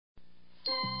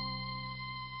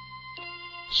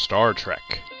Star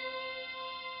Trek,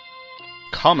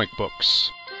 comic books,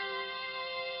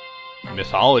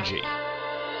 mythology,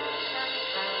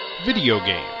 video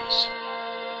games,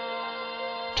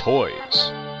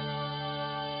 toys,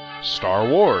 Star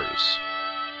Wars.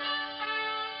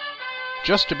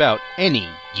 Just about any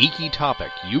geeky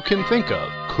topic you can think of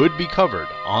could be covered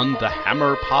on the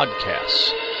Hammer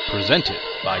Podcasts, presented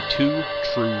by Two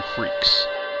True Freaks.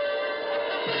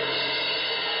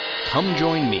 Come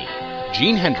join me,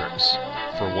 Gene Hendricks,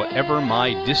 for whatever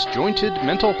my disjointed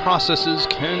mental processes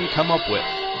can come up with,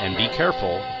 and be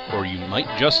careful, or you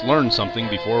might just learn something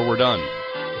before we're done.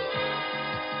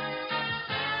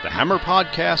 The Hammer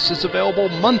Podcast is available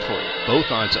monthly, both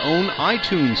on its own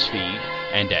iTunes feed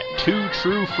and at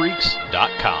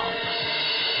twotruefreaks.com.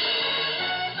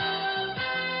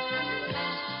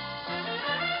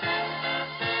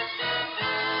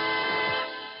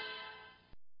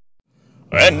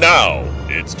 And now,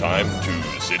 it's time to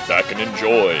sit back and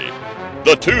enjoy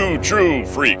the Two True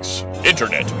Freaks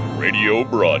Internet Radio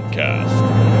Broadcast.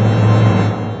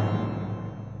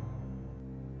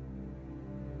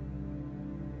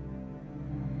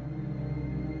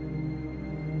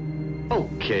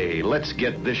 Okay, let's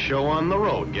get this show on the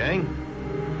road, gang.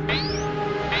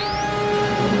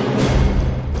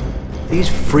 These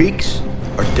freaks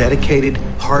are dedicated,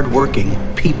 hard-working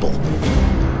people.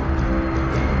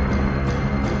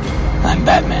 I'm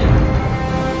Batman.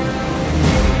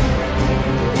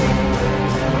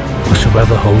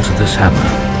 Whosoever holds of this hammer,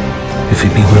 if he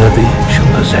be worthy, shall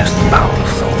possess the power of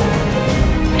Thor.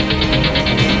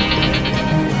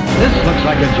 This looks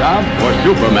like a job for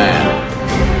Superman.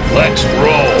 Let's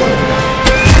roll!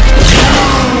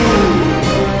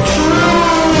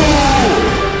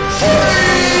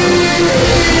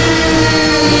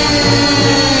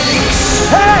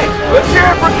 Hey! Let's hear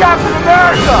it for Captain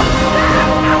America!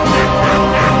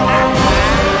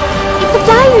 It's the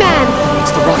Flying Man!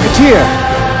 It's the Rocketeer!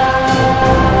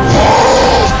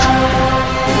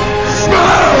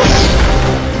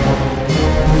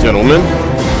 Gentlemen,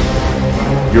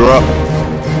 you're up.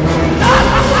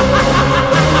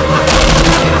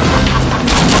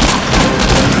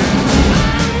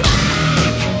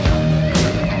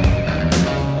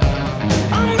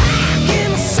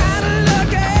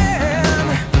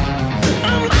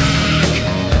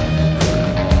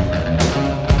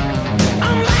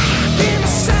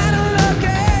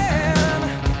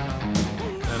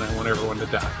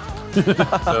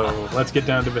 So let's get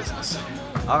down to business.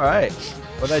 All right.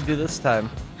 What did I do this time?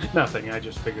 Nothing. I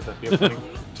just figured that'd be a funny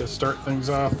to start things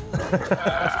off.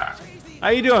 How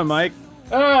you doing, Mike?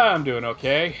 I'm doing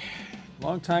okay.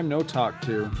 Long time no talk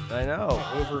to. I know.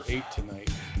 Over 8 tonight.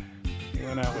 We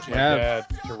went out with my dad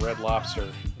to Red Lobster.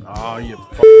 Oh, you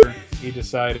fucker. He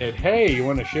decided, hey, you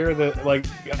want to share the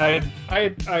I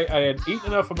had eaten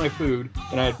enough of my food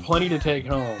and I had plenty to take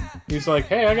home. He's like,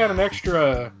 hey, I got an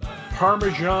extra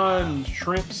Parmesan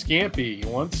shrimp scampi.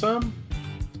 You want some?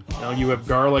 Now you have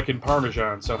garlic and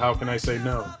Parmesan, so how can I say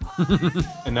no?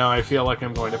 And now I feel like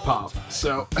I'm going to pop.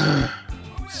 So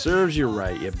serves you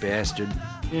right, you bastard.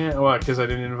 Yeah, what? Because I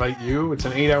didn't invite you? It's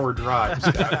an 8-hour drive,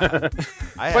 Scott.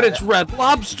 But it's Red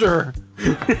Lobster!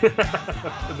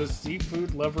 The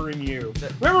seafood lover in you.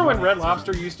 Remember when Red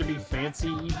Lobster used to be fancy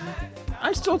eating?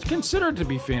 I still consider it to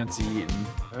be fancy eating.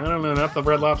 I don't know, not the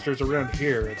Red Lobsters around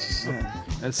here. It's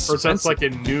that's like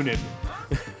in Noonan.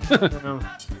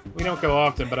 We don't go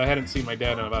often, but I hadn't seen my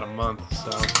dad in about a month,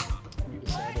 so we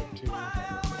decided to...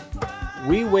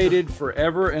 We waited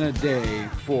forever and a day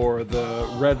for the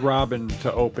Red Robin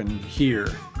to open here,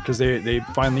 because they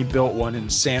finally built one in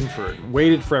Sanford.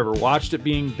 Waited forever, watched it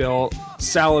being built,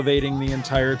 salivating the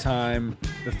entire time.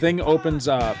 The thing opens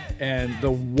up, and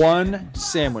the one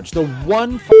sandwich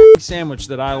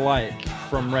that I like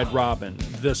from Red Robin,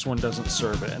 this one doesn't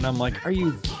serve it. And I'm like, are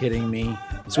you kidding me?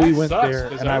 So we went there,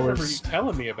 and I remember was you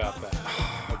telling me about that.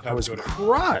 I was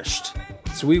crushed.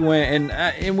 So we went,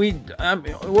 and we.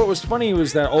 What was funny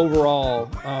was that overall,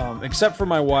 except for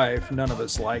my wife, none of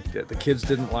us liked it. The kids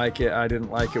didn't like it. I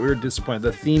didn't like it. We were disappointed.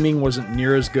 The theming wasn't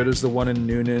near as good as the one in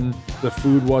Noonan. The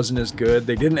food wasn't as good.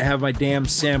 They didn't have my damn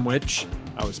sandwich.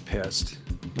 I was pissed.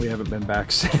 We haven't been back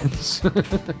since.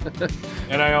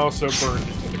 And I also burned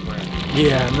it to the ground.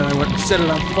 Yeah, and then I went and set it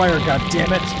on fire. God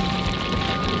damn it!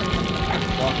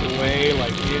 Walk away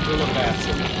like Angela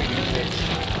Bassett.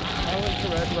 I went to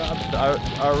Red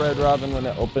Robin, our Red Robin when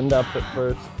it opened up at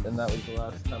first, and that was the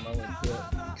last time I went to it.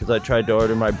 Because I tried to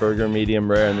order my burger medium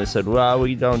rare, and they said, well,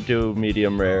 we don't do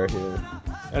medium rare here.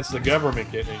 That's the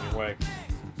government getting in your way.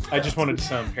 I just wanted to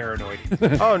sound paranoid.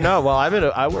 Oh no, well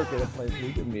I work at a place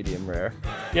we do medium rare.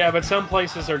 Yeah, but some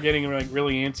places are getting like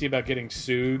really antsy about getting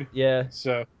sued. Yeah.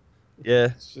 So Yeah,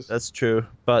 just... that's true.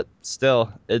 But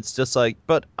still, it's just like,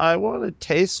 but I want to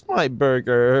taste my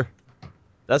burger.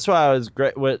 That's why I was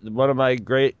great. One of my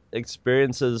great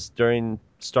experiences during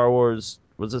Star Wars,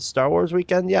 was it Star Wars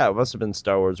weekend? Yeah, it must have been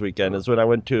Star Wars weekend, is when I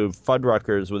went to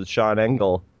Fuddruckers with Sean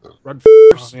Engel.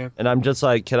 And I'm just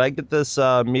like, can I get this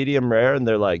medium rare? And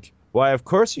they're like, why, of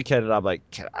course you can. And I'm like,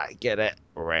 can I get it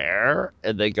rare?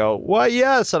 And they go, why,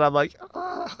 yes. And I'm like,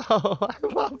 oh, I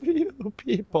love you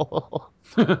people.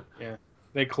 Yeah,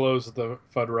 they closed the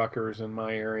Fuddruckers in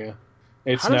my area.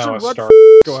 It's How does now a a Rudd Star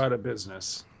go out of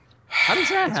business? How does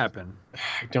that happen?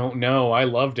 I don't know. I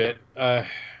loved it.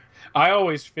 I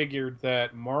always figured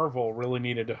that Marvel really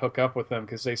needed to hook up with them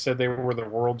because they said they were the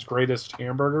world's greatest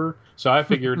hamburger. So I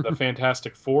figured the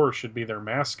Fantastic Four should be their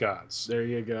mascots. There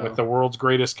you go. With the world's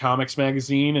greatest comics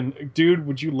magazine. And dude,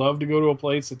 would you love to go to a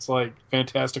place that's like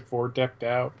Fantastic Four decked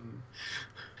out? And,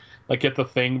 like get the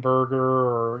Thing burger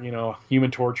or,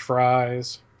 Human Torch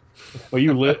fries. Well,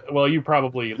 you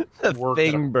probably work at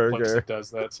a place that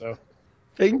does that, so.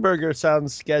 Thing burger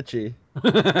sounds sketchy.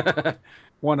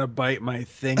 Want to bite my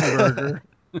Thing burger?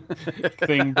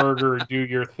 Thing burger, do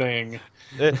your thing.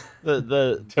 To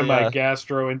my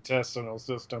gastrointestinal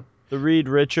system. The Reed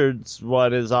Richards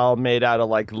one is all made out of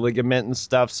like ligament and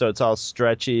stuff, so it's all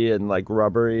stretchy and like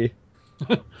rubbery.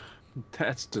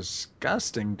 That's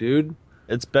disgusting, dude.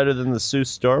 It's better than the Sue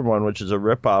Storm one, which is a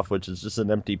ripoff, which is just an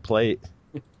empty plate.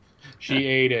 She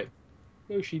ate it.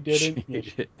 No, she didn't. She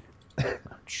ate it.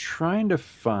 Trying to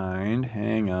find.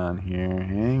 Hang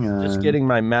on. Just getting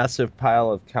my massive pile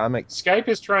of comics. Skype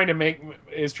is trying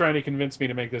to convince me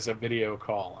to make this a video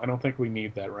call. I don't think we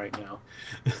need that right now.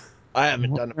 I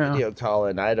haven't done a video call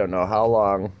in I don't know how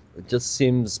long. It just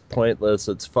seems pointless.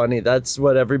 It's funny. That's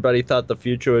what everybody thought the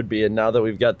future would be, and now that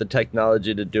we've got the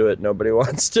technology to do it, nobody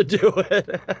wants to do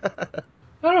it.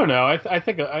 I don't know. I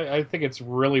think it's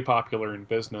really popular in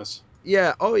business.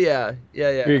 Yeah. Oh yeah.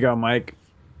 Yeah. Here you go, Mike.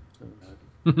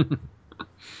 Every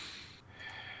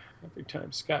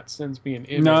time Scott sends me an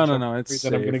image, no, it's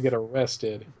safe. I'm gonna get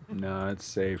arrested. No, it's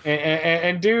safe.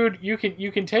 And dude, you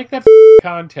can take that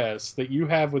contest that you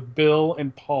have with Bill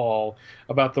and Paul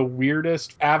about the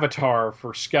weirdest avatar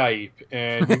for Skype,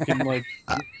 and you can like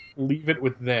leave it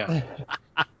with them.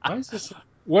 Why is this?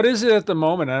 What is it at the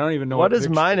moment? I don't even know. What is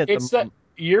mine at the moment?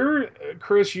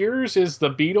 Chris, yours is the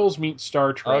Beatles meet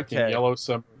Star Trek in Yellow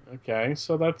Submarine. Okay,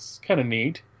 so that's kind of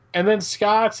neat. And then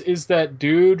Scott's is that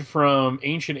dude from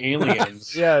Ancient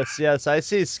Aliens. Yes, I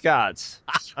see Scott's.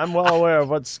 I'm well aware of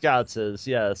what Scott's is.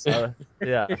 Yes,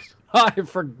 yeah. I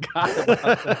forgot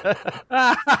about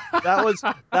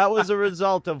that. that was a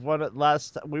result of when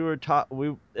we were taught.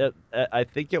 I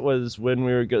think it was when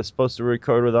we were supposed to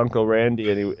record with Uncle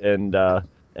Randy,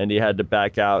 and he had to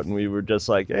back out, and we were just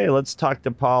like, hey, let's talk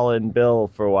to Paul and Bill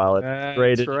for a while.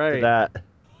 That's right. That.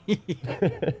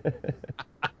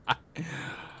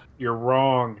 You're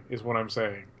wrong, is what I'm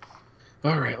saying.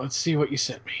 All right, let's see what you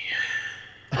sent me.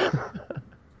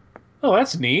 Oh,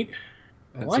 that's neat.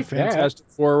 That's like a Fantastic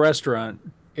Four restaurant.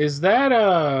 Is that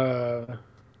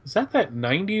that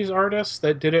 90s artist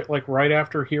that did it like right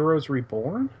after Heroes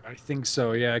Reborn? I think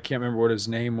so, yeah. I can't remember what his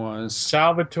name was.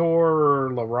 Salvatore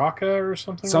LaRocca or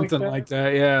something like that? Something like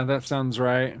that, yeah. That sounds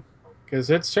right.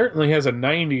 Because it certainly has a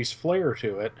 90s flair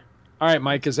to it. All right,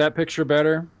 Mike, is that picture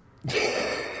better?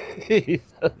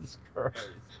 Jesus Christ.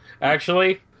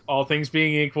 Actually, all things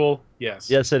being equal, yes.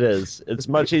 Yes, it is. It's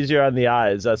much easier on the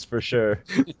eyes, that's for sure.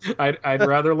 I'd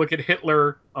rather look at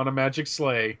Hitler on a magic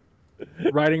sleigh.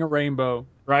 Riding a rainbow.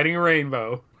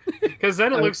 Because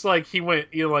then it looks like he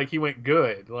went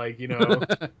good. Like,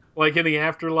 like in the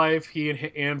afterlife, he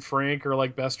and Anne Frank are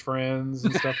like best friends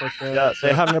and stuff like that. Yeah,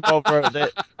 they hung him over.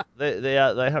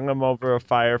 They hung him over a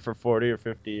fire for 40 or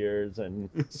 50 years, and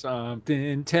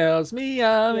something tells me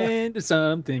I'm into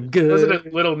something good. Wasn't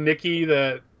it Little Nicky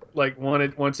that like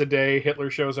once a day Hitler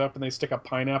shows up and they stick a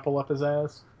pineapple up his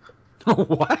ass?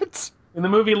 What? In the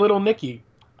movie Little Nicky.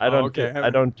 I don't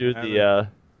do the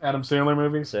Adam Sandler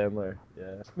movies. Sandler,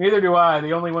 yeah. Neither do I.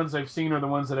 The only ones I've seen are the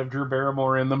ones that have Drew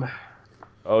Barrymore in them.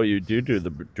 Oh, you do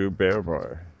the Drew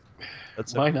Barrymore.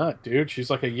 Why not, dude? She's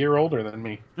like a year older than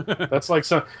me. That's like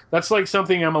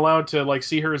something I'm allowed to like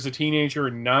see her as a teenager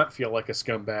and not feel like a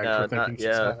scumbag for thinking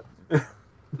she's hot.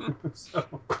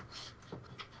 So,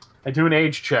 I do an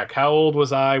age check. How old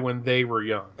was I when they were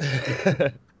young?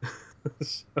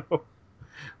 So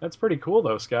that's pretty cool,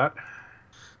 though, Scott.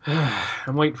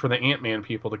 I'm waiting for the Ant-Man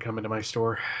people to come into my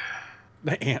store.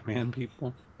 The Ant-Man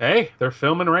people? Hey, they're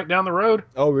filming right down the road.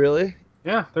 Oh, really?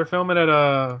 Yeah, they're filming at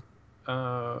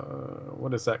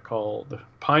what is that called?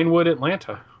 Pinewood,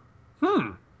 Atlanta.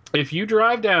 If you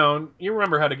drive down, you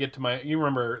remember how to get to you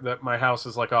remember that my house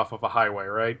is like off of a highway,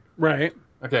 right? Right.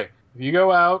 Okay. If you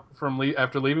go out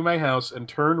after leaving my house and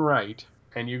turn right,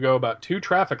 and you go about 2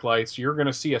 traffic lights, you're going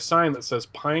to see a sign that says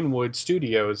Pinewood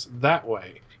Studios that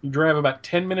way. You drive about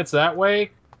 10 minutes that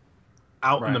way,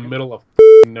 out in the middle of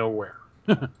nowhere.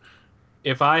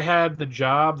 If I had the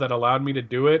job that allowed me to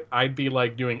do it, I'd be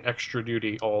like doing extra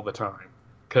duty all the time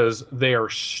because they are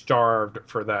starved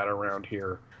for that around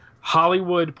here.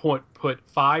 Hollywood put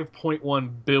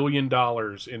 $5.1 billion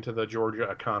into the Georgia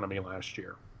economy last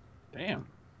year. Damn.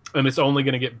 And it's only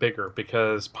going to get bigger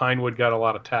because Pinewood got a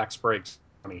lot of tax breaks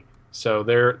money. So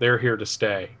they're here to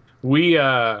stay.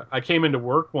 I came into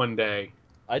work one day.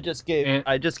 I just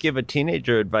gave a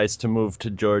teenager advice to move to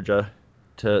Georgia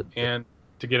to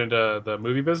get into the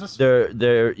movie business.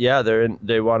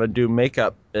 They want to do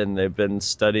makeup, and they've been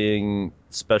studying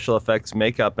special effects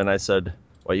makeup, and I said,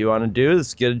 what you want to do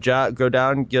is get a job, go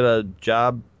down, get a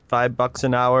job, $5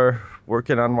 an hour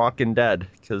working on Walking Dead,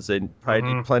 because they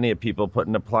probably need plenty of people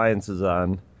putting appliances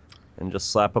on, and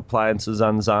just slap appliances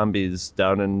on zombies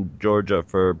down in Georgia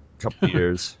for a couple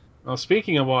years. Well,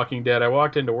 speaking of Walking Dead, I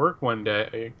walked into work one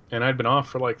day, and I'd been off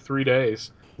for like 3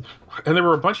 days, and there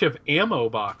were a bunch of ammo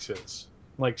boxes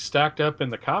like stacked up in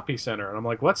the copy center, and I'm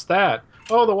like, what's that?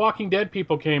 Oh, the Walking Dead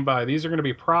people came by. These are going to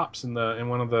be props in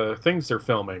one of the things they're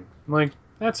filming. I'm like,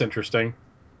 that's interesting.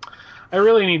 I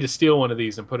really need to steal one of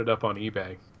these and put it up on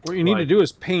eBay. What you need to do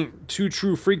is paint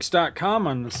twotruefreaks.com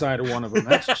on the side of one of them.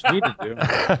 That's what you need to do.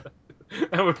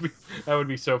 That would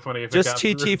be so funny if just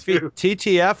it got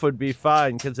TTF would be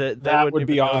fine because they wouldn't would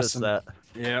be even awesome. notice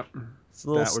that. Yep. It's a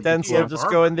little stencil. Just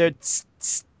go in there.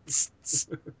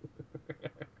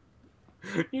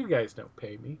 You guys don't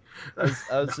pay me.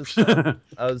 I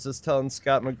was just telling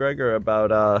Scott McGregor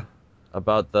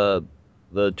about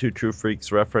the Two True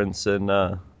Freaks reference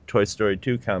in Toy Story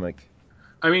 2 comic.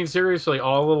 I mean, seriously,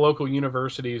 all the local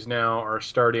universities now are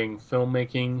starting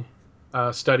filmmaking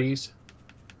studies.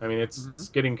 I mean, it's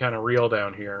getting kind of real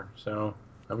down here, so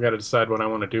I've got to decide what I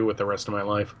want to do with the rest of my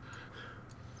life.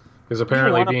 Because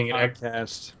apparently being an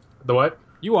podcast. The what?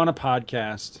 You want a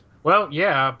podcast. Well,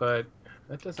 yeah, but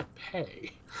that doesn't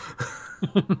pay.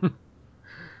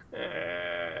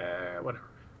 Whatever.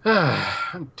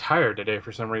 I'm tired today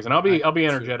for some reason. I'll be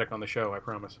energetic on the show, I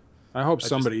promise. I hope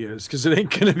somebody is, because it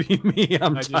ain't gonna be me.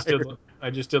 I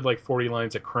just did like 40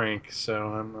 lines of Crank, so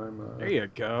I'm There you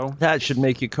go. That should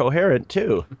make you coherent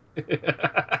too.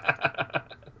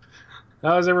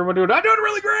 How's everyone doing? I'm doing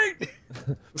really great.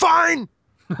 Fine.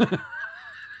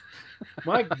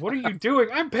 Mike, what are you doing?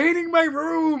 I'm painting my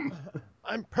room.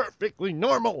 I'm perfectly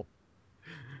normal.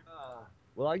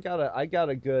 Well, I got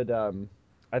a good.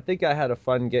 I think I had a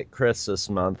fun Get Chris this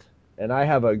month, and I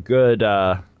have a good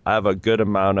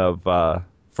amount of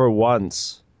for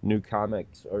once new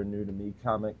comics or new to me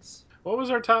comics. What was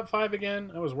our top 5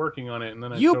 again? I was working on it, and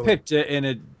then picked it, and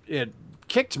it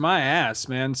kicked my ass,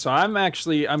 man. So I'm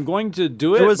going to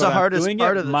do it. It was but the hardest doing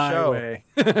part it of the my show. Way.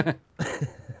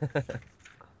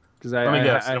 Let me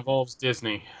guess. It involves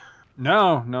Disney.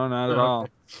 No, not at all.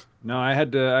 No, I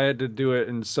had to do it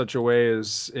in such a way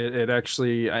as it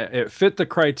actually it fit the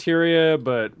criteria,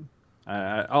 but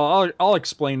I'll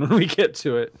explain when we get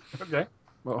to it. Okay.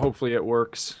 Well, hopefully it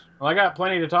works. Well, I got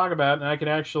plenty to talk about, and I can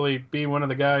actually be one of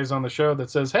the guys on the show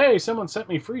that says, "Hey, someone sent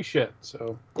me free shit."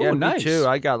 So yeah, nice. Me too.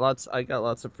 I got lots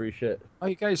of free shit. Oh,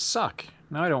 you guys suck.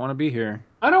 Now I don't want to be here.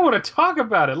 I don't want to talk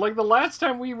about it. Like the last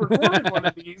time we recorded one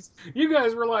of these, you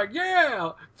guys were like,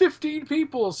 "Yeah, 15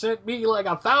 people sent me like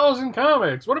 1,000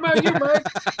 comics." What about you, Mike?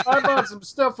 I bought some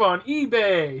stuff on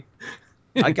eBay.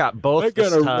 I got both. I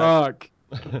got a rock.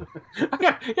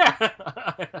 Yeah.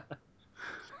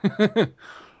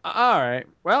 All right.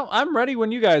 Well, I'm ready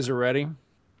when you guys are ready.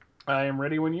 I am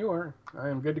ready when you are. I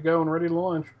am good to go and ready to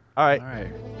launch. All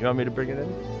right. You want me to bring it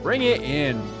in? Bring it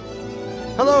in.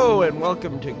 Hello and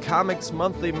welcome to Comics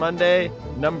Monthly Monday,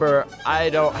 number I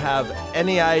don't have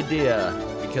any idea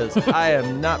because I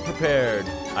am not prepared.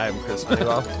 I am Chris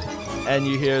Honeywell. And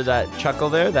you hear that chuckle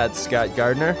there? That's Scott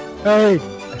Gardner. Hey.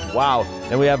 Wow.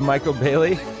 And we have Michael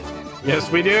Bailey.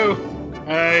 Yes, we do.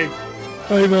 Hey.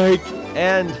 Hi, Mike.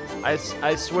 And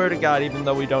I swear to God, even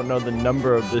though we don't know the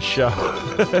number of the show,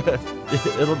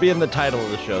 it'll be in the title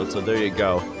of the show, so there you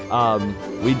go.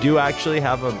 We do actually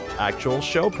have an actual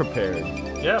show prepared.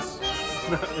 Yes.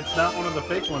 It's not one of the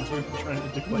fake ones we've been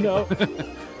trying to do. No.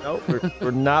 Nope,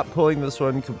 we're not pulling this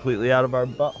one completely out of our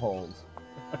buttholes.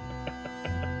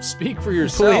 Speak for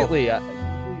yourself. Completely.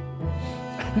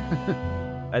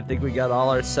 I think we got all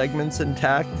our segments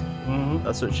intact. Mm-hmm.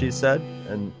 That's what she said,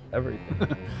 and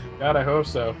everything. God, I hope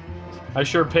so. I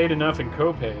sure paid enough in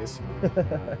co-pays.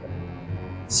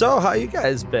 So, how you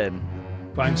guys been?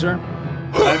 Fine, sir.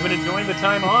 I've been enjoying the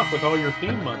time off with all your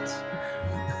theme months.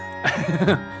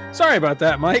 Sorry about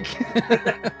that, Mike.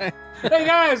 Hey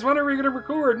guys, when are we going to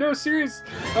record? No, serious.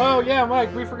 Oh yeah,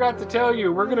 Mike, we forgot to tell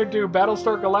you. We're going to do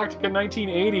Battlestar Galactica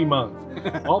 1980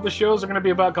 month. All the shows are going to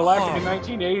be about Galactica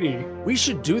 1980. We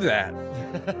should do that.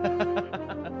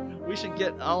 We should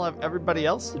get all of everybody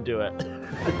else to do it.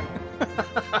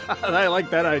 I like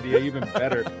that idea even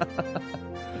better.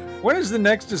 When is the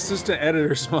next assistant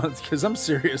editor's month? Because I'm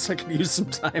serious, I could use some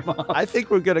time off. I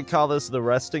think we're going to call this the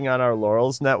Resting on Our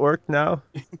Laurels Network now.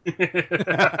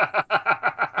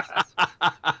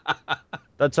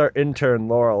 That's our intern,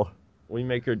 Laurel. We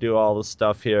make her do all the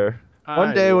stuff here.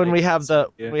 One day when we have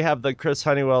the Chris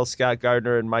Honeywell, Scott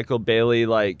Gardner, and Michael Bailey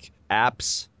like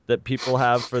apps that people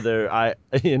have for their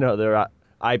their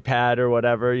iPad or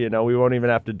whatever, we won't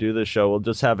even have to do the show. We'll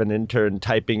just have an intern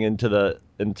typing into the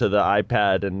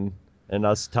iPad and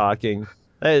us talking.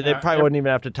 They probably wouldn't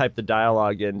even have to type the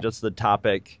dialogue in, just the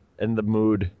topic and the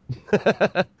mood.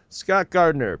 Scott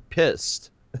Gardner, pissed.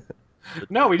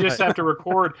 No, we just have to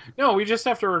record. No, we just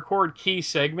have to record key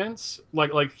segments,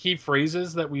 like key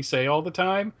phrases that we say all the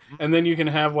time, and then you can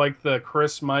have like the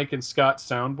Chris, Mike, and Scott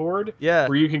soundboard. Yeah,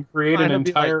 where you can create an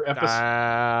entire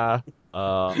episode.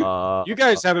 You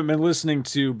guys haven't been listening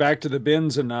to Back to the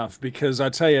Bins enough, because I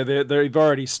tell you, they've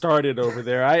already started over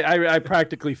there. I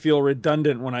practically feel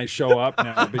redundant when I show up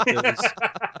now because.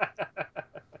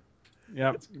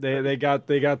 Yep, they got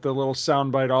the little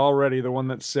soundbite already. The one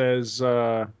that says,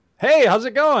 "Hey, how's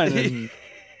it going?" And,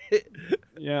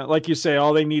 yeah, like you say,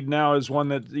 all they need now is one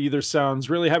that either sounds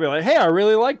really happy, like, "Hey, I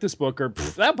really like this book," or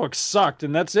 "That book sucked,"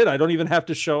 and that's it. I don't even have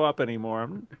to show up anymore.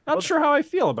 I'm not sure how I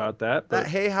feel about that. But... That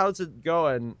 "Hey, how's it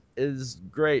going?" is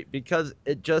great because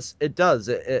it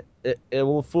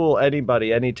will fool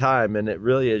anybody anytime, and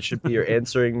it should be your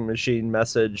answering machine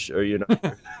message or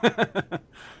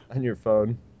on your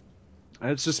phone.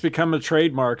 It's just become a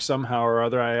trademark somehow or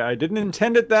other. I didn't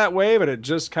intend it that way, but it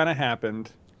just kind of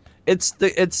happened. It's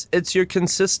your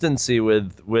consistency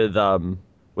with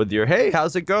your "Hey,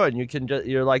 how's it going?"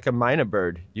 You're like a mynah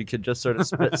bird. You could just sort of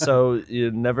spit, so you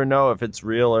never know if it's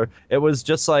real or it was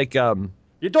just like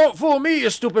You don't fool me, you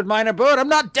stupid mynah bird. I'm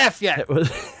not deaf yet.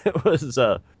 It was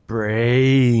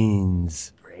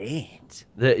brains.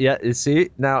 Yeah, you see?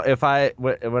 Now,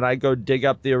 when I go dig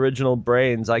up the original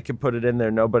Brains, I can put it in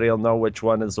there. Nobody will know which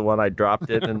one is the one I dropped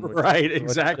in. And right,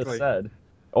 exactly. Said.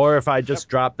 Or if I just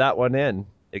drop that one in,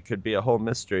 it could be a whole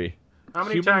mystery. How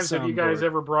many times have you guys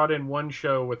ever brought in one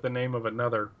show with the name of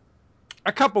another?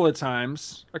 A couple of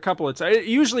times. It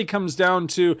usually comes down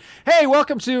to, "Hey,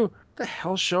 welcome to..." The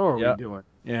hell show are we doing?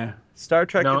 Yeah. Star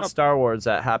Trek and Star Wars,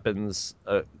 that happens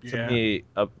to me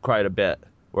quite a bit.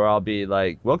 Where I'll be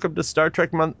like, "Welcome to Star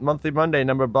Trek Monthly Monday,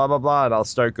 number blah, blah, blah," and I'll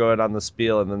start going on the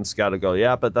spiel, and then Scott will go,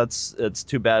 "Yeah, but it's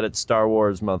too bad it's Star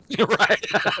Wars month." Right.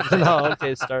 No,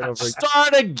 okay, start over.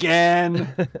 Start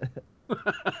again.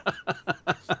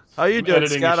 How you doing,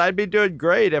 Scott? I'd be doing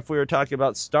great if we were talking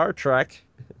about Star Trek.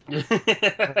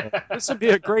 This would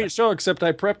be a great show, except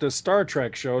I prepped a Star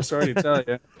Trek show, sorry to tell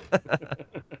you.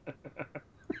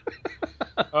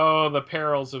 Oh, the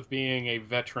perils of being a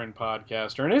veteran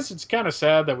podcaster. And it's kind of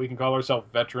sad that we can call ourselves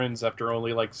veterans after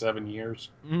only like 7 years.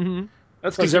 Mm-hmm.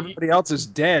 That's because everybody else is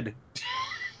dead.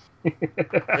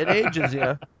 It ages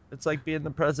you. It's like being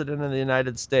the president of the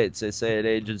United States. They say it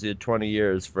ages you 20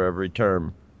 years for every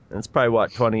term. And it's probably,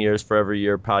 20 years for every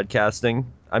year podcasting?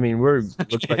 I mean,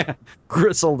 look like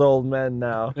grizzled old men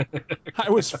now.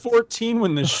 I was 14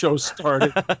 when this show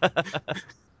started.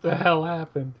 The hell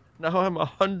happened? Now I'm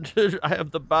 100. I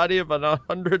have the body of an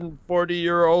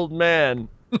 140-year-old man.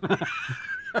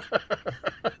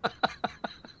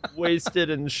 Wasted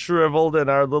and shriveled in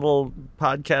our little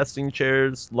podcasting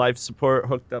chairs, life support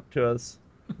hooked up to us.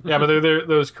 Yeah, but they're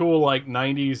those cool, like,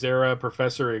 90s era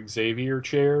Professor Xavier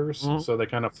chairs, so they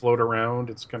kind of float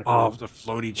around. It's kind of cool. Oh, the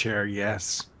floaty chair,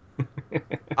 yes.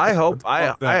 I hope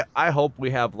we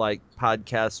have like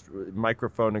podcast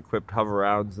microphone equipped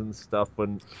hover-rounds and stuff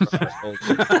when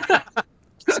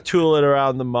just tooling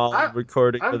around the mall,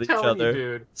 recording with each other.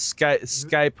 You, dude.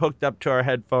 Skype hooked up to our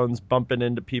headphones, bumping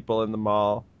into people in the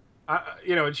mall.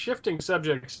 It's shifting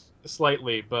subjects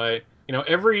slightly, but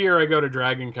every year I go to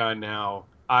Dragon Con now,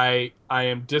 I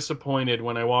am disappointed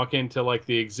when I walk into like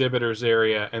the exhibitors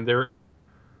area and they're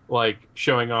like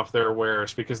showing off their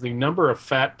wares, because the number of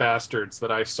fat bastards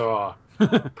that I saw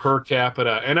per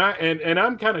capita, and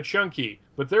I'm kind of chunky,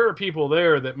 but there are people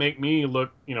there that make me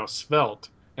look, svelte.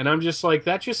 And I'm just like,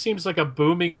 that just seems like a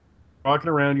booming. Walking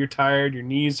around, you're tired, your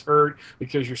knees hurt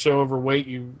because you're so overweight.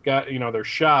 You got, they're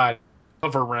shot.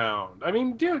 Hover around. I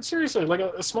mean, dude, seriously, like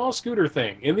a small scooter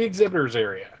thing in the exhibitors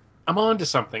area. I'm on to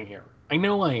something here. I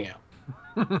know I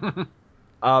am.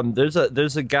 There's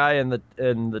a guy in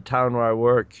the town where I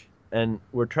work, and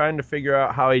we're trying to figure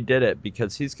out how he did it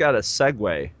because he's got a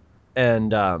Segway,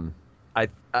 and I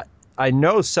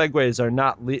know Segways are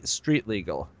not street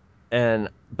legal,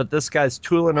 but this guy's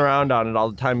tooling around on it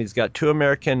all the time. He's got 2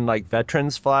 American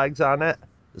veterans flags on it,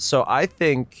 so I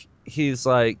think he's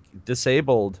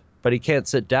disabled, but he can't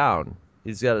sit down.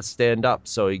 He's got to stand up,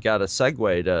 so he got a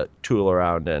Segway to tool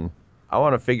around in. I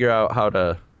want to figure out how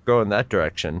to go in that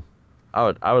direction.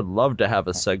 I would love to have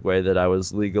a Segway that I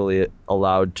was legally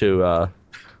allowed to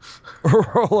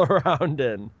roll around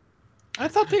in. I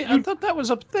thought that was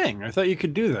a thing. I thought you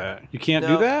could do that. You can't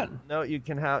do that? No, you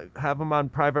can have them on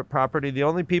private property. The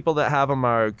only people that have them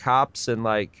are cops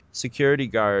and security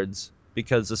guards,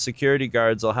 because the security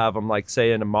guards will have them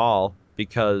say in a mall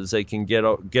because they can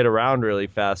get around really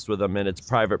fast with them, and it's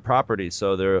private property,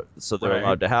 so they're Right.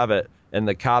 allowed to have it. And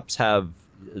the cops have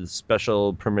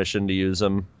special permission to use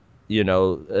them.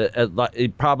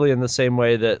 Probably in the same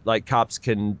way that cops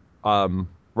can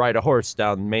ride a horse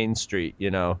down Main Street.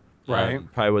 Right.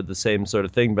 Probably with the same sort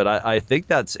of thing. But I think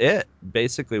that's it,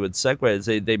 basically, with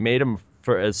Segways. They made them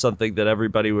as something that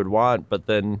everybody would want, but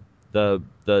then the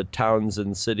towns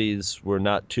and cities were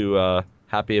not too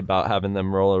happy about having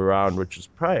them roll around, which is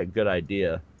probably a good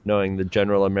idea, knowing the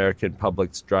general American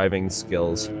public's driving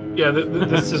skills. Yeah,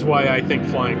 this is why I think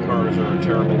flying cars are a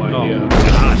terrible idea. Oh,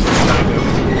 gosh, kind of.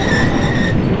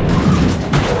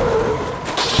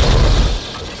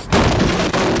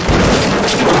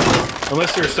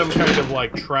 Unless there's some kind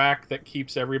of track that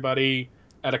keeps everybody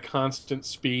at a constant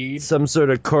speed. Some sort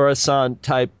of Coruscant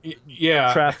type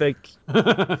traffic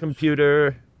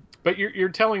computer. But you're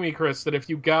telling me, Chris, that if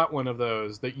you got one of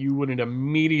those, that you wouldn't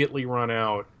immediately run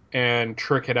out and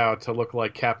trick it out to look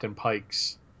like Captain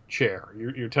Pike's chair.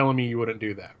 You're telling me you wouldn't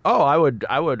do that. Oh, I would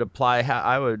apply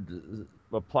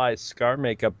scar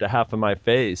makeup to half of my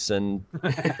face and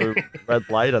a red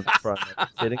light on the front. Are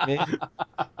you kidding me?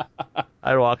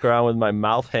 I'd walk around with my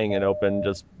mouth hanging open,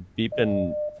 just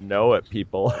beeping no at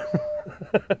people.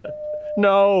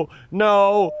 No,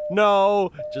 no,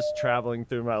 no. Just traveling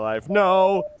through my life.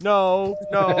 No, no,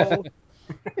 no.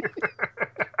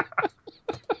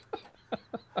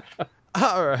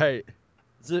 All right.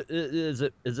 Is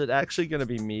it actually going to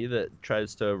be me that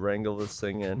tries to wrangle this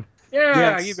thing in?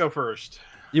 Yeah, Yes. You go first.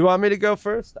 You want me to go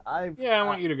first? I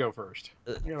want you to go first.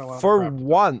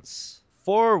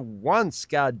 For once,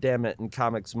 God damn it, in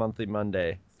Comics Monthly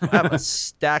Monday, I have a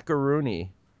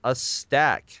stack-a-rooney. A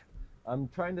stack. I'm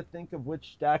trying to think of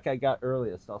which stack I got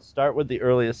earliest. I'll start with the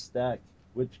earliest stack,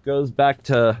 which goes back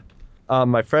to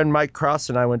my friend Mike Cross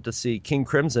and I went to see King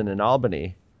Crimson in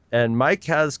Albany. And Mike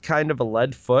has kind of a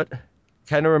lead foot.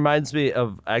 Kind of reminds me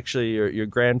of, actually, your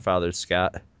grandfather,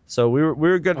 Scott. So we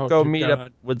were going to go meet up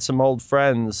with some old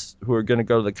friends who were going to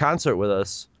go to the concert with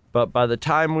us. But by the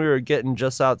time we were getting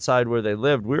just outside where they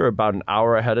lived, we were about an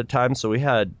hour ahead of time, so we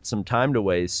had some time to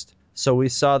waste. So we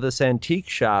saw this antique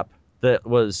shop that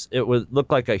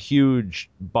looked like a huge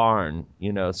barn,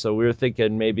 So we were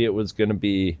thinking maybe it was going to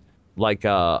be like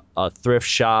a thrift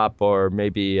shop, or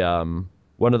maybe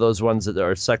one of those ones that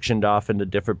are sectioned off into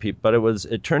different people. But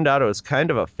it turned out it was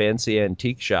kind of a fancy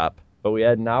antique shop. But we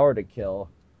had an hour to kill,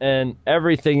 and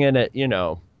everything in it,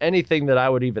 anything that I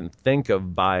would even think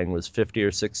of buying was $50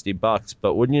 or $60.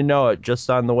 But wouldn't you know it,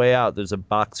 just on the way out, there's a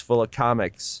box full of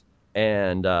comics,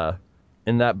 and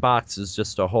in that box is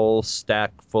just a whole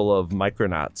stack full of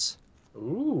Micronauts.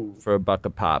 Ooh. For $1 a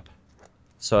pop.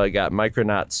 So I got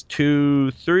Micronauts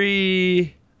 2,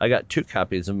 3. I got 2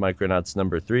 copies of Micronauts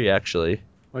number 3, actually.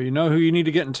 Well, you know who you need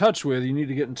to get in touch with? You need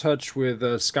to get in touch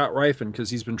with Scott Rifen, because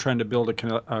he's been trying to build a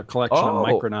collection of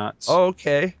Micronauts. Oh,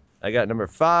 okay. I got number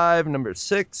 5, number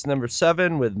 6, number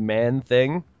 7 with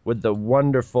Man-Thing, with the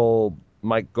wonderful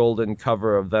Mike Golden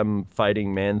cover of them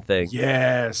fighting Man-Thing.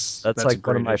 Yes. That's like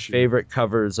one of my favorite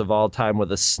covers of all time,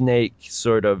 with a snake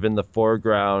sort of in the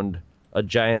foreground, a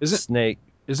giant snake.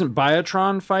 Isn't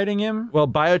Biotron fighting him? Well,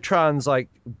 Biotron's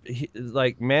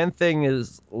like Man-Thing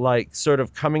is sort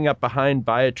of coming up behind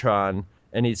Biotron,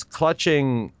 and he's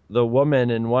clutching the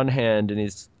woman in one hand, and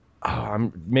he's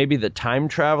maybe the time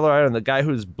traveler. I don't know, the guy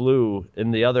who's blue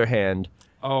in the other hand.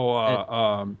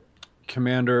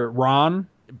 Commander Ron.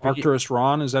 Arcturus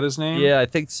Ron, is that his name? Yeah, I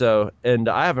think so. And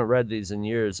I haven't read these in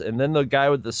years. And then the guy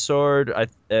with the sword,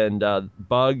 and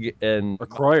Bug and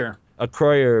Croyer.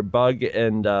 Croyer, Bug,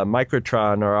 and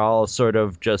Microtron are all sort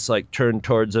of just like turned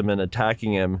towards him and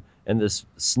attacking him, and this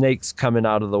snake's coming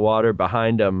out of the water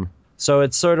behind him. So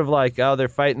it's sort of like, oh, they're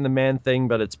fighting the Man-Thing,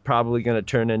 but it's probably going to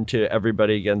turn into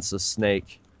everybody against the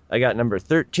snake. I got number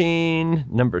 13,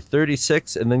 number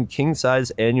 36, and then King Size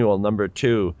Annual number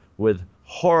 2 with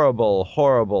horrible,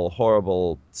 horrible,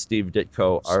 horrible Steve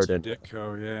Ditko art in it.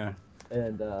 Ditko, yeah.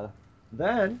 And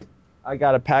then I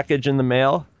got a package in the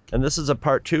mail, and this is a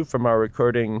part 2 from our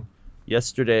recording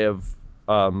yesterday of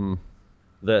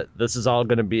that this is all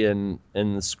going to be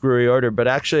in screwy order, but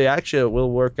actually it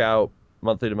will work out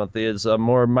monthly to monthly. Is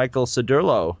more Michael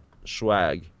Cedurlo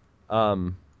swag.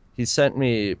 He sent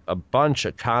me a bunch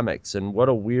of comics, and what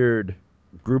a weird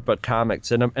group of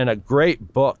comics, and a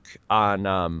great book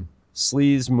on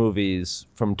sleaze movies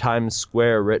from Times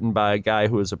Square, written by a guy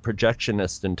who was a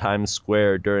projectionist in Times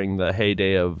Square during the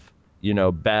heyday of,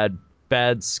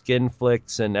 bad skin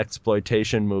flicks and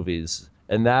exploitation movies.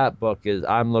 And that book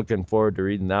I'm looking forward to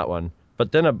reading that one.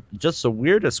 But then just the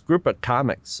weirdest group of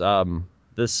comics.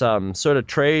 This sort of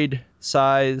trade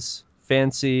size,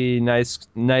 fancy,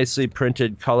 nicely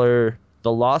printed color,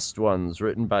 The Lost Ones,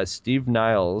 written by Steve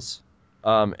Niles.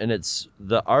 And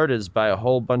the art is by a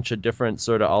whole bunch of different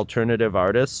sort of alternative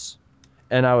artists.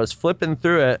 And I was flipping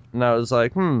through it, and I was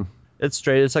like, it's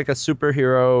straight. It's like a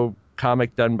superhero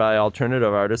comic done by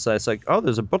alternative artists. I was like, oh,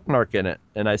 there's a bookmark in it.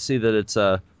 And I see that it's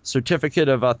a certificate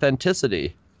of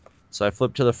authenticity. So I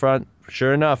flipped to the front.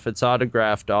 Sure enough, it's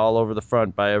autographed all over the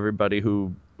front by everybody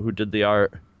who did the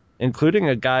art, including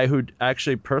a guy who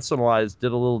actually did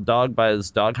a little dog by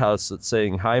his doghouse that's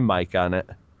saying "Hi, Mike" on it,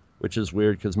 which is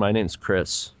weird because my name's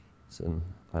Chris. So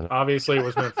Obviously, it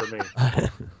was meant for me.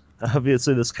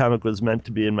 Obviously, this comic was meant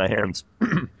to be in my hands.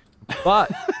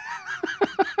 But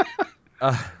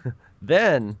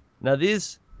then, now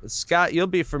these, Scott, you'll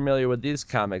be familiar with these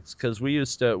comics because we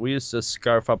used to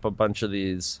scarf up a bunch of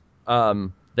these.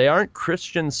 They aren't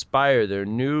Christian Spire; they're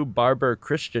new Barber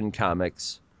Christian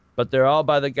comics, but they're all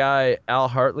by the guy Al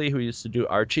Hartley who used to do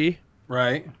Archie.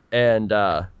 Right. And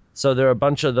so they're a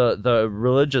bunch of the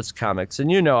religious comics,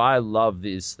 and I love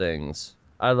these things.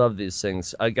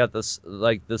 I got this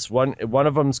one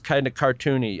of them's kind of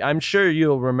cartoony. I'm sure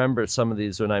you'll remember some of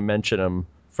these when I mention them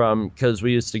because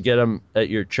we used to get them at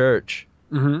your church,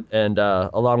 and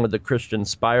along with the Christian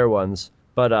Spire ones.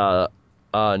 But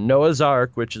Noah's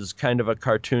Ark, which is kind of a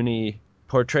cartoony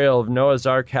portrayal of Noah's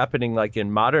Ark happening like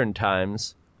in modern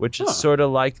times, which is sort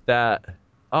of like that.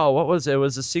 Oh, what was it? It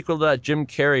was a sequel to that Jim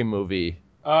Carrey movie.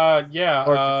 Yeah.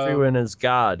 Morgan Freeman as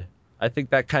God. I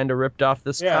think that kind of ripped off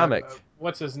this comic.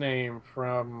 What's his name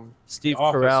from Steve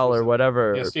Carell or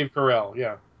whatever. Yeah, Steve Carell.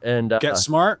 Yeah. And Get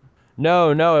Smart.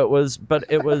 No, it was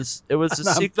a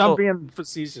sequel. I'm being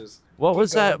facetious. What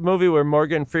was that movie where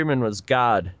Morgan Freeman was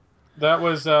God? That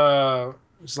was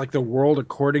It's like the world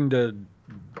according to.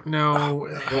 No.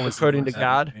 According to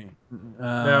God.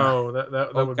 No,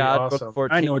 that would be awesome. Book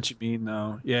 14. I know what you mean,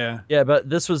 though. Yeah. Yeah, but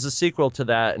this was a sequel to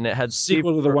that, and it had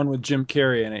sequel to the one with Jim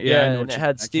Carrey in it. Yeah, and it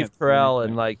had Steve Carell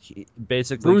and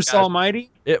basically Bruce Almighty.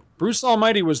 Bruce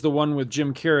Almighty was the one with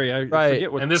Jim Carrey. I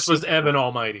forget what. And this was Evan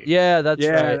Almighty. Yeah, that's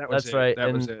right. That's right.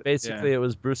 And basically, it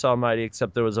was Bruce Almighty,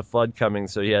 except there was a flood coming,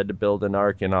 so he had to build an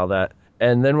ark and all that.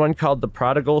 And then one called The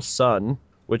Prodigal Son,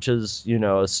 which is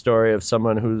a story of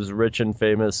someone who's rich and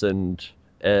famous and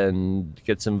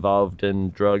gets involved in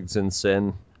drugs and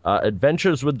sin.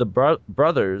 Adventures with the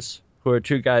Brothers, who are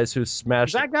two guys who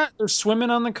smash. They're swimming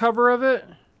on the cover of it.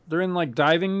 They're in like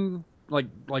diving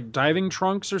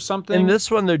trunks or something. In this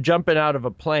one, they're jumping out of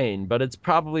a plane, but it's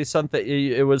probably something.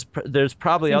 There's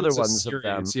probably other ones of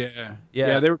them.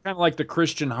 Yeah. They were kind of like the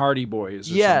Christian Hardy Boys.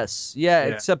 Yes,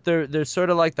 except they're sort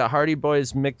of like the Hardy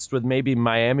Boys mixed with maybe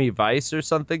Miami Vice or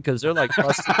something, because they're like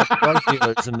busted drug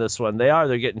dealers in this one.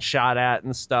 They're getting shot at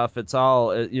and stuff. It's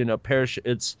all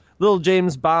it's little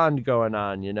James Bond going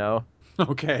on.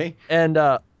 Okay. And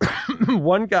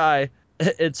one guy.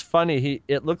 It's funny.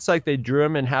 It looks like they drew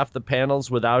him in half the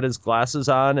panels without his glasses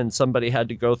on, and somebody had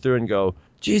to go through and go,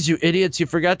 "Geez, you idiots! You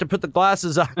forgot to put the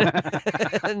glasses on,"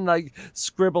 and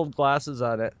scribbled glasses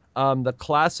on it. The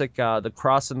classic, the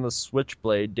Cross and the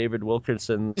Switchblade, David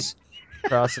Wilkerson's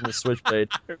Cross and the Switchblade.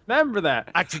 Remember that?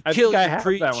 I could kill you,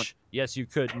 preach. That one. Yes, you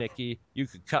could, Nicky. You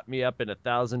could cut me up in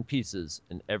 1,000 pieces,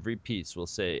 and every piece will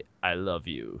say, "I love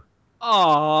you."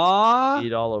 Aww.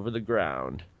 Eat all over the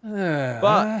ground.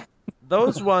 But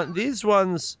these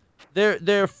ones,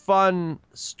 they're fun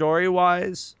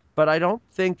story-wise, but I don't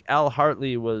think Al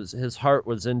Hartley his heart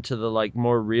was into the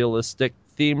more realistic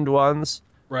themed ones.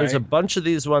 Right. There's a bunch of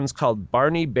these ones called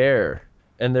Barney Bear,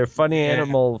 and they're funny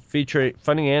animal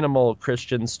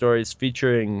Christian stories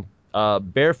featuring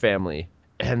Bear family,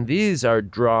 and these are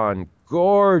drawn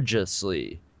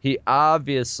gorgeously. He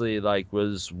obviously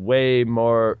was way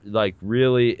more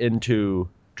really into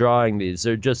drawing these.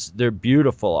 They're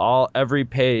beautiful. Every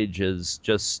page is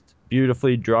just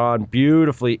beautifully drawn,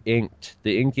 beautifully inked.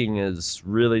 The inking is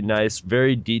really nice,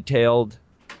 very detailed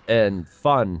and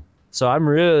fun. So I'm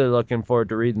really looking forward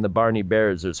to reading the Barney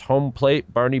Bears. There's Home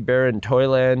Plate, Barney Bear in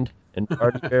Toyland, and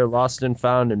Barney Bear Lost and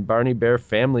Found, and Barney Bear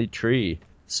Family Tree.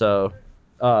 So,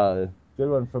 good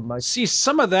one from Mike. See,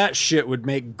 some of that shit would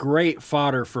make great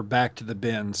fodder for Back to the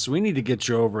Bin. So we need to get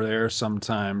you over there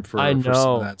sometime for some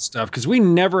of that stuff, because we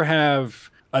never have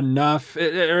enough,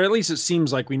 or at least it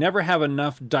seems like we never have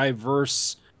enough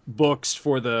diverse books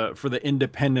for the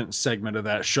independent segment of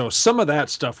that show. Some of that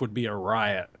stuff would be a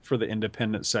riot for the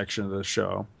independent section of the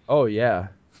show. Oh yeah.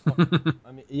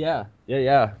 I mean,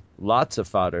 yeah. Lots of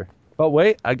fodder. But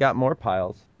wait, I got more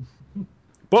piles.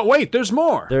 But wait, there's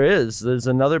more. There's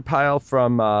another pile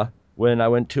from when I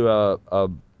went to a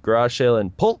garage sale in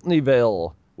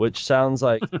Pulteneyville, which sounds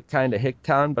like kind of hick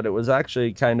town, but it was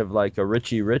actually kind of like a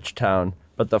Richie Rich town.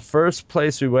 But the first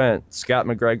place we went, Scott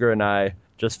McGregor and I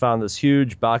just found this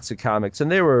huge box of comics,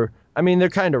 and they're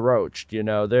kind of roached,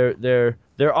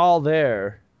 they're all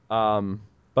there.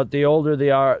 But the older they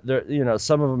are,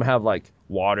 some of them have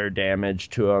water damage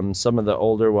to them, some of the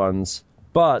older ones.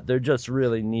 But they're just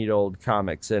really neat old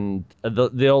comics. And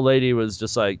the old lady was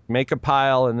just like, make a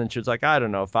pile. And then she was like, I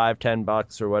don't know,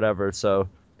 $5-10 or whatever. So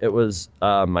it was,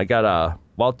 I got a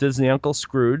Walt Disney Uncle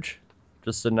Scrooge.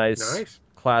 Just a nice.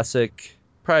 Classic,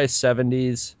 probably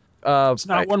 70s. It's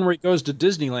not one where he goes to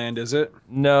Disneyland, is it?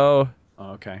 No.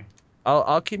 Oh, okay.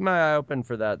 I'll keep my eye open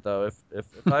for that, though. If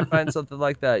I find something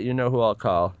like that, you know who I'll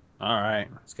call. All right.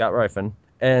 Scott Rifen.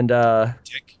 And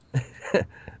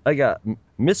I got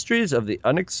Mysteries of the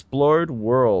Unexplored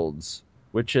Worlds,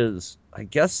 which is, I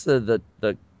guess, the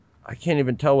I can't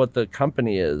even tell what the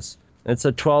company is. It's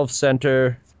a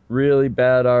 12-center, really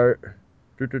bad art.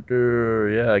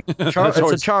 Yeah, it's a Charlton.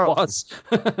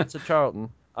 It's a Charlton.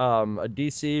 A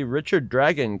DC Richard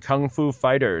Dragon Kung Fu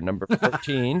Fighter number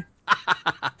 14.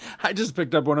 I just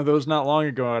picked up one of those not long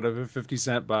ago out of a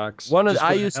 50-cent box.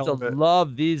 I used to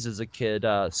love these as a kid.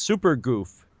 Super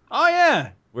Goof. Oh yeah.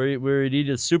 Where he'd eat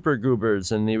his super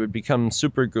goobers and he would become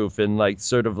super goof in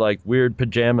sort of weird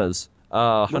pajamas.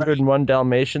 101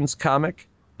 Dalmatians comic.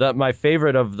 My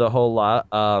favorite of the whole lot.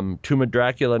 Tomb of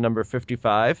Dracula number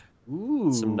 55.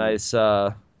 Ooh. Some nice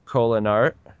colon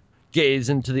art. Gaze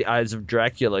into the eyes of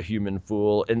Dracula, human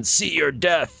fool, and see your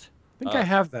death. I think I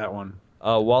have that one.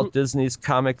 Walt Disney's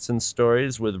Comics and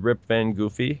Stories with Rip Van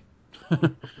Goofy.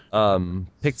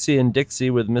 Pixie and Dixie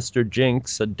with Mr.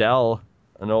 Jinx, an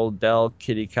old Dell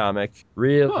kitty comic,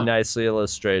 really nicely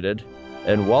illustrated.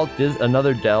 And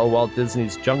another Dell, Walt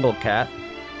Disney's Jungle Cat,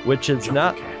 which is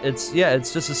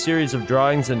it's just a series of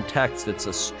drawings and text. It's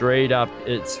a straight up,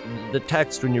 it's the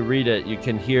text when you read it, you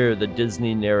can hear the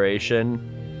Disney narration.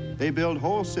 They build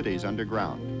whole cities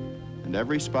underground, and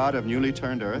every spot of newly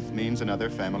turned earth means another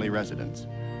family residence.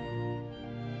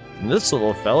 And this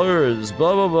little feller is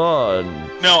blah blah blah.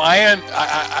 And... No,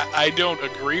 I don't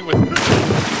agree with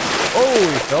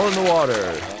Oh, he fell in the water.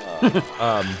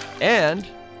 And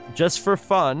just for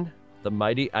fun, the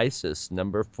Mighty Isis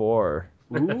number 4.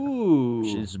 Ooh.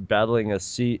 She's battling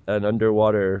an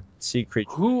underwater sea creature.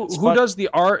 Who does the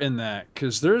art in that?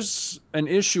 Because there's an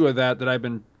issue of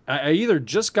that I either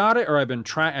just got it or I've been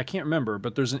trying. I can't remember,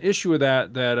 but there's an issue of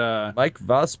that Mike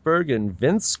Vosberg and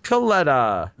Vince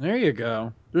Coletta. There you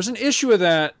go. There's an issue of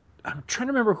that. I'm trying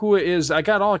to remember who it is. I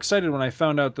got all excited when I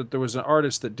found out that there was an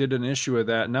artist that did an issue of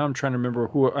that. Now I'm trying to remember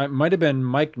who. It might have been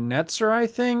Mike Netzer, I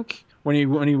think, when he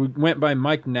went by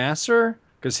Mike Nasser,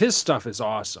 because his stuff is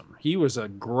awesome. He was a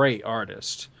great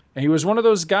artist. And he was one of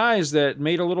those guys that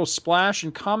made a little splash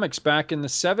in comics back in the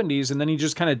 70s, and then he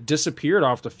just kind of disappeared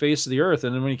off the face of the earth.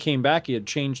 And then when he came back, he had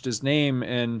changed his name,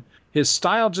 and his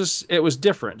style it was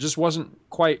different. Just wasn't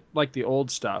quite like the old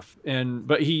stuff.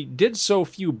 But he did so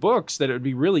few books that it would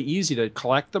be really easy to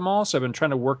collect them all. So I've been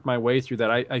trying to work my way through that.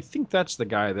 I think that's the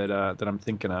guy that I'm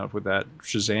thinking of with that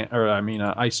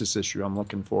ISIS issue I'm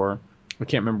looking for. I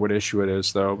can't remember what issue it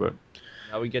is though, but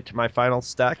now we get to my final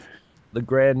stack. The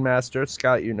Grandmaster.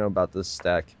 Scott, you know about this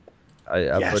stack. I've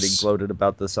already gloated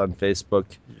about this on Facebook.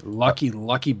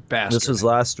 Lucky bastard. This was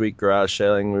last week garage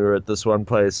sailing. We were at this one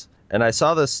place, and I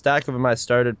saw this stack of them. I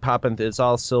started popping. It's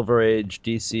all Silver Age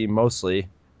DC mostly.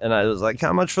 And I was like,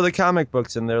 how much for the comic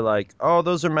books? And they're like, oh,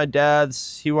 those are my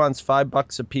dad's. He wants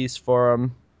 $5 a piece for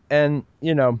them. And,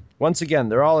 once again,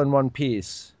 they're all in one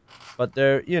piece. But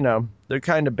they're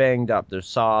kind of banged up. They're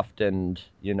soft and,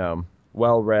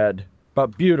 well read.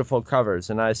 but beautiful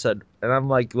covers. And I said, and I'm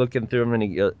like looking through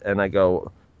them, and I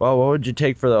go, well, what would you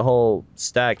take for the whole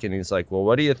stack? And he's like, well,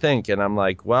 what do you think? And I'm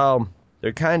like, well,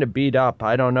 they're kind of beat up.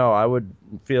 I don't know. I would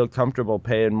feel comfortable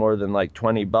paying more than like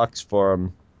 $20 for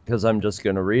them because I'm just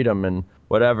going to read them and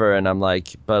whatever. And I'm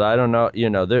like, but I don't know. You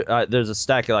know, there's a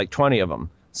stack of like 20 of them.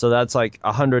 So that's like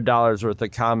 $100 worth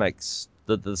of comics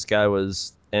that this guy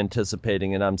was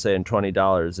anticipating, and I'm saying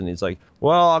 $20. And he's like,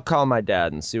 well, I'll call my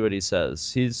dad and see what he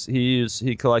says.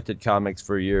 He collected comics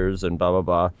for years and blah, blah,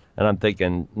 blah. And I'm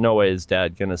thinking, no way is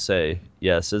dad going to say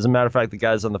yes. As a matter of fact, the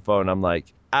guy's on the phone. I'm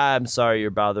like, I'm sorry you're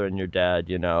bothering your dad,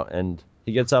 you know. And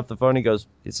he gets off the phone.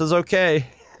 He says, okay.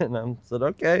 And I said,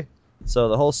 okay. So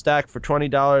the whole stack for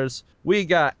 $20. We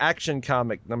got Action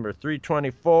Comic number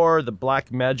 324, The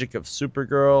Black Magic of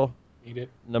Supergirl. Eat it.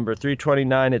 Number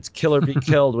 329, it's Killer Be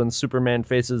Killed when Superman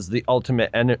faces the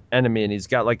ultimate enemy, and he's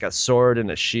got like a sword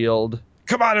and a shield.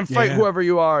 Come on and fight whoever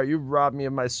you are. You robbed me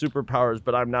of my superpowers,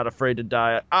 but I'm not afraid to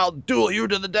die. I'll duel you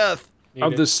to the death.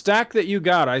 Of the stack that you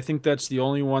got, I think that's the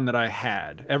only one that I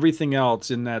had. Everything else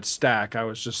in that stack, I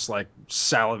was just like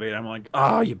salivating. I'm like,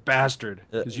 oh, you bastard.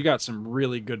 Because you got some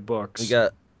really good books. We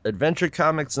got Adventure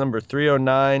Comics number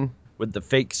 309 with the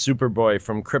fake Superboy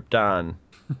from Krypton.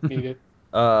 Eat it.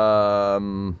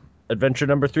 Adventure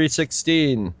number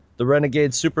 316, The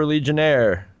Renegade Super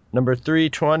Legionnaire. Number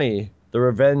 320, The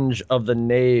Revenge of the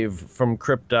Knave from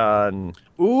Krypton.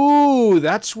 Ooh,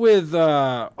 that's with,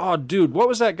 oh, dude, what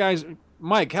was that guy's...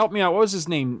 Mike, help me out. What was his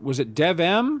name? Was it Dev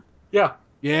M? Yeah.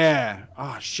 Yeah.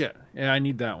 Oh, shit. Yeah, I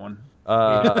need that one.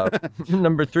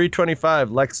 Number 325,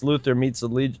 Lex Luthor meets the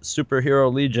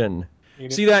Superhero Legion.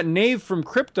 See, that Knave from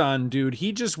Krypton, dude,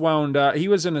 he just wound up... He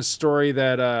was in a story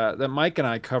that Mike and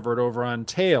I covered over on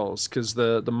Tales, because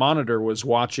the Monitor was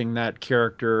watching that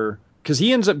character... Because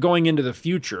he ends up going into the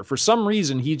future. For some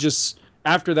reason, he just...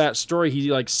 After that story,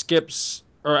 he, like, skips...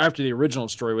 Or after the original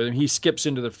story with him, he skips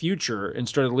into the future and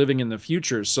started living in the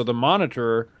future. So the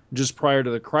Monitor, just prior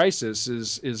to the crisis,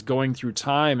 is going through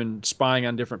time and spying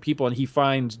on different people. And he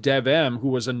finds Dev M, who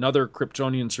was another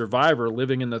Kryptonian survivor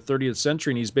living in the 30th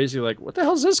century. And he's basically like, what the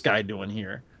hell is this guy doing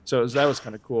here? So that was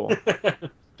kind of cool.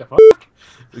 The fuck?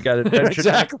 We got Adventure.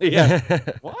 Exactly, yeah.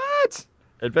 What?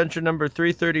 Adventure number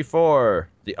 334,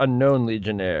 The Unknown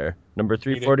Legionnaire. Number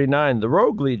 349, The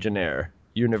Rogue Legionnaire.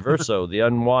 Universo, The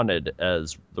Unwanted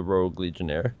as the Rogue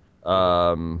Legionnaire.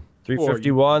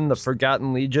 351, The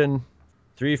Forgotten Legion.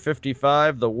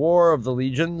 355, The War of the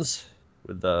Legions,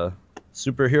 with the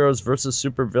superheroes versus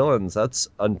supervillains. That's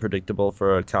unpredictable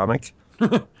for a comic.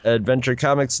 Adventure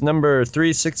Comics number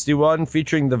 361,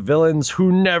 featuring the villains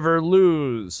who never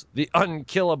lose, The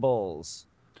Unkillables.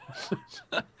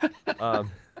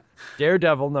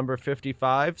 Daredevil number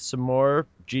 55, some more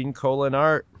Gene Colan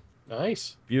art.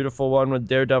 Nice. Beautiful one with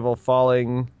Daredevil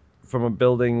falling from a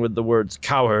building with the words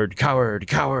coward, coward,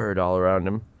 coward all around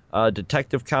him.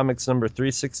 Detective Comics number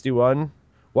 361.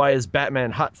 Why is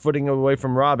Batman hot-footing away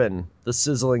from Robin? The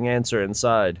sizzling answer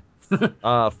inside.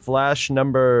 Flash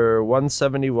number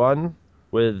 171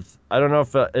 with, I don't know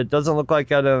if it doesn't look like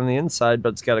it on the inside, but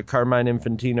it's got a Carmine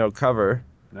Infantino cover.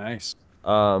 Nice.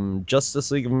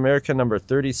 Justice League of America number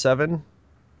 37.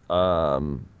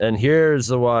 And here's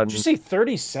the one. Did you say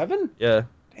 37? Yeah.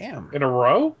 Damn. In a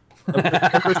row?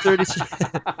 Number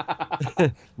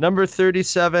 37. Number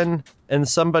 37, and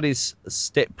somebody's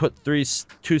put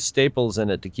two staples in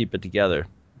it to keep it together.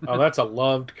 Oh, that's a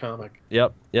loved comic.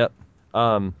 Yep.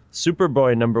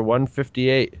 Superboy number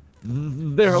 158.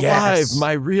 They're alive,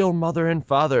 my real mother and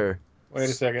father. Wait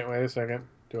a second.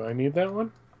 Do I need that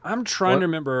one? I'm trying to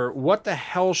remember what the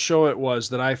hell show it was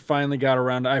that I finally got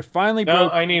around to.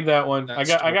 I need that one. I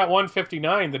got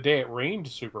 159 the day it rained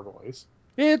Superboys.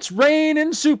 It's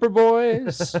raining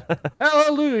Superboys.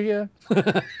 Hallelujah.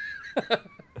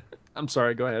 I'm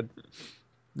sorry, go ahead.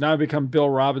 Now I become Bill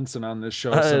Robinson on this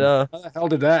show. I know. How the hell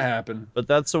did that happen? But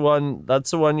that's the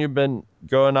one you've been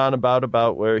going on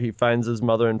about where he finds his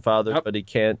mother and father, but he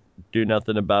can't do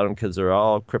nothing about them because they're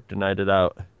all kryptonited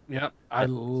out. Yep, I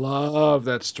love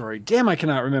that story. Damn, I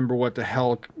cannot remember what the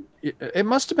hell. It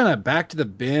must have been a Back to the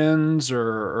Bins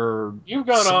or You've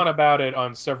gone on about it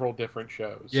on several different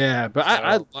shows. Yeah, but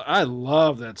so. I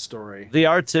love that story. The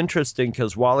art's interesting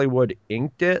because Wally Wood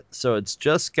inked it, so it's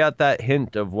just got that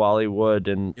hint of Wally Wood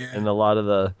and a lot of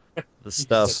the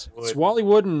stuff. It's Wally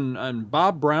Wood and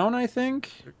Bob Brown, I think.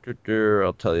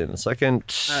 I'll tell you in a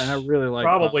second. I really like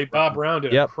probably Bob Brown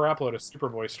did a crapload of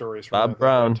Superboy stories. Bob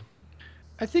Brown.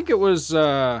 I think it was,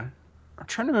 I'm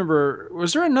trying to remember,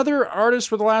 was there another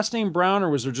artist with the last name Brown, or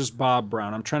was there just Bob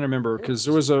Brown? I'm trying to remember, because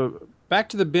there was a Back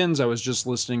to the Bins I was just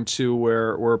listening to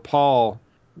where Paul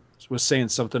was saying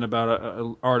something about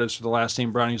a artist with the last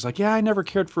name Brown. He's like, yeah, I never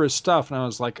cared for his stuff. And I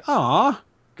was like, aw.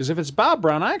 Because if it's Bob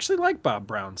Brown, I actually like Bob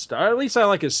Brown's stuff. Or at least I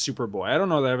like his Superboy. I don't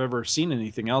know that I've ever seen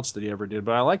anything else that he ever did,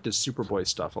 but I liked his Superboy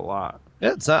stuff a lot.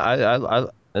 Yeah,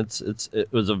 it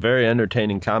was a very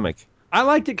entertaining comic. I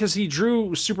liked it because he drew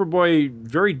Superboy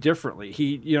very differently.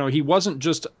 He wasn't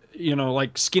just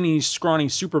like skinny, scrawny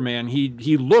Superman.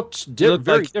 He looked very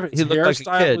different. His He looked like a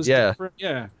hairstyle kid. was Yeah, different.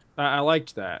 Yeah, I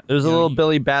liked that. There's a little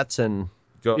Billy Batson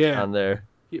going on there.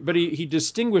 But he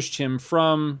distinguished him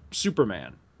from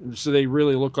Superman. So they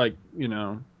really look like, I was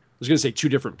going to say two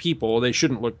different people. They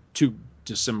shouldn't look too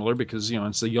dissimilar because,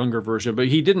 it's a younger version. But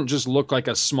he didn't just look like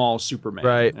a small Superman.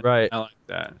 Right. I like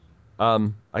that.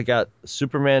 I got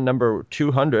Superman number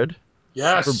 200.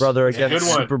 Yes. Super Brother against good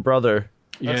one. Super Brother.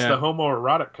 That's the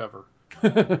homoerotic cover.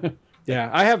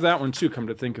 Yeah, I have that one too, come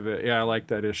to think of it. Yeah, I like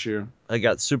that issue. I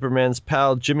got Superman's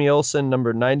pal Jimmy Olsen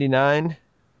number 99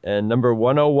 and number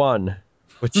 101,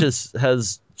 which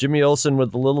has Jimmy Olsen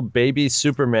with the little baby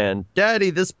Superman.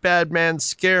 Daddy, this bad man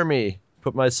scare me.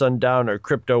 Put my son down or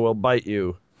crypto will bite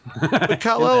you. But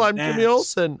Kal-El, I'm Jimmy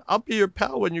Olsen. I'll be your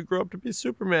pal when you grow up to be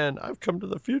Superman. I've come to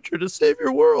the future to save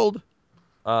your world.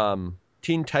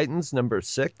 Teen Titans number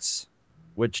 6,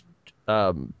 which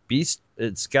Beast,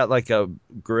 it's got like a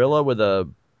gorilla with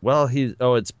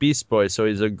it's Beast Boy, so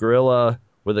he's a gorilla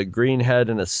with a green head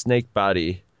and a snake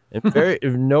body.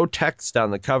 And no text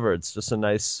on the cover. It's just a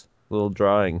nice little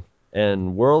drawing.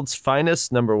 And World's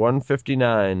Finest number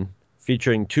 159,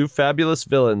 featuring two fabulous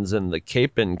villains in the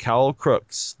Cape and Cowl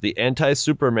Crooks, the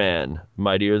Anti-Superman,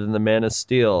 mightier than the Man of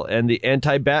Steel, and the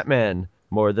Anti-Batman,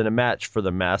 more than a match for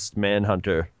the Masked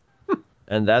Manhunter.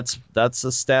 And that's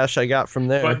the stash I got from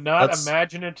there. But not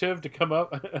imaginative to come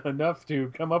up enough to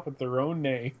come up with their own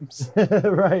names.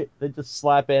 Right. They just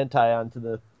slap anti onto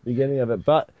the beginning of it.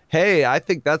 But hey, I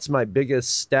think that's my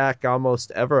biggest stack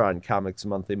almost ever on Comics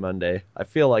Monthly Monday. I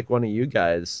feel like one of you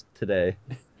guys today.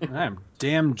 I'm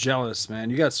damn jealous, man.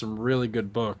 You got some really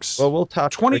good books. Well, we'll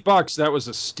talk. $20, that was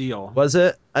a steal. Was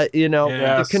it? Yes.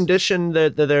 The condition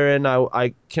that they're in,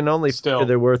 I can only figure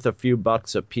they're worth a few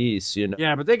bucks a piece.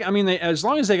 Yeah, but they as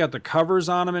long as they got the covers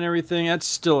on them and everything, that's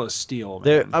still a steal,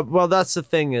 man. Well, that's the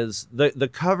thing is the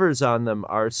covers on them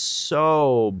are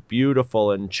so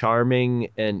beautiful and charming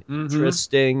and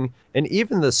interesting, and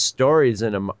even the stories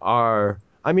in them are.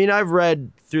 I mean, I've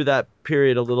read through that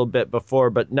period a little bit before,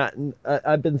 but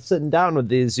I've been sitting down with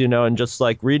these, and just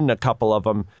like reading a couple of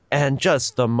them, and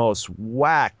just the most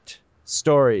whacked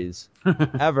stories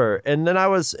ever. And then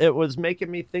it was making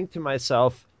me think to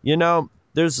myself,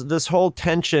 there's this whole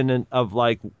tension of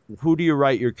like, who do you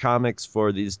write your comics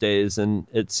for these days? And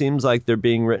it seems like they're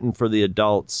being written for the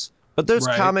adults, but there's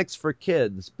comics for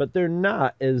kids, but they're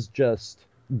not as just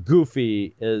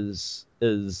goofy as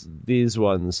these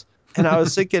ones. And I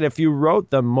was thinking, if you wrote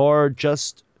them more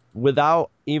just without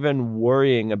even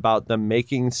worrying about them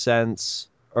making sense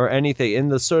or anything, in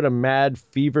the sort of mad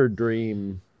fever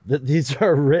dream that these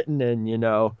are written in,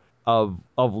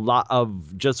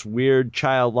 of just weird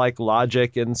childlike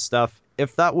logic and stuff,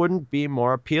 if that wouldn't be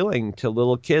more appealing to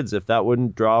little kids, if that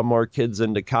wouldn't draw more kids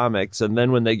into comics, and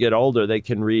then when they get older, they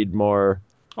can read more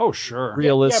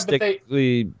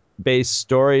realistically based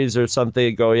stories or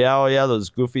something, go, those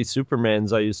goofy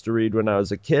Supermans I used to read when I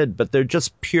was a kid, but they're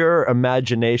just pure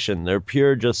imagination. They're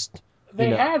pure just... They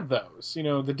had those. The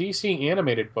DC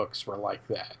animated books were like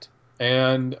that.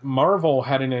 And Marvel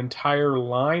had an entire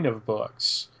line of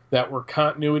books that were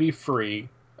continuity free,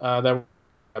 that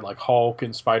had like Hulk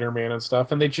and Spider-Man and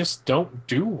stuff, and they just don't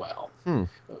do well.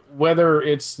 Whether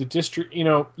it's the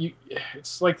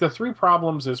it's like the three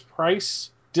problems is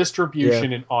price,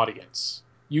 distribution, and audience.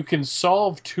 You can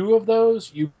solve two of those,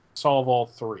 you solve all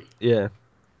three. Yeah.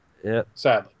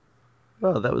 Sadly.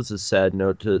 Well, that was a sad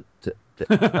note to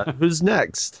who's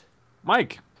next?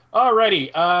 Mike.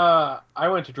 Alrighty. I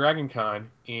went to Dragon Con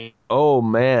in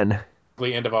the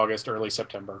end of August, early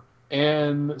September.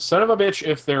 And son of a bitch,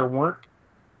 if there weren't...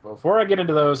 Before I get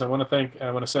into those, I want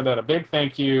to send out a big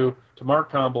thank you to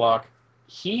Mark Tomblock.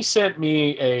 He sent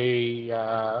me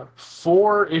a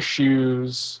 5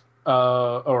 issues,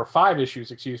 of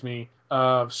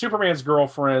Superman's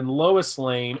girlfriend, Lois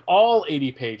Lane, all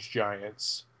 80-page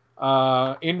giants,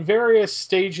 in various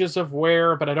stages of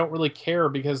wear, but I don't really care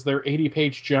because they're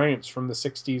 80-page giants from the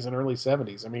 60s and early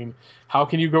 70s. I mean, how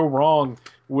can you go wrong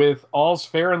with All's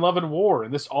Fair in Love and War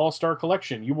in this all-star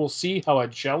collection? You will see how a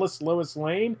jealous Lois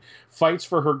Lane fights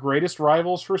for her greatest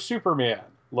rivals for Superman.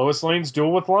 Lois Lane's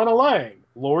duel with Lana Lang,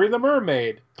 Lori the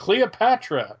Mermaid,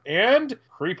 Cleopatra, and,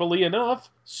 creepily enough,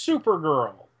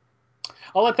 Supergirl.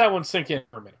 I'll let that one sink in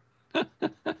for a minute.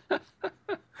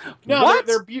 No, What?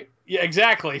 Yeah,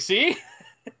 exactly. See?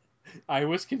 I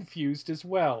was confused as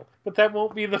well. But that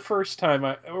won't be the first time,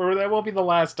 or that won't be the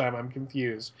last time I'm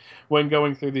confused when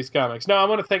going through these comics. No, I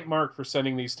want to thank Mark for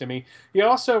sending these to me. He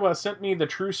also sent me the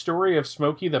true story of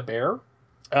Smokey the Bear.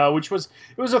 Which was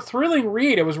a thrilling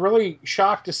read. I was really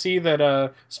shocked to see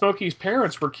that Smokey's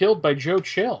parents were killed by Joe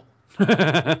Chill.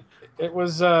 It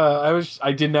was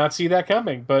I did not see that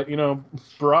coming, but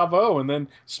bravo. And then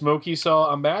Smokey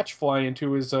saw a match fly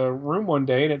into his room one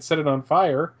day, and it set it on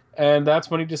fire. And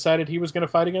that's when he decided he was going to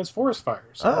fight against forest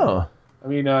fires. Oh. I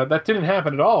mean, that didn't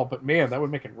happen at all, but man, that would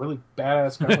make it really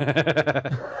badass comic.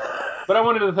 But I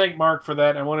wanted to thank Mark for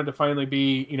that. I wanted to finally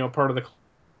be, part of the,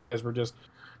 as we're just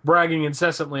bragging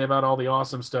incessantly about all the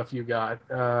awesome stuff you got.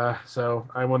 So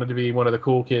I wanted to be one of the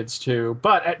cool kids too.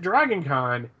 But at Dragon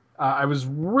Con, I was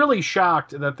really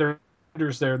shocked that there were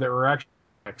vendors there that were actually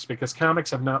comics, because comics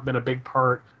have not been a big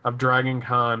part of Dragon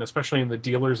Con, especially in the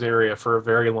dealers area, for a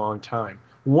very long time.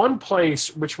 One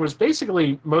place, which was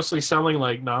basically mostly selling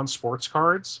like non-sports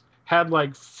cards, had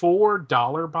like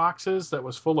 $4 boxes that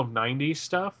was full of 90s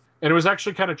stuff. And it was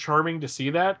actually kind of charming to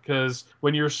see that, because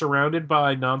when you're surrounded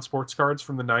by non-sports cards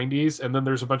from the 90s and then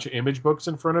there's a bunch of image books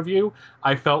in front of you,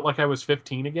 I felt like I was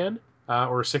 15 again,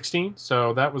 or 16.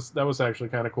 So that was actually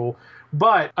kind of cool.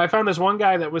 But I found this one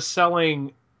guy that was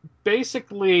selling,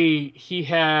 basically he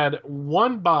had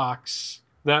one box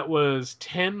that was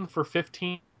 10 for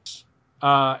 15,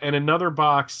 and another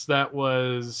box that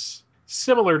was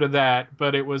similar to that,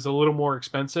 but it was a little more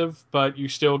expensive, but you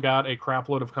still got a crap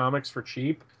load of comics for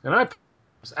cheap. And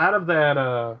out of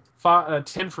that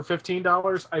 10 for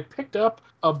 $15, I picked up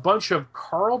a bunch of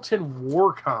Carlton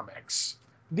War comics.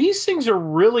 These things are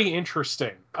really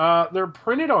interesting. They're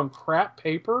printed on crap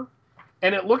paper,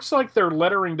 and it looks like their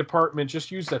lettering department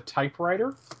just used a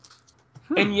typewriter.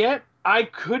 And yet, I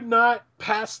could not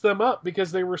pass them up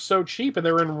because they were so cheap and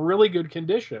they were in really good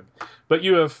condition. But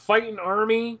you have Fightin'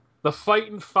 Army, the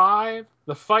Fightin' Five,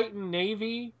 the Fightin'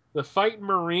 Navy, the Fightin'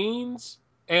 Marines,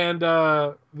 and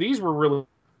these were really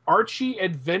Archie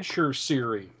Adventure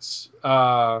Series,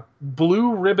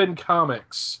 Blue Ribbon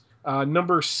Comics,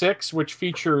 number 6, which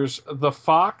features The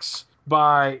Fox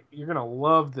by, you're going to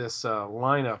love this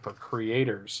lineup of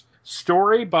creators.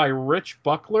 Story by Rich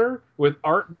Buckler with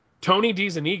art Tony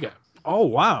DiZuniga. Oh,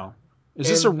 wow. Is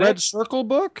this a Red Circle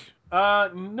book?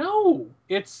 No.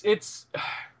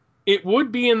 It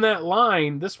would be in that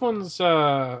line. This one's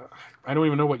I don't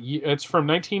even know what year. It's from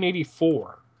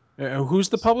 1984. Who's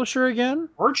the publisher again?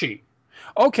 Archie.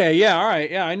 Okay, yeah, all right.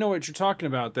 Yeah, I know what you're talking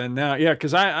about then now. Yeah,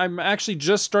 because I'm actually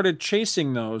just started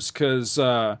chasing those, because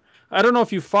I don't know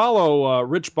if you follow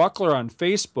Rich Buckler on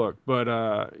Facebook,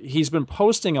 but he's been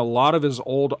posting a lot of his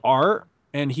old art.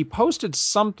 And he posted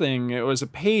something. It was a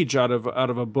page out of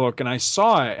a book, and I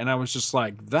saw it, and I was just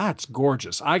like, "That's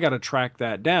gorgeous! I got to track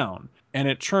that down." And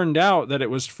it turned out that it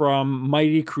was from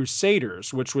Mighty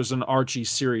Crusaders, which was an Archie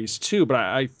series too. But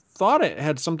I thought it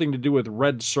had something to do with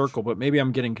Red Circle, but maybe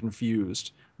I'm getting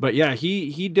confused. But yeah,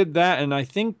 he did that, and I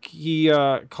think he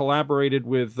collaborated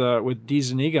with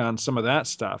DiZuniga on some of that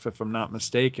stuff, if I'm not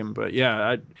mistaken. But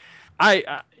yeah, I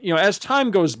as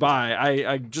time goes by,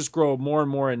 I just grow more and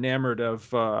more enamored of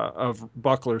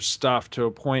Buckler's stuff, to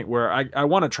a point where I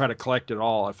want to try to collect it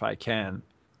all if I can.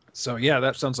 So yeah,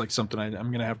 that sounds like something I'm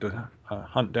going to have to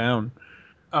hunt down.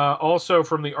 Also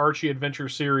from the Archie Adventure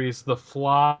series, The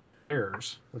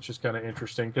Flyers, which is kind of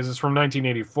interesting because it's from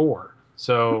 1984.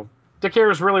 So Dick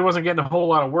Ayers really wasn't getting a whole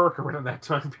lot of work around that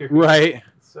time period. Right.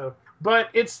 So, but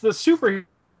it's the superhero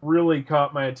really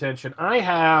caught my attention. I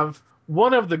have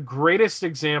one of the greatest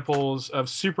examples of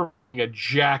Superman being a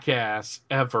jackass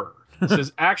ever. This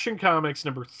is Action Comics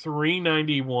number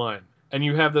 391. And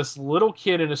you have this little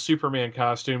kid in a Superman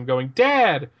costume going,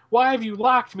 "Dad, why have you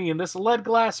locked me in this lead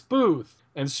glass booth?"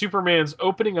 And Superman's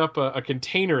opening up a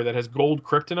container that has gold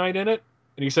kryptonite in it.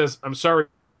 And he says, "I'm sorry,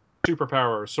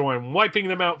 superpowers, so I'm wiping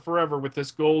them out forever with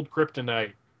this gold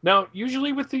kryptonite." Now,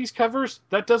 usually with these covers,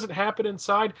 that doesn't happen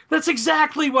inside. That's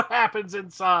exactly what happens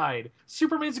inside.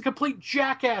 Superman's a complete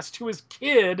jackass to his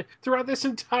kid throughout this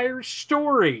entire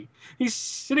story. He's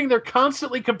sitting there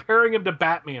constantly comparing him to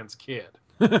Batman's kid.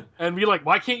 And be like,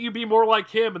 "Why can't you be more like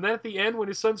him?" And then at the end, when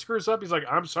his son screws up, he's like,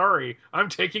 "I'm sorry, I'm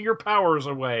taking your powers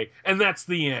away." And that's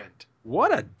the end.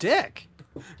 What a dick.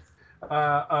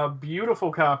 A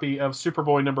beautiful copy of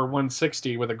Superboy number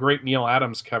 160 with a great Neil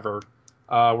Adams cover,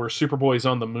 where Superboy's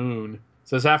on the moon. It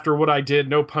says, "After what I did,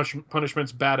 no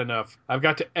punishment's bad enough. I've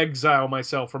got to exile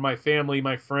myself from my family,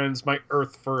 my friends, my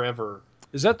Earth forever."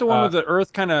 Is that the one with the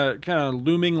Earth kind of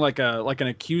looming like an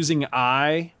accusing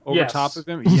eye over top of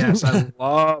him? Yes, I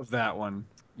love that one.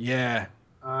 Yeah,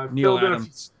 Neil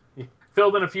Adams.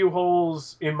 filled in a few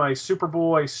holes in my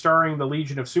Superboy starring the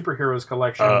Legion of Superheroes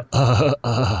collection.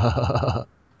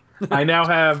 I now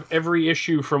have every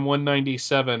issue from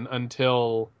 197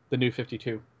 until the New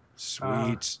 52.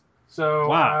 Sweet.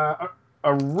 Wow.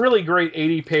 A really great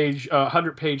 80-page,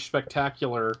 100-page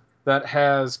spectacular that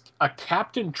has a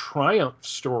Captain Triumph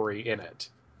story in it.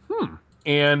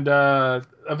 And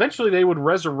eventually they would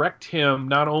resurrect him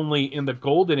not only in the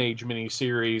Golden Age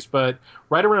miniseries, but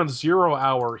right around 0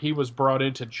 Hour, he was brought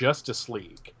into Justice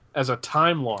League as a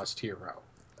time-lost hero.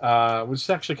 Which is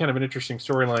actually kind of an interesting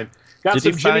storyline. Did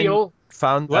he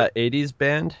found that 80s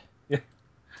band? Yeah.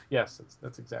 Yes,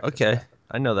 that's exactly. Okay,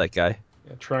 I know that guy.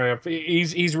 Yeah, Triumph.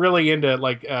 He's really into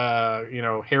like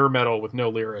hair metal with no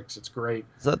lyrics. It's great.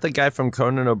 Is that the guy from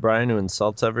Conan O'Brien who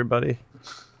insults everybody?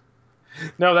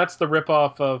 No, that's the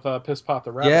ripoff of Piss Pot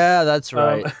the Rabbit. Yeah, that's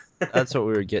right. That's what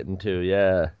we were getting to.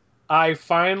 Yeah. I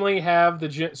finally have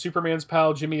the Superman's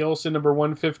pal Jimmy Olsen number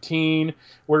 115,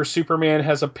 where Superman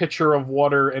has a pitcher of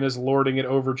water and is lording it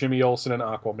over Jimmy Olsen and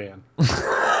Aquaman.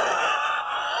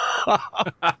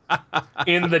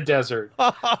 In the desert.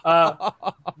 I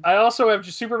also have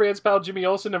Superman's pal Jimmy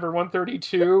Olsen number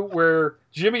 132, where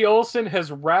Jimmy Olsen has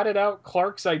ratted out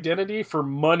Clark's identity for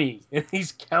money, and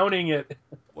he's counting it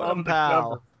on the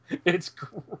cover. It's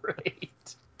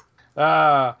great.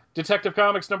 Detective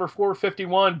Comics number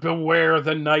 451, Beware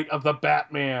the Night of the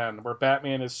Batman, where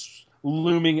Batman is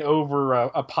looming over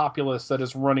a populace that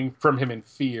is running from him in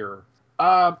fear.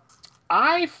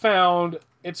 I found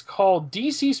it's called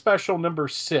DC Special number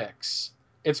 6.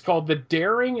 It's called The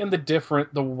Daring and the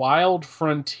Different, The Wild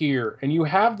Frontier. And you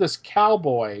have this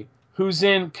cowboy who's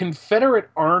in Confederate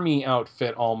Army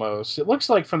outfit almost. It looks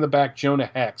like from the back Jonah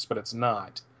Hex, but it's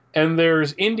not. And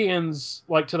there's Indians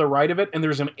like to the right of it, and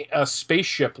there's a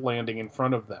spaceship landing in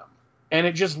front of them. And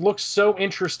it just looks so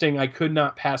interesting, I could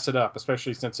not pass it up,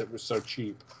 especially since it was so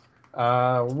cheap.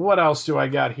 What else do I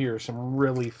got here? Some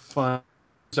really fun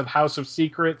of House of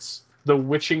Secrets, The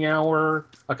Witching Hour,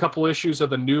 a couple issues of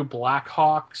the new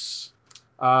Blackhawks,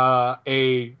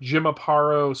 a Jim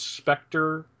Aparo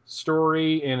Spectre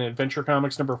story in Adventure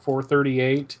Comics number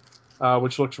 438,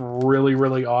 which looks really,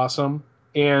 really awesome.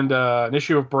 And an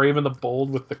issue of Brave and the Bold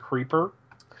with the Creeper.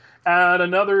 And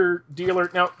another dealer.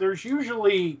 Now, there's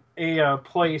usually a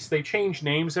place, they change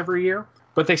names every year,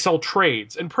 but they sell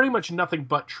trades, and pretty much nothing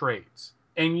but trades.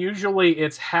 And usually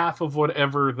it's half of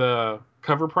whatever the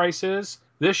cover price is.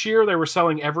 This year they were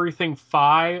selling everything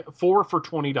 4 for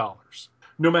 $20.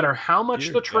 No matter how much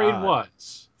the trade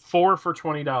was, 4 for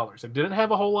 $20. I didn't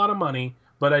have a whole lot of money,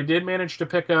 but I did manage to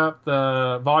pick up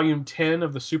the volume 10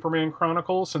 of the Superman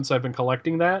Chronicles since I've been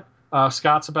collecting that.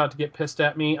 Scott's about to get pissed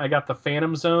at me. I got the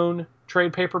Phantom Zone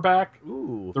trade paperback.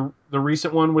 Ooh. The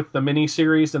recent one with the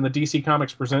miniseries and the DC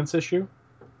Comics Presents issue.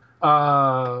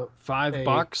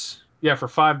 $5? Yeah, for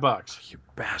 $5. You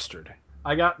bastard.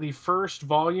 I got the first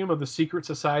volume of the Secret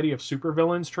Society of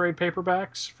Supervillains trade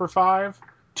paperbacks for $5.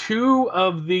 2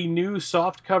 of the new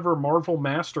softcover Marvel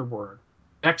Masterwork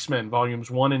X-Men volumes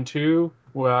 1 and 2,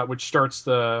 which starts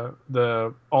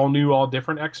the all new, all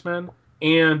different X-Men,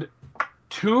 and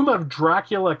Tomb of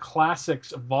Dracula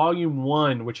Classics Volume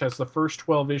 1, which has the first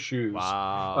 12 issues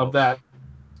of that.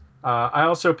 I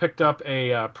also picked up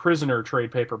a Prisoner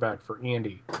trade paperback for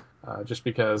Andy, just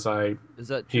because Is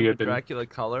that Tomb of Dracula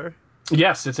color?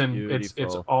 Yes, it's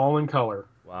all in color.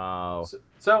 Wow.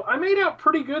 So I made out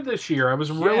pretty good this year. I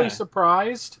was really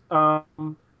surprised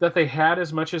that they had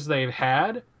as much as they've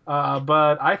had,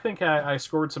 but I think I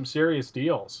scored some serious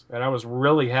deals, and I was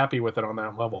really happy with it on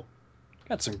that level.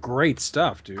 Got some great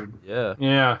stuff, dude. Yeah.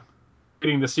 Yeah.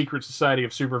 Getting the Secret Society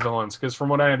of Supervillains, because from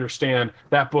what I understand,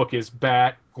 that book is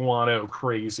bat guano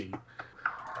crazy.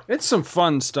 It's some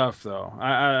fun stuff, though.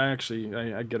 I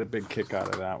get a big kick out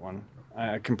of that one.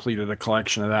 I completed a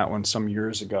collection of that one some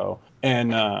years ago.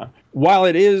 And while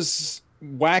it is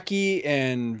wacky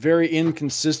and very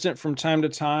inconsistent from time to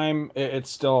time, it's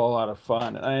still a lot of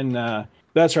fun. And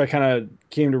that's where I kind of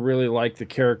came to really like the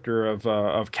character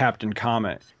of Captain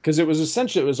Comet. Because it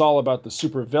was all about the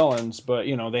supervillains, but,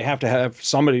 they have to have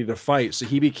somebody to fight. So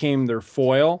he became their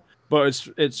foil. But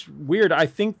it's weird. I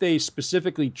think they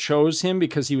specifically chose him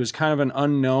because he was kind of an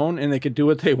unknown and they could do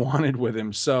what they wanted with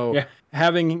him. So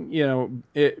having,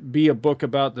 it be a book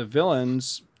about the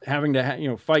villains, having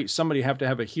to, fight somebody, have to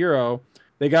have a hero.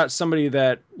 They got somebody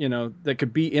that, that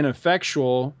could be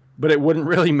ineffectual, but it wouldn't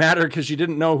really matter because you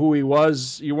didn't know who he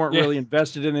was. You weren't really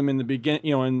invested in him in the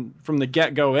beginning, and from the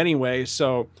get-go anyway.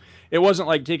 So it wasn't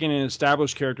like taking an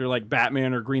established character like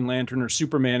Batman or Green Lantern or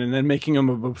Superman and then making them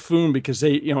a buffoon because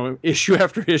they, issue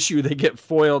after issue they get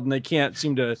foiled and they can't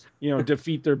seem to,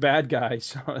 defeat their bad guy.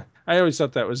 So I always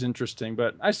thought that was interesting,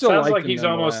 but I still sounds liked like him he's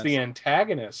almost the nonetheless.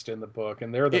 antagonist in the book,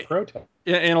 and they're the protagonist.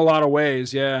 In a lot of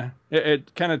ways, yeah.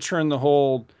 It kind of turned the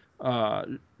whole,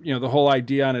 the whole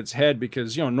idea on its head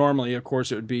because, normally, of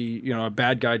course, it would be, a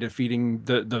bad guy defeating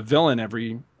the villain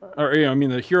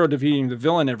the hero defeating the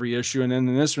villain every issue. And then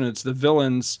in this one, it's the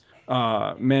villains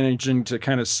managing to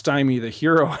kind of stymie the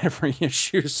hero every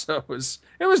issue. So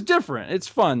it was different. It's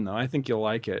fun, though. I think you'll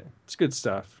like it. It's good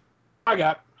stuff. I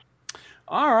got.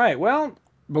 All right. Well,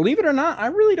 believe it or not, I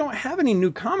really don't have any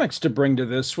new comics to bring to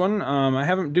this one. I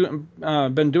haven't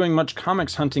been doing much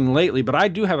comics hunting lately, but I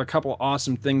do have a couple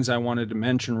awesome things I wanted to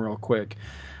mention real quick.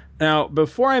 Now,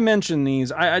 before I mention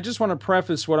these, I just want to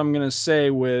preface what I'm going to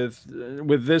say with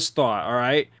this thought, all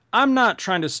right? I'm not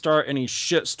trying to start any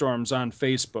shitstorms on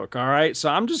Facebook, all right? So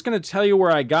I'm just going to tell you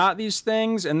where I got these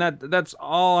things, and that's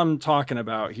all I'm talking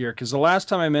about here, because the last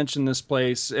time I mentioned this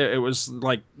place, it was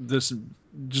like this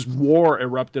just war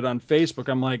erupted on Facebook.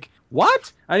 I'm like,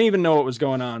 what? I didn't even know what was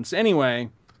going on. So anyway,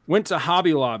 went to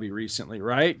Hobby Lobby recently,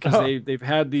 right? Because they've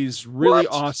had these really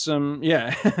awesome,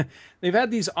 they've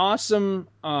had these awesome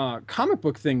comic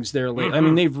book things there lately. I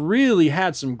mean, they've really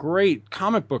had some great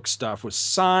comic book stuff with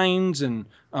signs and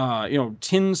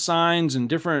tin signs and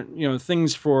different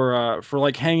things for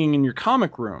like hanging in your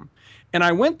comic room. And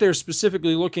I went there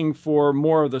specifically looking for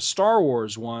more of the Star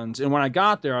Wars ones. And when I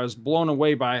got there, I was blown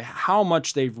away by how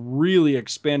much they've really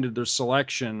expanded their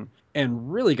selection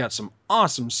and really got some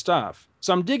awesome stuff.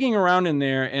 So I'm digging around in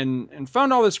there and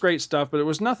found all this great stuff, but it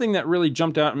was nothing that really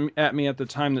jumped out at me at the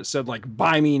time that said, like,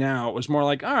 buy me now. It was more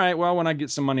like, all right, well, when I get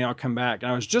some money, I'll come back.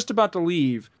 And I was just about to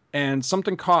leave, and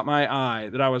something caught my eye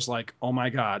that I was like, oh my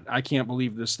God, I can't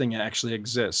believe this thing actually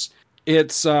exists.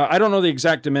 It's I don't know the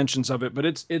exact dimensions of it, but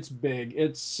it's big.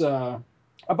 It's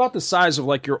about the size of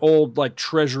like your old like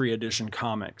Treasury Edition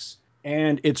comics,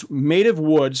 and it's made of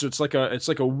wood. So it's like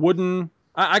a wooden.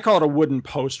 I call it a wooden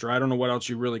poster. I don't know what else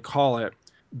you really call it,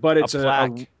 but it's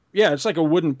it's like a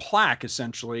wooden plaque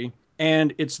essentially,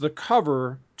 and it's the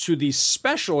cover to the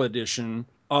special edition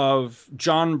of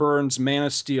John Byrne's Man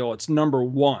of Steel. It's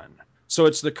 #1. So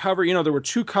it's the cover, there were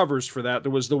two covers for that.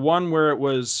 There was the one where it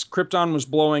was Krypton was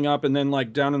blowing up, and then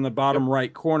like down in the bottom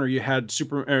right corner, you had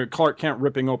Clark Kent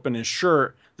ripping open his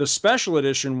shirt. The special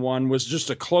edition one was just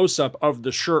a close-up of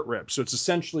the shirt rip. So it's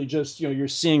essentially just, you're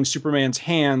seeing Superman's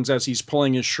hands as he's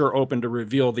pulling his shirt open to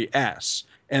reveal the S.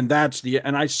 And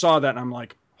and I saw that and I'm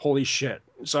like, holy shit.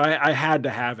 So I had to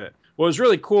have it. What was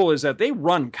really cool is that they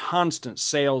run constant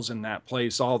sales in that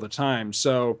place all the time.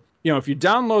 So, if you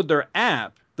download their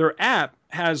app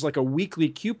has like a weekly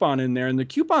coupon in there, and the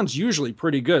coupon's usually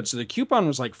pretty good. So the coupon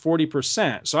was like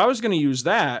 40%. So I was going to use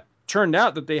that. Turned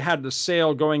out that they had the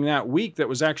sale going that week that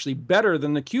was actually better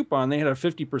than the coupon. They had a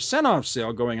 50% off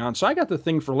sale going on. So I got the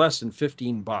thing for less than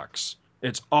 $15.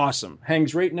 It's awesome.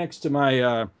 Hangs right next to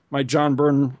my my John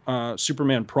Byrne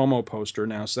Superman promo poster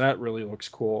now. So that really looks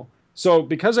cool. So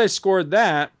because I scored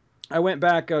that, I went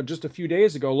back just a few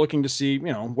days ago looking to see,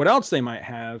 what else they might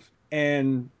have.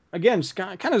 And again, it's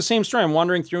kind of the same story. I'm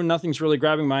wandering through, nothing's really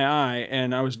grabbing my eye,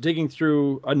 and I was digging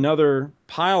through another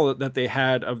pile that they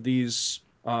had of these,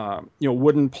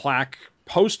 wooden plaque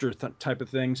poster type of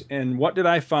things. And what did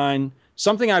I find?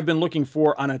 Something I've been looking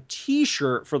for on a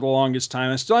T-shirt for the longest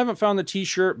time. I still haven't found the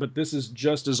T-shirt, but this is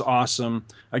just as awesome.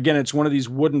 Again, it's one of these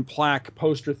wooden plaque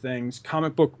poster things,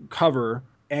 comic book cover,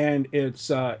 and it's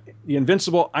the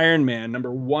Invincible Iron Man,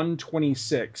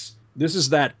 #126. This is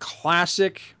that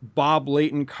classic Bob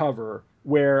Layton cover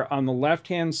where on the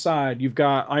left-hand side, you've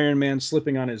got Iron Man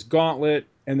slipping on his gauntlet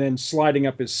and then sliding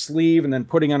up his sleeve and then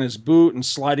putting on his boot and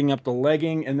sliding up the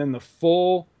legging. And then the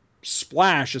full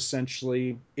splash,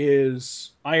 essentially,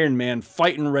 is Iron Man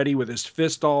fighting ready with his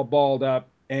fist all balled up.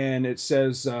 And it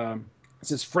says,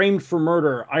 framed for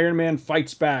murder, Iron Man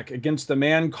fights back against the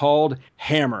man called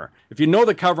Hammer. If you know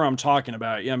the cover I'm talking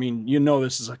about, I mean,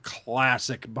 this is a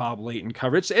classic Bob Layton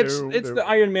cover. It's the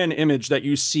Iron Man image that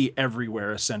you see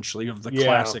everywhere, essentially, of the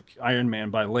classic Iron Man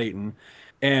by Layton.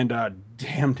 And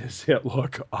damn, does it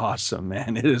look awesome,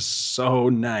 man. It is so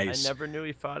nice. I never knew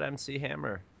he fought MC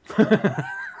Hammer.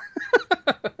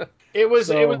 It was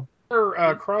a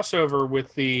crossover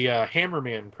with the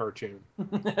Hammerman cartoon.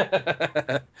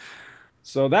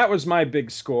 So that was my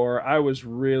big score. I was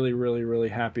really, really, really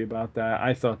happy about that.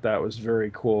 I thought that was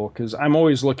very cool because I'm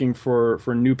always looking for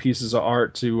new pieces of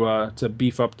art to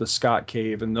beef up the Scott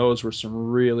Cave, and those were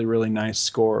some really, really nice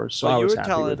scores. So Well, I you was were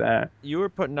happy with that. you were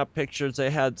putting up pictures.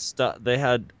 They had stuff. They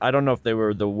had, I don't know if they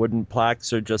were the wooden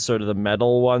plaques or just sort of the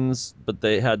metal ones, but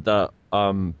they had the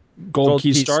Gold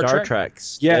Key Star Trek?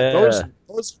 Treks. Yeah,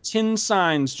 those tin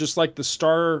signs, just like the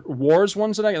Star Wars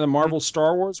ones the Marvel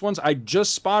Star Wars ones. I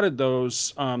just spotted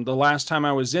those the last time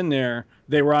I was in there.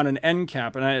 They were on an end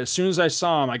cap, and as soon as I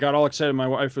saw them, I got all excited. My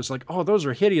wife was like, "Oh, those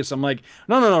are hideous." I'm like,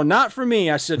 "No, not for me."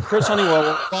 I said, "Chris Honeywell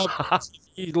will love these.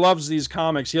 He loves these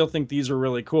comics. He'll think these are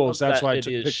really cool." So that's That why I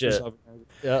took hideous pictures shit. of them.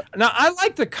 Yeah. Now I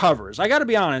like the covers. I got to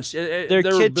be honest. They're They're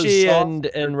kitschy bizarre. and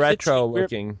They're retro kitschy, weird.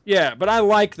 looking. Yeah, but I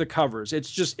like the covers.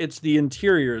 It's the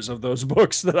interiors of those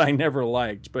books that I never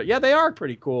liked. But yeah, they are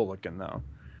pretty cool looking though.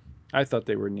 I thought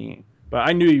they were neat. But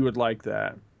I knew you would like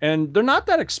that. And they're not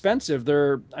that expensive.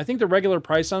 I think the regular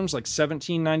price on them is like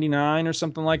 $17.99 or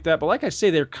something like that. But like I say,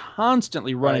 they're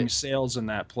constantly running sales in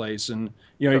that place. And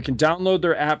you can download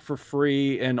their app for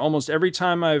free. And almost every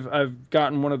time I've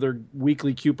gotten one of their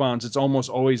weekly coupons, it's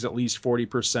almost always at least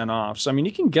 40% off. So I mean,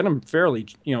 you can get them fairly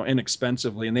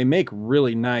inexpensively, and they make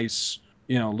really nice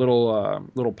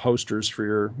little posters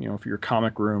for your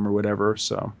comic room or whatever.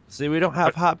 So see, we don't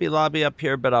have Hobby Lobby up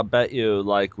here, but I'll bet you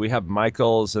like we have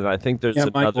Michael's, and I think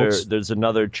there's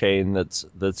another chain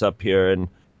that's up here,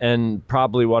 and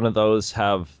probably one of those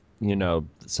have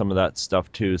some of that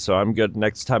stuff too. So I'm good.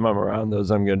 Next time I'm around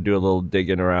those, I'm gonna do a little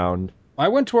digging around. I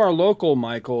went to our local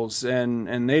Michael's and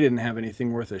they didn't have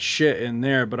anything worth a shit in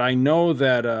there, but I know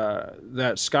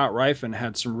that Scott Rifen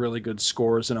had some really good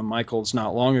scores in a Michael's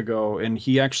not long ago, and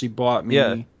he actually bought me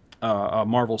a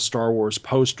Marvel Star Wars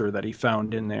poster that he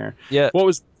found in there. Yeah. What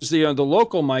was the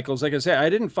local Michael's? Like I said, I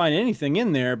didn't find anything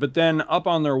in there, but then up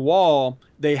on their wall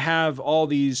they have all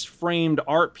these framed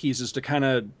art pieces to kind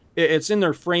of. It's in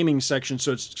their framing section,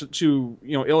 so it's to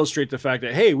illustrate the fact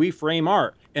that, hey, we frame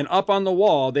art. And up on the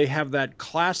wall, they have that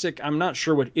classic, I'm not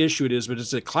sure what issue it is, but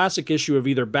it's a classic issue of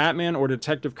either Batman or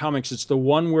Detective Comics. It's the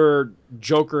one where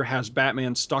Joker has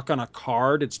Batman stuck on a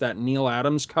card. It's that Neil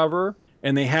Adams cover.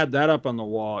 And they had that up on the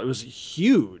wall. It was a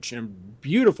huge and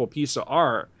beautiful piece of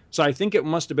art. So I think it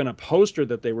must have been a poster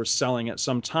that they were selling at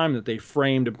some time that they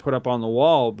framed and put up on the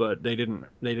wall, but they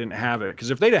didn't have it. Because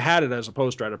if they'd have had it as a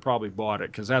poster, I'd have probably bought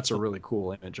it, because that's a really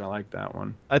cool image. I like that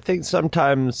one. I think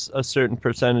sometimes a certain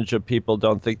percentage of people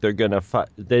don't think they're gonna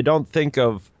they don't think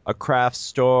of a craft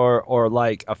store or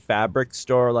like a fabric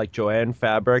store like Joanne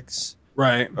Fabrics,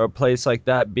 right, or a place like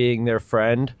that being their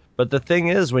friend. But the thing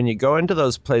is, when you go into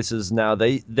those places now,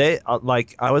 they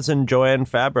like, I was in Joanne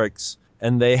Fabrics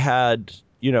and they had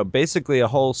basically a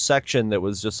whole section that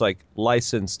was just like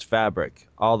licensed fabric,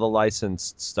 all the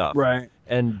licensed stuff. Right.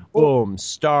 And boom,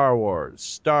 Star Wars,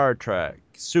 Star Trek,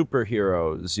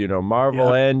 superheroes,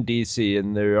 Marvel and DC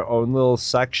in their own little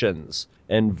sections,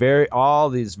 and all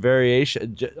these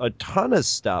variations, a ton of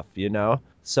stuff,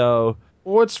 So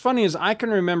what's funny is I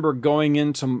can remember going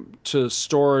into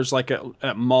stores like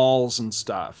at malls and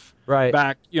stuff. Right.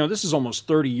 Back, this is almost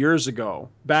 30 years ago.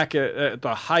 Back at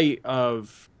the height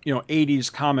of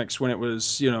 80s comics, when it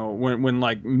was when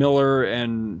like Miller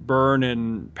and Byrne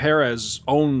and Perez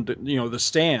owned the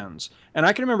stands. And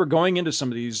I can remember going into some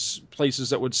of these places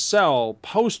that would sell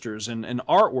posters and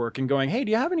artwork and going, "Hey,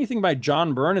 do you have anything by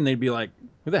John Byrne?" And they'd be like,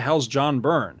 "Who the hell's John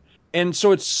Byrne?" And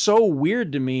so it's so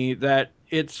weird to me that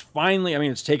it's finally, I mean,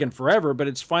 it's taken forever, but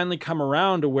it's finally come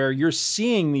around to where you're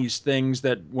seeing these things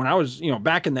that when I was,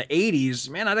 back in the 80s,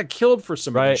 man, I'd have killed for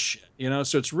some of this shit,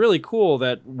 So it's really cool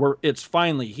that it's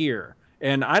finally here.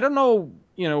 And I don't know,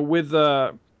 with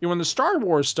when the Star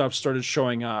Wars stuff started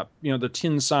showing up, the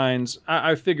tin signs,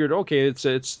 I figured, okay,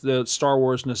 it's the Star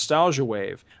Wars nostalgia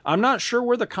wave. I'm not sure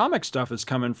where the comic stuff is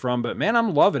coming from, but man,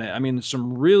 I'm loving it. I mean,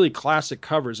 some really classic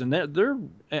covers, and they're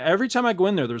every time I go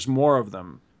in there, there's more of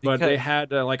them. But they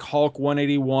had like Hulk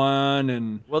 181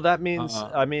 and... Well, that means,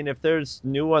 I mean, if there's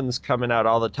new ones coming out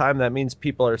all the time, that means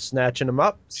people are snatching them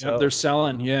up. So. Yep, they're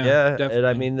selling, yeah. Definitely. And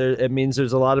I mean, it means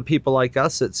there's a lot of people like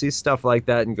us that see stuff like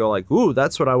that and go like, ooh,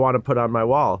 that's what I want to put on my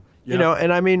wall. Yep.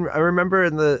 And I mean, I remember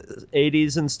in the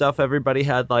 80s and stuff, everybody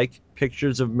had like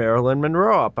pictures of Marilyn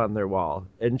Monroe up on their wall.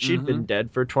 And she'd been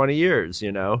dead for 20 years,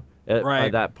 by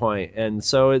that point. And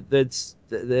so it's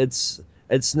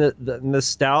the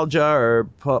nostalgia, or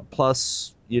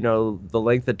plus the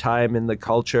length of time in the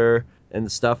culture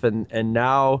and stuff, and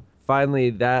now finally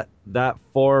that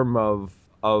form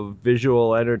of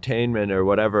visual entertainment or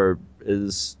whatever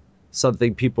is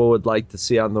something people would like to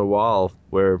see on the wall.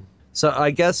 So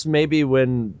I guess maybe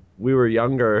when we were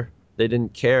younger, they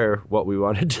didn't care what we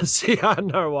wanted to see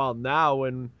on our wall. Now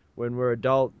when we're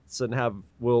adults and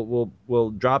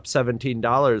we'll drop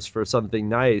 $17 for something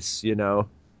nice, to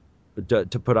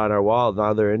put on our wall.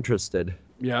 Now they're interested.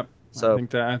 Yep. So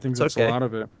I think that's okay. a lot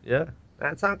of it. Yeah,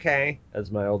 that's okay,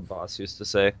 as my old boss used to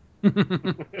say.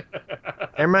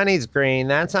 Their money's green.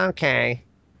 That's okay.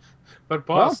 But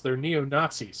boss, they're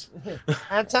neo-Nazis.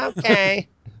 That's okay.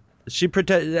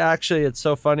 Actually, it's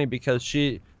so funny because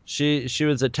she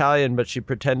was Italian, but she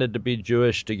pretended to be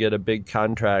Jewish to get a big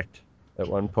contract at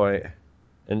one point.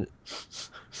 And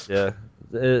yeah,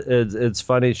 it's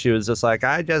funny. She was just like,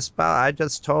 I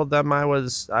just told them I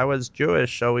was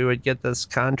Jewish, so we would get this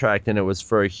contract, and it was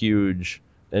for a huge.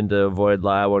 And to avoid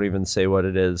lie, I won't even say what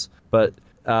it is. But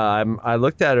I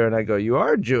looked at her and I go, "You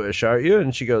are Jewish, aren't you?"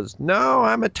 And she goes, "No,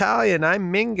 I'm Italian.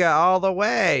 I'm Minga all the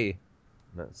way."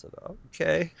 And I said,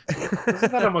 "Okay."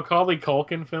 Isn't that a Macaulay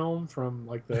Culkin film from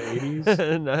like the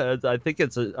 80s? No, I think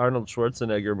it's an Arnold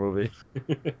Schwarzenegger movie.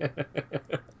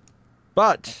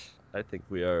 But I think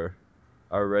we are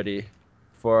ready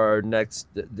for our next.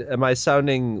 Am I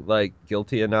sounding like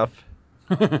guilty enough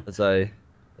as I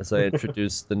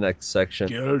introduce the next section?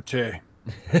 Guilty.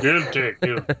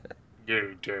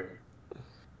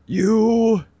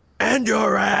 You and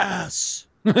your ass.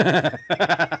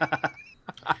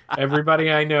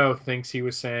 Everybody I know thinks he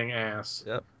was saying ass.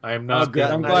 Yep. I am not. Good.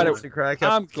 I'm glad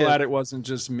I'm glad it wasn't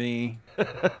just me.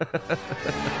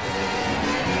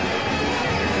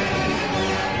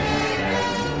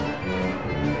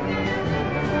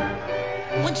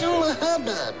 What's all the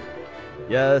hubbub?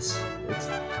 Yes, it's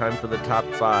time for the top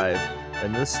 5.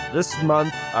 And this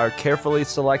month, our carefully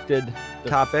selected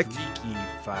topic. Freaky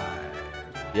 5.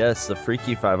 Yes, the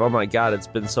Freaky 5. Oh my God, it's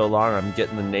been so long. I'm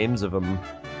getting the names of them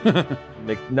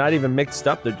not even mixed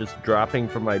up. They're just dropping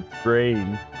from my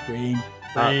brain.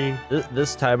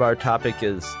 This time, our topic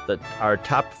is our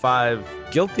top 5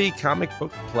 guilty comic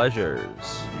book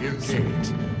pleasures. Guilty.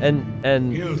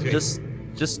 And Guilty.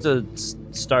 Just to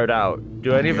start out,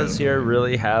 do any of us here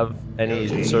really have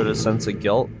any sort of sense of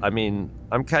guilt? I mean,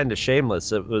 I'm kind of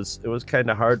shameless. It was kind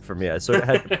of hard for me. I sort of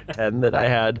had to pretend that I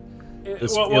had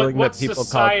this feeling that people call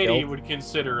society guilt. would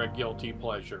consider a guilty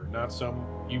pleasure, not some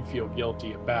you feel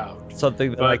guilty about.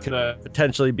 Something that I could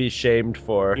potentially be shamed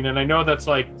for. And I know that's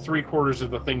like 3/4 of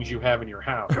the things you have in your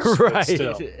house. Right, but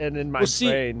still. and in my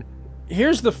brain.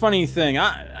 Here's the funny thing.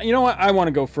 You know what? I want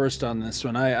to go first on this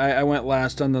one. I went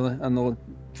last on the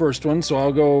first one, so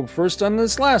I'll go first on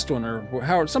this last one,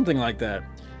 or something like that.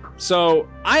 So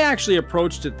I actually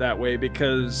approached it that way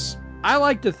because I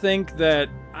like to think that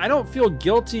I don't feel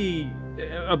guilty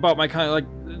about my kind of,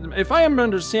 like, if I am to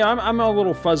understand, I'm a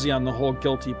little fuzzy on the whole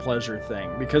guilty pleasure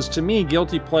thing, because to me,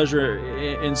 guilty pleasure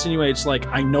insinuates like,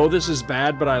 I know this is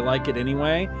bad, but I like it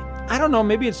anyway. I don't know,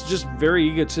 maybe it's just very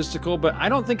egotistical, but I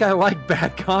don't think I like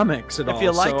bad comics at all. If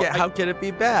you like it, how can it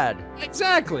be bad?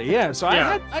 Exactly, yeah. So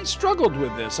yeah. I struggled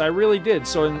with this. I really did.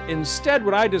 So instead,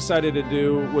 what I decided to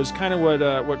do was kind of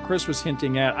what Chris was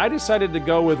hinting at. I decided to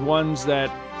go with ones that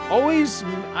always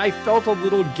I felt a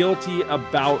little guilty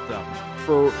about them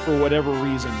for whatever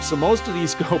reason. So most of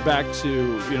these go back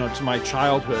to, to my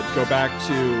childhood, go back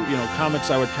to, comics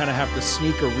I would kind of have to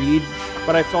sneak a read,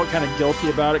 but I felt kind of guilty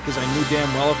about it because I knew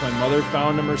damn well if my mother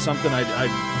found them or something, I'd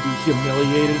be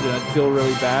humiliated and I'd feel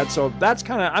really bad. So that's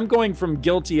kind of, I'm going from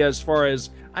guilty as far as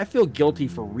I feel guilty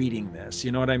for reading this.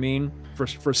 You know what I mean?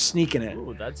 For sneaking it.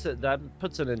 Ooh, that's it. That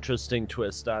puts an interesting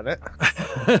twist on it.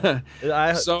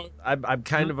 I'm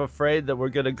kind of afraid that we're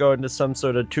going to go into some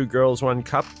sort of 2 girls, 1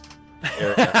 cup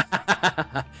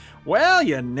area. Well,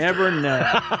 you never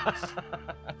know.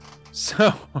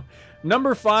 So,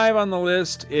 number 5 on the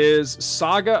list is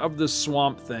Saga of the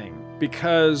Swamp Thing,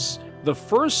 because the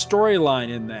first storyline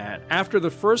in that, after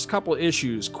the first couple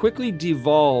issues, quickly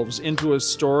devolves into a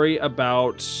story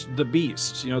about the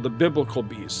beast, the biblical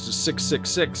beast,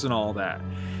 666 and all that.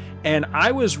 And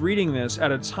I was reading this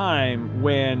at a time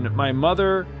when my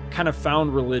mother kind of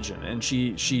found religion, and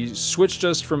she switched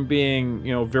us from being,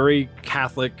 very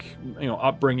Catholic,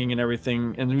 upbringing and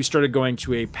everything, and we started going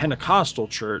to a Pentecostal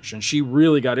church, and she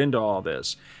really got into all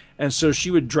this. And so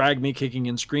she would drag me kicking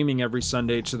and screaming every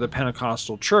Sunday to the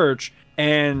Pentecostal church.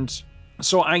 And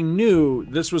so I knew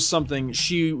this was something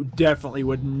she definitely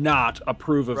would not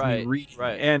approve of me reading.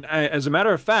 Right. And as a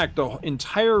matter of fact, the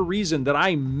entire reason that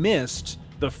I missed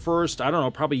the first, I don't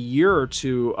know, probably year or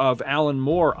 2 of Alan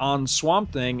Moore on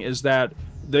Swamp Thing is that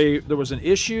there was an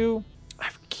issue. I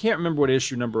can't remember what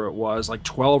issue number it was, like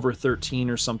 12 or 13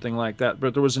 or something like that.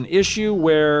 But there was an issue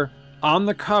where on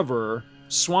the cover,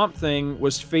 Swamp Thing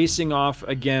was facing off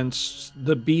against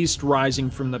the beast rising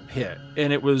from the pit.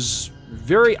 And it was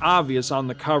very obvious on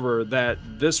the cover that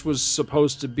this was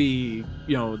supposed to be,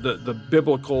 the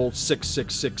biblical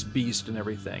 666 beast and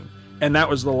everything. And that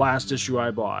was the last issue I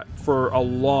bought for a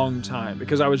long time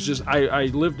because I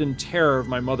lived in terror of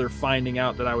my mother finding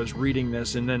out that I was reading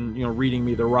this and then, reading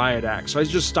me the Riot Act. So I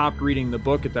just stopped reading the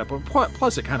book at that point.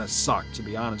 Plus, it kind of sucked, to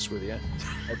be honest with you.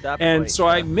 At that And point, so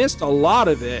I missed a lot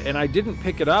of it, and I didn't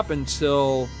pick it up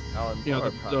until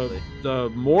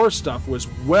the Moore stuff was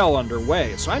well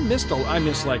underway. So I missed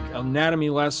like Anatomy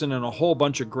Lesson and a whole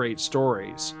bunch of great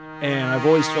stories. And I've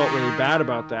always felt really bad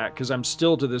about that because I'm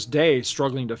still to this day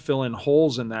struggling to fill in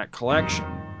holes in that collection.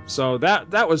 So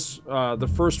that was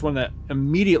the first one that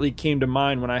immediately came to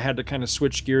mind when I had to kind of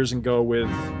switch gears and go with,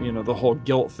 the whole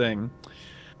guilt thing.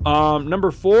 Number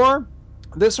 4,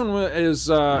 this one is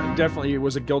definitely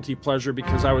was a guilty pleasure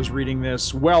because I was reading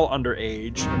this well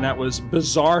underage, and that was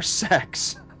Bizarre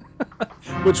Sex,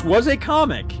 which was a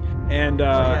comic. And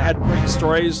had great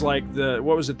stories like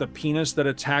the penis that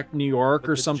attacked New York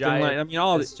or something like. I mean,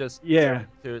 all it's just yeah.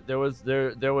 There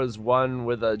was one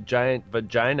with a giant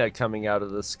vagina coming out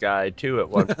of the sky too at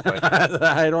one point.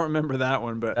 I don't remember that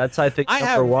one, but that's I think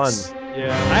number 1.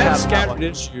 Yeah, I have scattered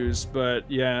issues, but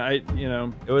yeah,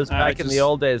 it was back in the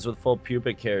old days with full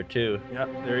pubic hair too.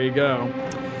 Yep, there you go.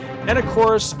 And of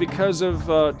course, because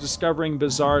of discovering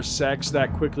Bizarre Sex,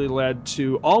 that quickly led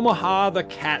to Omaha the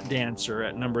Cat Dancer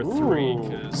at number 3.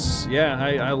 Because,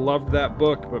 I loved that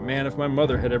book. But man, if my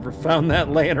mother had ever found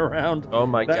that laying around, oh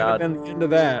my that God, would have been the end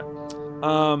of that.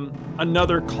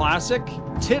 Another classic,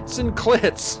 Tits and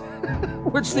Clits,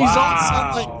 which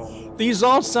these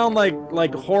all sound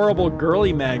like horrible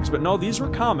girly mags, but no, these were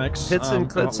comics. Tits and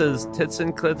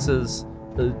Clits is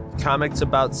comics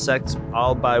about sex,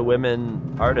 all by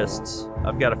women artists.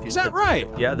 I've got a few. Is that right?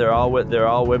 Yeah, they're all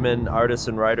women artists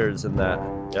and writers in that.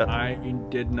 Yep. I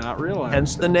did not realize.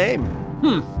 Hence the name.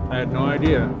 I had no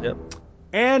idea. Yep.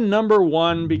 And number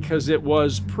 1, because it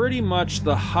was pretty much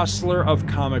the hustler of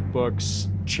comic books,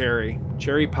 Cherry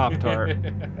Pop-Tart.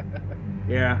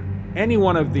 Yeah. Any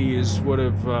one of these would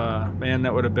have,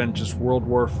 that would have been just World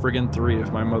War friggin' 3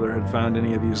 if my mother had found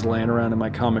any of these laying around in my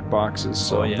comic boxes.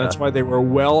 So that's why they were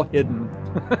well hidden.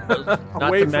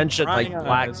 Not to mention like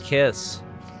Black Kiss.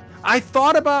 I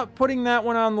thought about putting that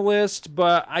one on the list,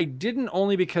 but I didn't,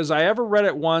 only because I ever read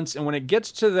it once, and when it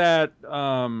gets to that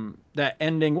that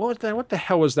ending, what the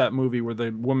hell was that movie where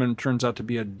the woman turns out to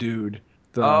be a dude?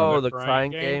 The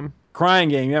Crying Game? Crying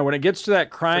Game, yeah. When it gets to that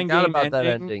Crying Game about that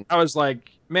ending, I was like,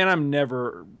 man,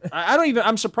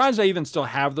 I'm surprised I even still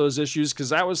have those issues, because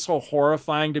that was so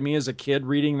horrifying to me as a kid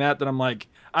reading that I'm like,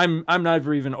 I'm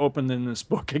never even opening this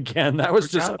book again. That was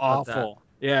just awful.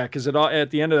 Yeah, because at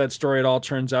the end of that story, it all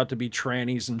turns out to be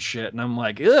trannies and shit, and I'm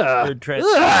like, ugh.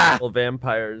 Transsexual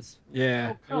vampires.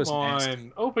 Yeah. Oh, come on,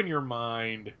 nasty. Open your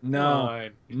mind. No.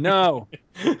 No.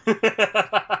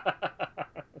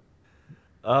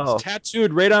 Oh. It's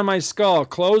tattooed right on my skull,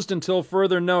 closed until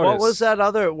further notice. What was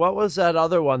that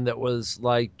other one that was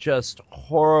like just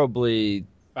horribly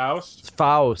Faust?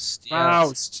 Faust. Yes.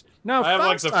 Faust. No, I have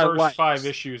Faust, like the first 5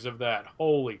 issues of that.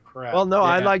 Holy crap. Well, no,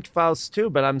 I liked Faust too,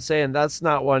 but I'm saying that's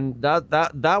not one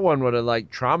that one would have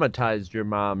like traumatized your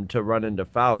mom to run into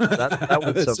Faust. That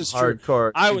was some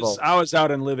hardcore. I was out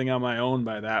and living on my own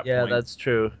by that point. Yeah, that's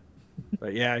true.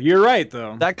 But yeah, you're right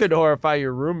though. That could horrify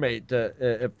your roommate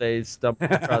if they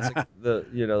stumbled across the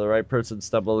right person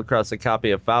stumbled across a copy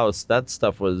of Faust. That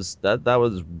stuff was that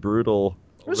was brutal.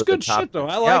 It was good shit though.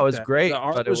 I liked it. Yeah, it was great. The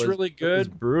art but was really good. It was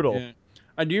brutal. Yeah.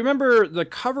 Do you remember the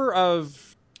cover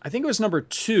of, I think it was number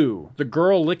 2, the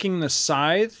girl licking the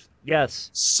scythe?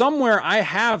 Yes. Somewhere I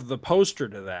have the poster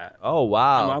to that. Oh,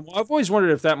 wow. I've always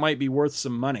wondered if that might be worth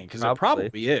some money, because it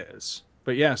probably is.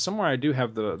 But yeah, somewhere I do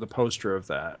have the poster of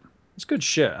that. It's good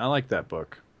shit. I like that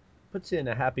book. Puts you in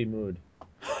a happy mood.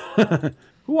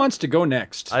 Who wants to go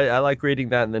next? I like reading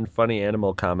that and then funny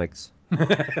animal comics.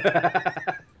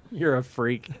 You're a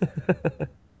freak.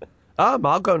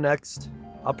 I'll go next.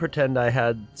 I'll pretend I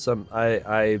had some.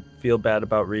 I feel bad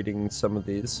about reading some of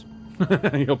these.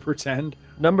 You'll pretend.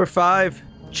 Number 5,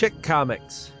 chick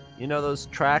comics. You know those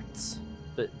tracts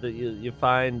that you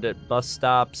find at bus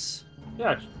stops?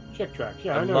 Yeah, chick tracts.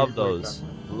 Yeah, I love those.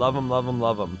 Love them, love them,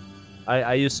 love them.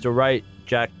 I used to write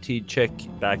Jack T. Chick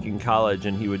back in college,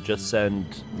 and he would just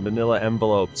send manila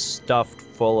envelopes stuffed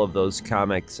full of those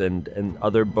comics and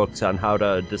other books on how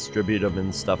to distribute them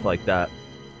and stuff like that.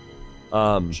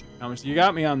 You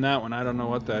got me on that one. I don't know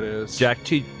what that is. Jack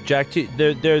T.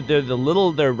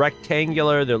 They're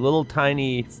rectangular, they're little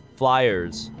tiny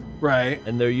flyers. Right.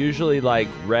 And they're usually like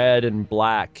red and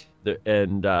black.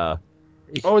 And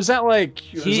Oh, is that like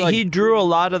he drew a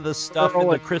lot of the stuff in the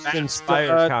like Christian Matt Spire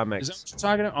Stud? comics. Is that what you're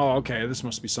talking about? Oh, okay. This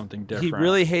must be something different. He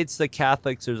really hates the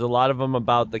Catholics. There's a lot of them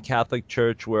about the Catholic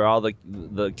Church where all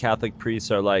the Catholic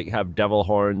priests are like have devil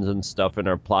horns and stuff and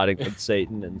are plotting with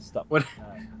Satan and stuff.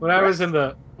 When I was in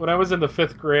the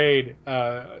 5th grade,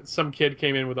 some kid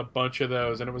came in with a bunch of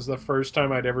those, and it was the first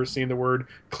time I'd ever seen the word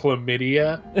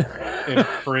chlamydia in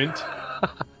print.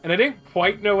 And I didn't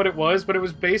quite know what it was, but it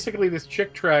was basically this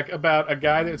chick track about a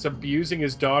guy that's abusing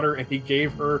his daughter, and he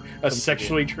gave her a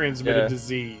sexually transmitted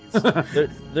disease.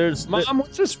 Mom,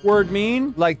 what's this word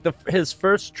mean? Like his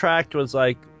first tract was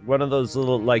like one of those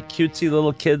little like cutesy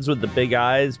little kids with the big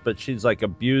eyes, but she's like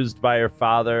abused by her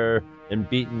father and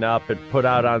beaten up and put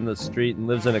out on the street and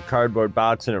lives in a cardboard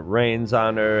box, and it rains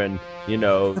on her, and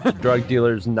the drug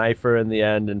dealers knife her in the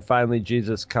end, and finally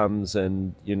Jesus comes,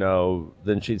 and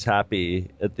then she's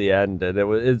happy at the end, and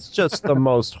it's just the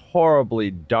most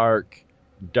horribly dark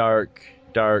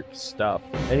stuff.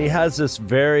 And he has this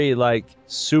very like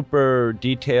super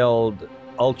detailed,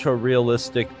 ultra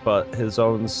realistic but his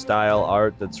own style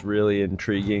art that's really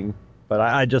intriguing. But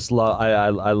I just love I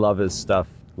love his stuff.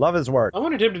 Love his work. I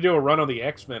wanted him to do a run on the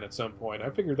X-Men at some point. I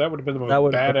figured that would have been the most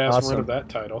badass run of that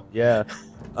title. Yeah.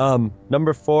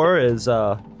 Number 4 is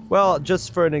well,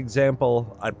 just for an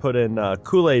example, I put in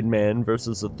Kool-Aid Man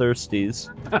versus the Thirsties.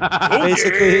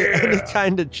 Basically, any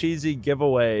kind of cheesy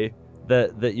giveaway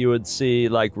that you would see,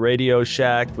 like Radio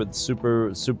Shack with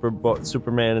Superman and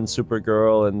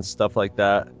Supergirl and stuff like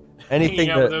that. Anything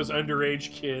hanging out with those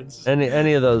underage kids.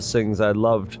 Any of those things I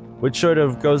loved, which sort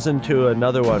of goes into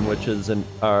another one, which is in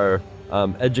our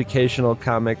educational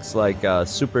comics, like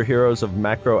Superheroes of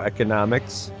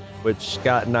Macroeconomics, which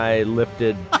Scott and I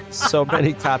lifted so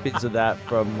many copies of that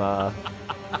from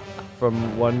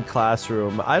one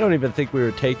classroom. I don't even think we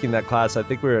were taking that class. I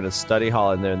think we were in a study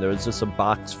hall in there, and there was just a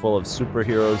box full of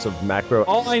Superheroes of Macroeconomics.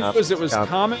 All I knew is it was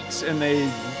comics, and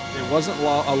it wasn't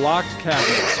a locked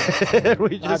cabinet.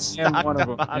 We just stocked one of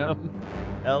them. on them.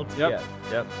 LTF.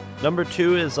 Yep. Number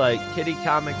 2 is like Kitty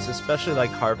Comics, especially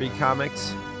like Harvey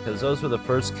Comics, because those were the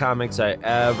first comics I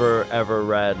ever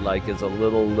read. Like as a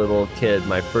little kid,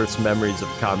 my first memories of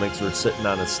comics were sitting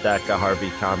on a stack of Harvey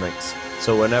Comics.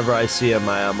 So whenever I see them,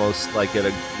 I almost like at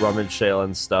a rummage sale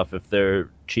and stuff. If they're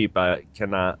cheap, I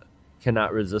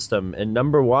cannot resist them. And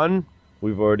number 1,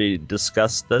 we've already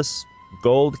discussed this,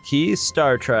 Gold Key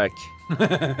Star Trek.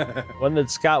 One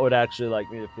that Scott would actually like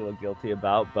me to feel guilty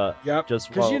about, but just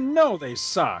because they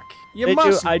suck. They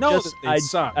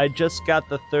suck. I just got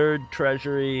the 3rd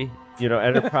Treasury,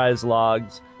 Enterprise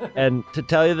logs, and to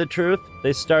tell you the truth,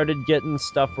 they started getting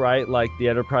stuff right, like the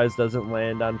Enterprise doesn't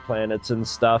land on planets and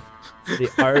stuff. The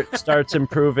art starts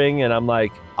improving, and I'm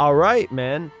like, all right,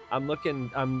 man.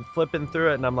 I'm flipping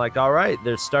through it, and I'm like, all right,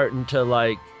 they're starting to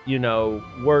like,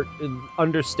 work,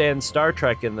 understand Star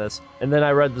Trek in this. And then I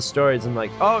read the stories, and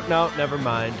like, oh no, never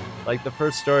mind. Like the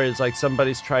first story is like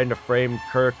somebody's trying to frame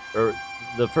Kirk, or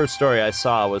the first story I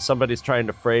saw was somebody's trying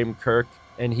to frame Kirk,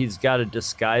 and he's got to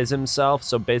disguise himself.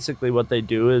 So basically what they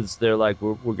do is they're like,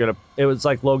 we're gonna, it was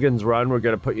like Logan's Run, we're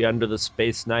gonna put you under the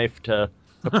space knife to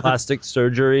plastic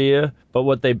surgery. But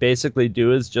what they basically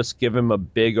do is just give him a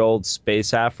big old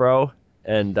space afro,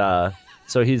 and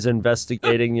so he's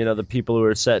investigating, the people who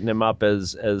are setting him up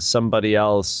as somebody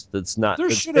else that's not.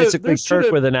 It's basically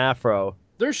Kirk with an afro.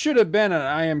 There should have been an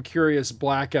I Am Curious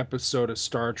Black episode of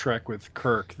Star Trek with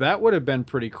Kirk. That would have been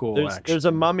pretty cool, actually. There's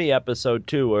a Mummy episode,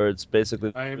 too, where it's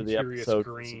basically I Am the Curious episode.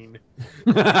 Green.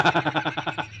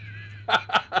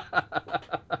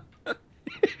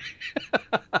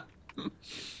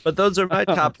 But those are my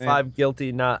top 5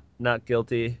 guilty, not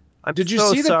guilty. Did you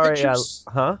see the pictures?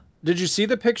 Huh? Did you see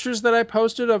the pictures that I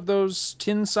posted of those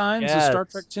tin signs, the Star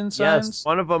Trek tin signs? Yes,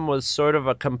 one of them was sort of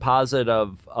a composite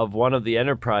of one of the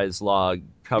Enterprise log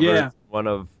covered one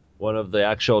of the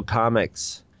actual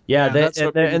comics. Yeah,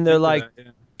 they're like,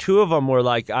 2 of them were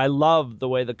like, I love the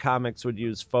way the comics would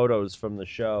use photos from the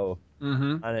show.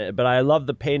 Mm-hmm. On it, but I love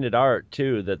the painted art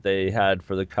too that they had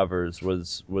for the covers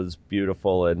was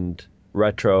beautiful and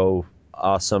retro,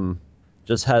 awesome.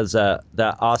 Just has that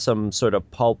awesome sort of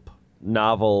pulp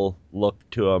novel look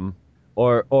to them,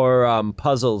 or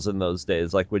puzzles in those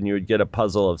days. Like when you would get a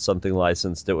puzzle of something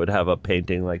licensed, it would have a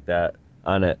painting like that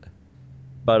on it.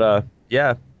 But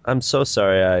yeah, I'm so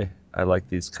sorry I like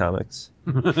these comics.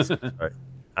 Sorry.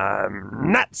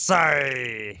 I'm not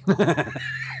sorry.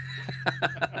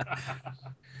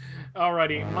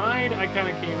 Alrighty, mine, I kind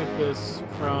of came at this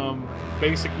from,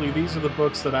 basically, these are the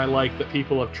books that I like that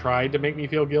people have tried to make me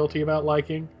feel guilty about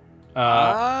liking.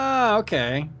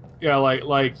 Okay. Yeah,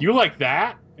 like, you like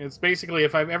that? It's basically,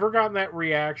 if I've ever gotten that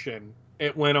reaction,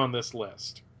 it went on this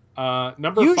list.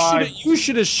 Number You 5. You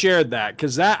should have shared that,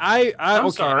 because that I'm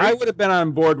okay, sorry. I would have been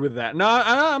on board with that. No,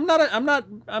 I'm not.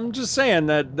 I'm just saying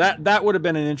that would have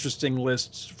been an interesting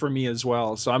list for me as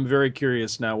well. So I'm very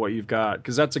curious now what you've got,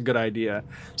 because that's a good idea.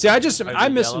 See, I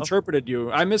misinterpreted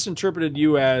you. I misinterpreted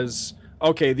you as,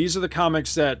 okay, these are the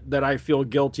comics that I feel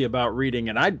guilty about reading,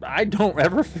 and I don't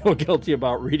ever feel guilty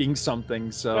about reading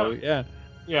something. So yeah.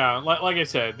 Yeah, like I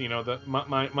said,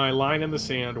 my line in the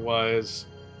sand was,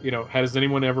 has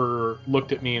anyone ever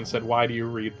looked at me and said, why do you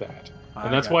read that?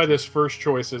 And that's why this first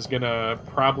choice is going to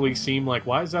probably seem like,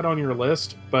 why is that on your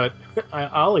list? But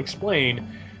I'll explain.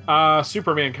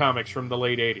 Superman comics from the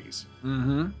late 80s.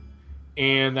 Mm-hmm.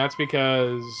 And that's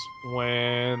because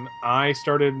when I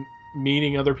started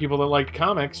meeting other people that liked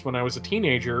comics when I was a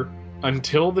teenager,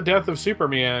 until the death of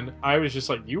Superman, I was just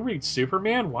like, you read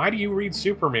Superman? Why do you read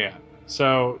Superman?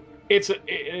 So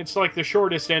it's like the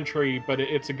shortest entry, but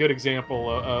it's a good example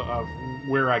of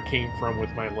where I came from with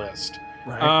my list.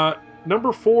 Right.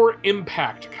 Number 4,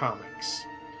 Impact Comics,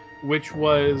 which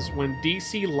was when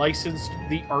DC licensed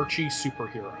the Archie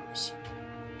superheroes.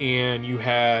 And you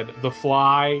had The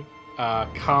Fly,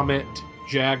 Comet,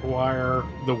 Jaguar,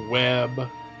 The Web,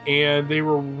 and they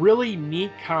were really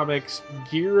neat comics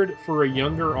geared for a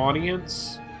younger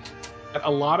audience that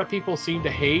a lot of people seem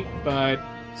to hate, but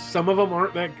some of them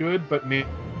aren't that good, but man,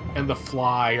 and The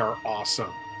Fly are awesome.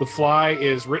 The Fly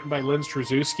is written by Lynn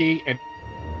Straczewski,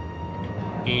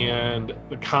 and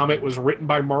the comic was written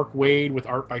by Mark Waid with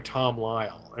art by Tom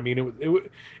Lyle. I mean,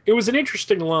 it was an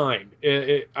interesting line.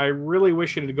 I really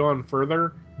wish it had gone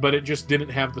further, but it just didn't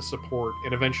have the support,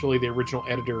 and eventually the original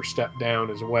editor stepped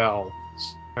down as well.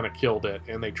 Kind of killed it,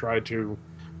 and they tried to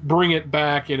bring it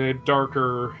back in a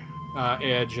darker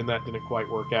edge, and that didn't quite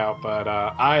work out. But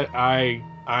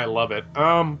I love it.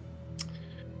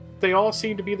 They all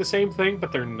seem to be the same thing,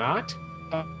 but they're not.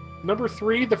 Number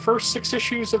 3, the first 6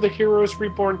 issues of the Heroes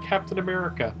Reborn Captain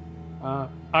America.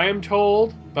 I am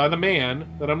told by the man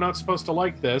that I'm not supposed to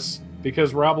like this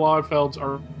because Rob Liefeld's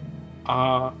art.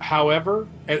 However,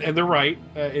 and they're right,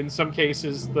 in some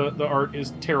cases the art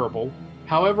is terrible.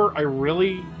 However, I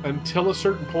really, until a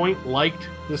certain point, liked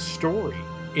the story.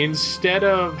 Instead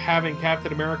of having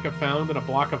Captain America found in a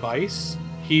block of ice,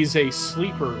 he's a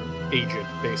sleeper agent,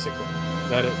 basically.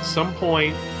 That at some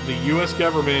point, the U.S.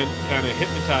 government kind of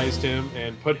hypnotized him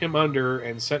and put him under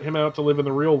and sent him out to live in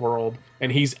the real world,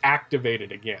 and he's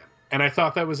activated again. And I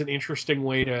thought that was an interesting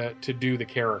way to do the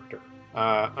character.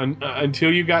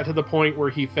 Until you got to the point where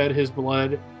he fed his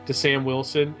blood to Sam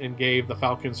Wilson and gave the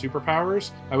Falcon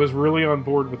superpowers, I was really on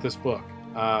board with this book.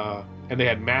 And they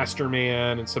had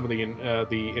Masterman and some of the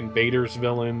Invaders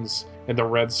villains and the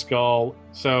Red Skull.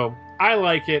 So I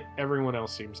like it. Everyone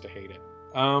else seems to hate it.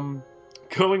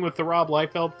 Going with the Rob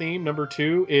Liefeld theme, number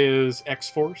 2 is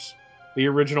X-Force, the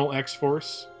original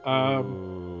X-Force. I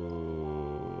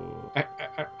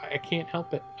can't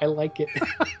help it. I like it.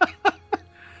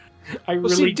 I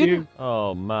really do.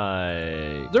 Oh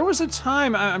my! There was a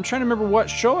time, I'm trying to remember what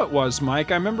show it was,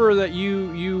 Mike. I remember that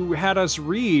you had us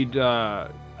read. I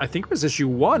think it was issue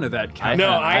 1 of that. I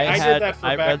did that for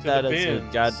I Back read to that the as Bins.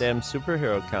 a goddamn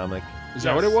superhero comic. Is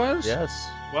that what it was? Yes.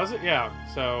 Was it? Yeah.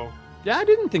 So. Yeah, I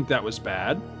didn't think that was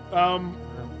bad.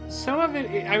 Some of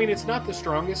it, I mean, it's not the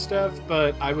strongest stuff,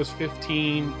 but I was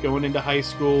 15, going into high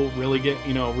school,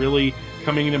 really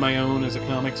coming into my own as a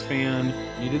comics fan,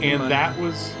 and that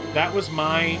was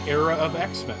my era of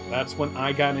X-Men. That's when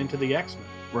I got into the X-Men.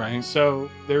 Right. So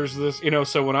there's this,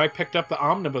 so when I picked up the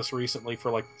omnibus recently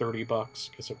for like $30,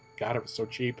 because it was so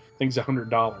cheap. Thing's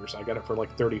 $100. I got it for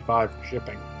like $35 for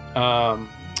shipping. And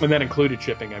that included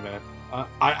shipping, I meant.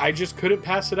 I just couldn't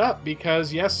pass it up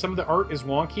because, yes, some of the art is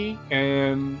wonky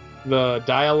and the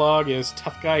dialogue is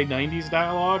tough guy 90s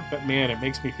dialogue, but man, it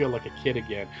makes me feel like a kid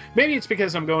again. Maybe it's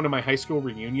because I'm going to my high school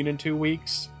reunion in 2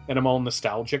 weeks and I'm all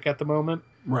nostalgic at the moment.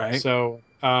 Right. So,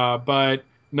 but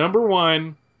number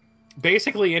 1,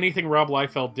 basically anything Rob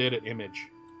Liefeld did at Image.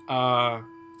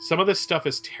 Some of this stuff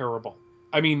is terrible.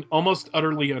 I mean, almost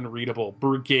utterly unreadable.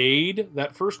 Brigade,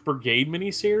 that first Brigade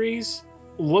miniseries,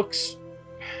 looks...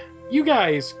 You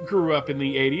guys grew up in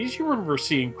the 80s. You remember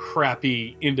seeing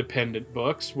crappy independent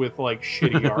books with, like,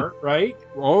 shitty art, right?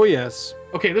 Oh, yes.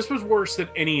 Okay, this was worse than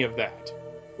any of that.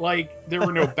 Like, there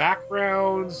were no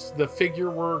backgrounds. The figure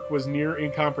work was near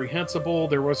incomprehensible.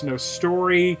 There was no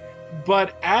story.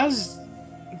 But as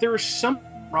there's some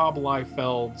Rob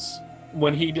Liefeld's,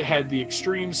 when he had the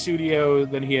Extreme Studio,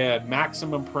 then he had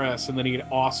Maximum Press, and then he had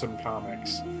Awesome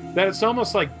Comics, that it's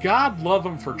almost like God love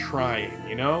him for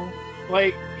trying,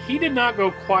 Like, he did not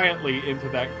go quietly into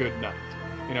that good night.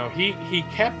 He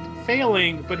kept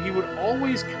failing, but he would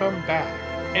always come back.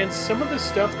 And some of the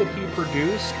stuff that he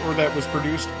produced, or that was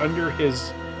produced under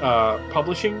his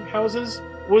publishing houses,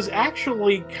 was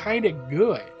actually kind of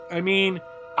good. I mean,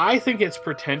 I think it's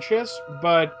pretentious,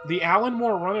 but the Alan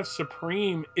Moore run of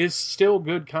Supreme is still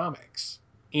good comics.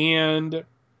 And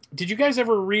did you guys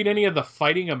ever read any of the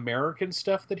Fighting American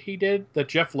stuff that he did, that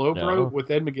Jeff Loeb wrote with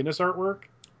Ed McGuinness artwork?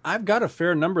 I've got a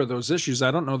fair number of those issues. I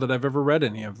don't know that I've ever read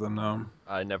any of them, though.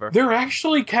 I never. They're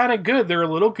actually kind of good. They're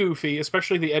a little goofy,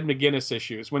 especially the Ed McGuinness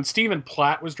issues. When Stephen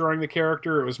Platt was drawing the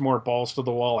character, it was more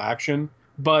balls-to-the-wall action.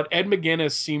 But Ed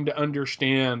McGuinness seemed to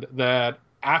understand that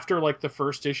after like the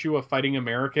first issue of Fighting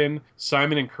American,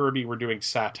 Simon and Kirby were doing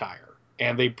satire.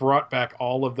 And they brought back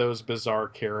all of those bizarre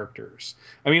characters.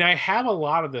 I mean, I have a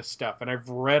lot of this stuff, and I've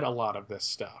read a lot of this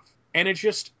stuff. And it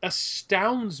just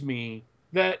astounds me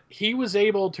that he was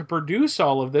able to produce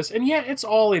all of this. And yet it's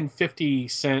all in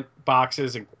 50-cent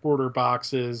boxes and quarter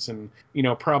boxes and, you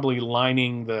know, probably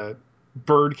lining the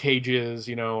bird cages,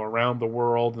 you know, around the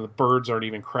world. And the birds aren't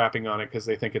even crapping on it because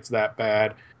they think it's that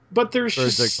bad. But there's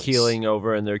birds just... are keeling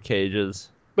over in their cages.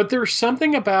 But there's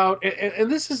something about, and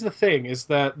this is the thing, is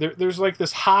that there's like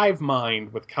this hive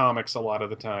mind with comics a lot of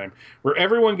the time, where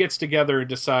everyone gets together and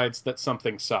decides that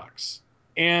something sucks.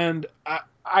 And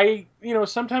I, you know,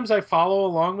 sometimes I follow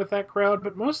along with that crowd,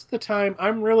 but most of the time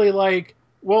I'm really like,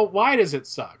 well, why does it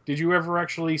suck? Did you ever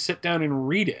actually sit down and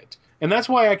read it? And that's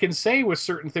why I can say with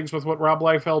certain things with what Rob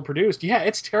Liefeld produced, yeah,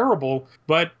 it's terrible,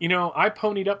 but, you know, I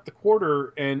ponied up the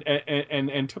quarter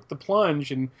and took the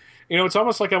plunge. And, you know, it's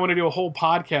almost like I want to do a whole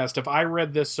podcast if I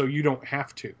read this so you don't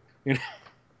have to. You know?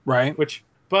 Right.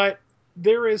 But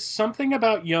there is something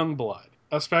about Youngblood,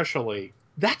 especially,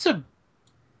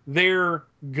 they're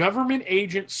government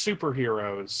agent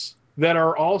superheroes that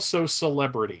are also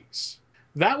celebrities.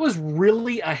 That was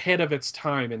really ahead of its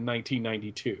time in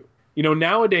 1992. You know,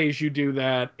 nowadays you do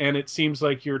that, and it seems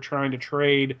like you're trying to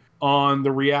trade on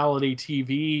the reality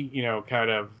TV, you know,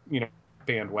 kind of, you know,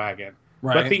 bandwagon.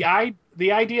 Right. But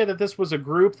the idea that this was a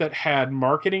group that had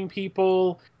marketing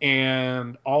people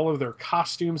and all of their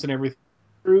costumes and everything,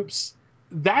 groups,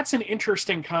 that's an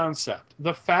interesting concept.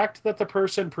 The fact that the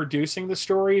person producing the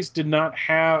stories did not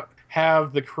have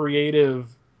the creative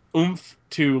oomph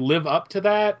to live up to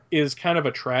that is kind of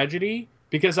a tragedy,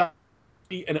 because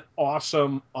an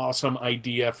awesome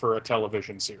idea for a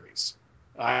television series.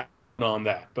 I'm on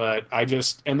that, but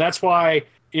and that's why,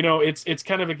 you know, it's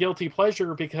kind of a guilty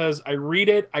pleasure, because I read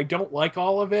it, I don't like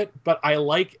all of it, but I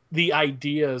like the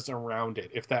ideas around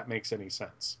it, if that makes any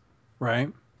sense.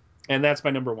 Right. And that's my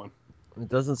number one. It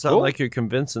doesn't sound like you're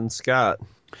convincing Scott.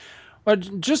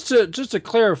 But just to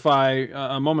clarify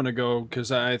a moment ago,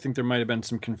 because I think there might have been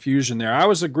some confusion there. I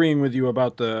was agreeing with you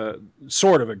about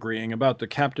agreeing about the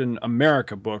Captain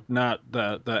America book, not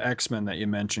the X-Men that you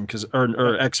mentioned,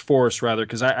 or X-Force rather,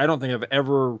 because I don't think I've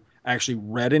ever actually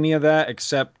read any of that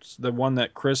except the one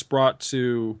that Chris brought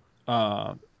to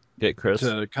Get Chris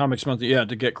to Comics Monthly,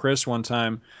 to Get Chris one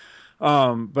time.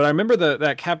 But I remember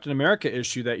that Captain America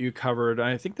issue that you covered.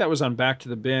 I think that was on Back to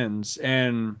the Bins,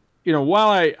 and you know, while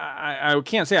I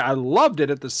can't say I loved it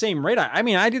at the same rate, I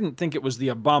mean, I didn't think it was the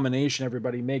abomination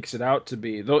everybody makes it out to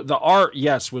be. The art,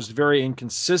 yes, was very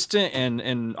inconsistent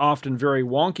and often very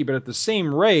wonky, but at the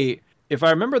same rate, if I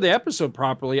remember the episode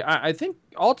properly, I think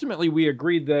ultimately we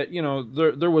agreed that, you know,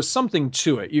 there was something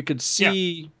to it. You could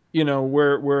see, you know,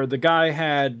 where the guy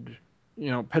had,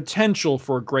 you know, potential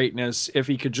for greatness if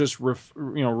he could just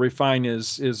refine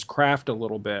his craft a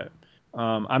little bit.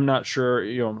 I'm not sure,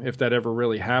 you know, if that ever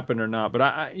really happened or not, but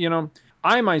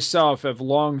I myself have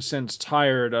long since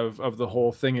tired of the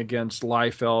whole thing against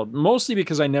Liefeld, mostly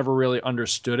because I never really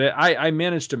understood it. I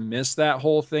managed to miss that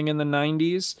whole thing in the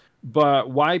 90s, but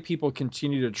why people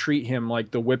continue to treat him like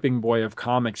the whipping boy of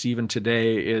comics even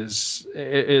today is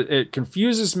it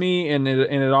confuses me, and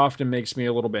it often makes me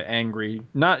a little bit angry.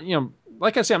 Not, you know,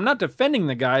 like I say, I'm not defending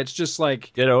the guy. It's just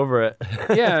like, get over it.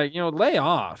 Yeah, you know, lay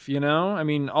off, you know? I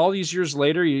mean, all these years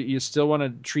later, you still want to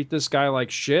treat this guy like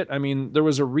shit? I mean, there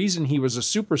was a reason he was a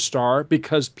superstar,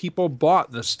 because people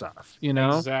bought the stuff, you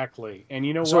know? Exactly. And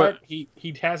you know what? He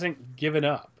hasn't given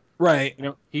up. Right. You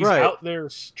know, he's out there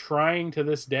trying to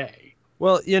this day.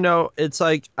 Well, you know, it's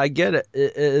like, I get it.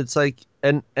 It's like,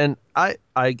 and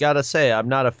I gotta say, I'm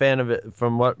not a fan of it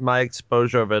from what my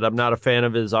exposure of it. I'm not a fan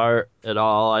of his art at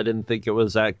all. I didn't think it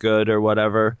was that good or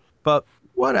whatever. But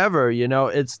whatever, you know,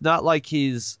 it's not like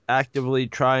he's actively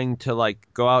trying to like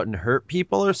go out and hurt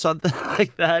people or something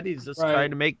like that. He's just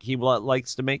trying to he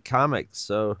likes to make comics.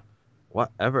 So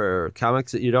whatever,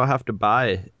 comics that you don't have to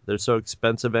buy. They're so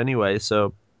expensive anyway.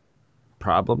 So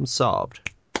problem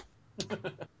solved.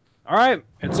 All right,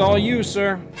 it's all you,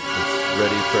 sir. It's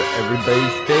ready for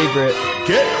everybody's favorite.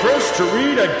 Get Chris to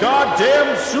read a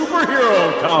goddamn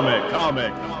superhero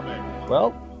comic.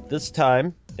 Well, this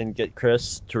time, and get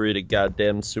Chris to read a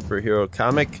goddamn superhero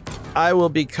comic, I will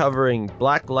be covering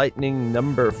Black Lightning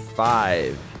number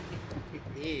 5.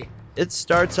 It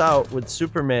starts out with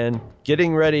Superman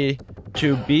getting ready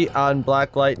to beat on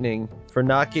Black Lightning for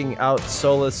knocking out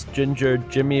Soulless Ginger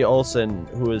Jimmy Olsen,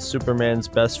 who is Superman's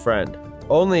best friend.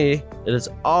 Only, it is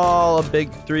all a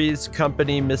big Three's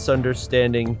Company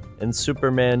misunderstanding, and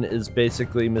Superman is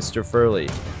basically Mr. Furley.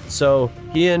 So,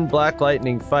 he and Black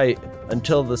Lightning fight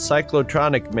until the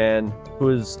Cyclotronic Man, who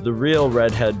is the real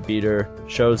redhead beater,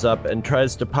 shows up and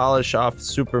tries to polish off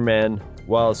Superman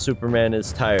while Superman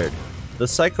is tired. The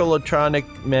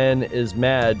Cyclotronic Man is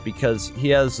mad because he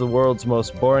has the world's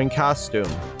most boring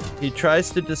costume. He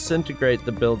tries to disintegrate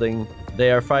the building they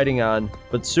are fighting on,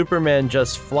 but Superman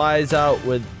just flies out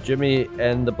with Jimmy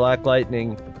and the Black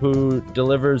Lightning, who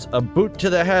delivers a boot to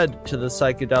the head to the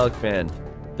Psychedelic Man.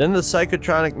 Then the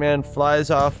Psychotronic Man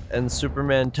flies off and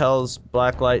Superman tells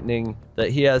Black Lightning that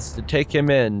he has to take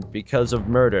him in because of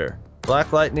murder.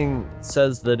 Black Lightning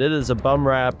says that it is a bum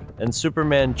rap, and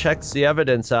Superman checks the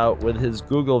evidence out with his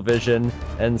Google vision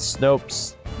and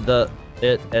snopes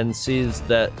it and sees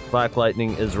that Black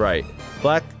Lightning is right.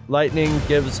 Black Lightning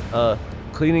gives a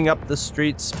cleaning up the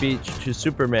street speech to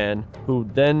Superman, who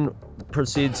then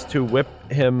proceeds to whip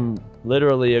him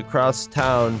literally across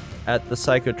town at the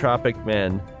Psychotropic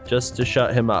Man just to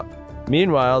shut him up.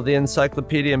 Meanwhile, the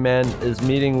Encyclopedia Man is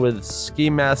meeting with Ski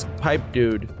Mask Pipe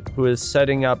Dude, who is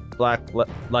setting up Black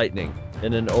Lightning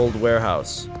in an old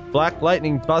warehouse. Black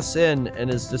Lightning busts in and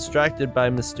is distracted by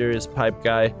Mysterious Pipe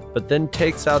Guy, but then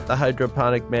takes out the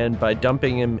Hydroponic Man by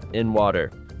dumping him in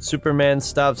water. Superman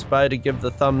stops by to give the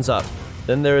thumbs up.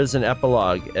 Then there is an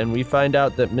epilogue, and we find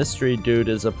out that Mystery Dude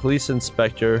is a police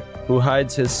inspector who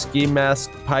hides his ski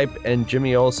mask, pipe, and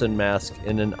Jimmy Olsen mask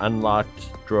in an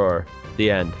unlocked drawer.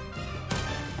 The end.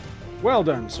 Well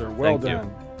done, sir. Well Thank you. done.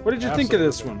 What did you think of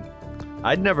this one?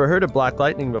 I'd never heard of Black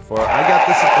Lightning before. I got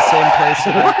this at the same place.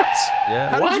 What? Yeah.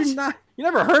 How did you not? You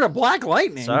never heard of Black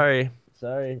Lightning? Sorry.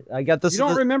 I got this. You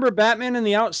don't remember Batman and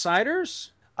the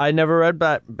Outsiders? I never read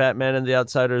Batman and the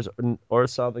Outsiders or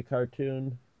saw the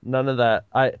cartoon. None of that.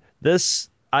 I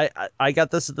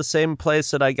got this at the same place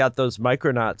that I got those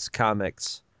Micronauts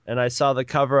comics, and I saw the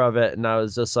cover of it, and I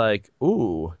was just like,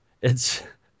 "Ooh, it's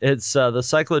the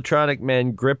Cyclotronic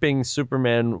Man gripping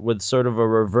Superman with sort of a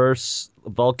reverse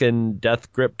Vulcan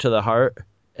death grip to the heart."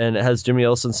 And it has Jimmy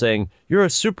Olsen saying, "You're a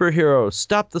superhero.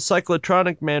 Stop the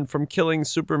Cyclotronic Man from killing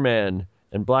Superman."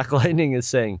 And Black Lightning is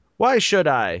saying, "Why should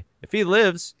I? If he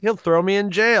lives, he'll throw me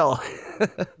in jail."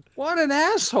 What an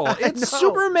asshole. It's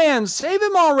Superman. Save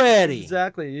him already.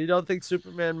 Exactly. You don't think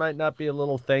Superman might not be a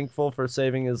little thankful for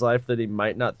saving his life that he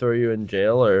might not throw you in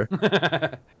jail? Or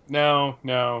No,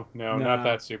 not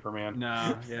that Superman.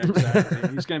 No, yeah, exactly.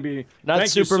 He's going to be... not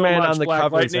Thank you Superman so much, on the Black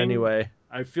covers Lightning. anyway.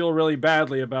 I feel really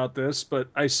badly about this, but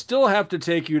I still have to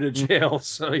take you to jail.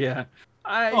 So yeah,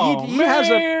 he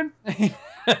has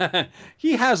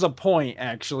he has a point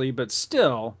actually, but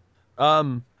still.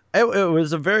 It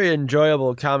was a very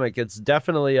enjoyable comic. It's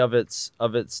definitely of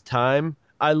its time.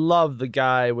 I love the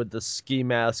guy with the ski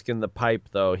mask and the pipe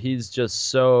though. He's just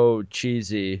so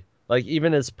cheesy. Like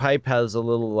even his pipe has a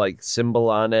little like symbol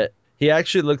on it. He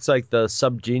actually looks like the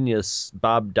subgenius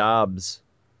Bob Dobbs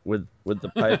with the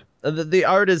pipe. The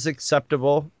art is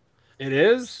acceptable. It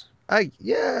is?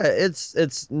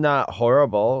 It's not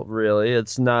horrible, really.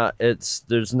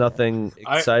 There's nothing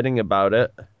exciting about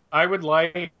it. I would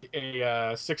like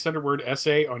a 600-word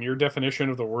essay on your definition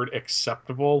of the word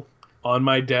acceptable on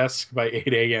my desk by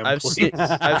 8 a.m.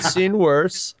 I've seen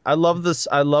worse. I love this.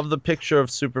 I love the picture of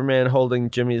Superman holding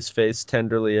Jimmy's face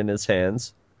tenderly in his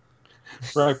hands.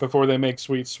 Right before they make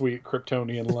sweet, sweet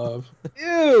Kryptonian love.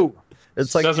 Ew!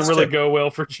 It's like doesn't really go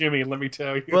well for Jimmy, let me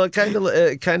tell you. Well, it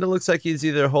kind of looks like he's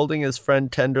either holding his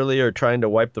friend tenderly or trying to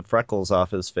wipe the freckles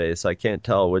off his face. I can't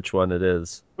tell which one it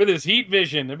is. With his heat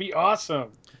vision, that'd be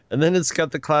awesome. And then it's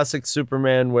got the classic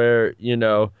Superman where,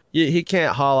 he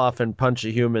can't haul off and punch a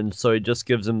human, so he just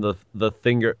gives him the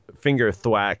finger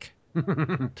thwack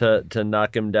to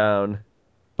knock him down.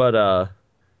 But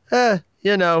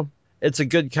it's a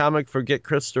good comic for Get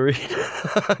Chris to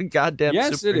read. Goddamn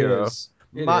yes, superhero. It is.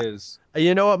 It is.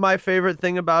 You know what my favorite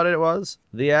thing about it was?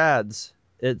 The ads.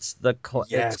 It's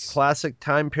it's classic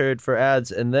time period for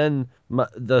ads. And then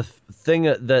the thing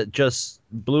that just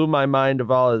blew my mind of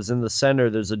all is in the center,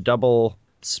 there's a double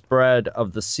spread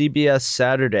of the CBS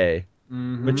Saturday,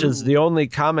 which is the only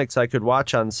comics I could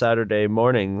watch on Saturday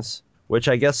mornings, which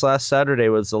I guess last Saturday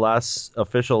was the last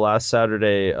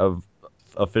Saturday of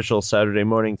official Saturday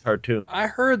morning cartoon. I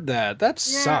heard that. That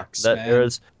sucks, That man.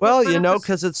 airs well,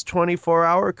 because it's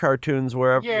 24-hour cartoons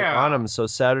wherever you want them. So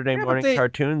Saturday morning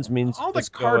cartoons means all the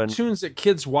cartoons that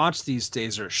kids watch these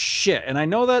days are shit. And I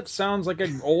know that sounds like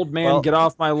an old man get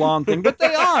off my lawn thing, but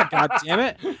they are. God damn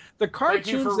it! The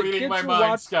cartoons that kids are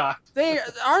watching, Scott.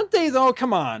 Aren't they though?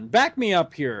 Come on, back me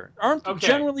up here.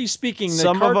 Generally speaking,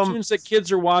 the cartoons that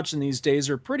kids are watching these days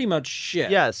are pretty much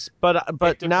shit. Yes,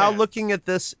 but now looking at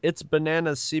this, It's Bananas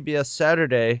CBS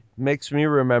Saturday makes me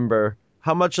remember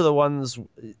how much of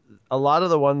a lot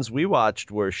of the ones we watched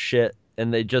were shit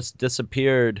and they just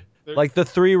disappeared. Like the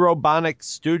Three Robonic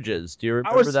Stooges. Do you remember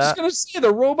that? I was just going to say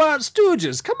the Robot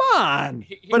Stooges. Come on.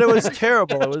 But it was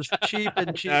terrible. It was cheap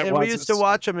and cheap. And we used to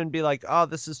watch them and be like, oh,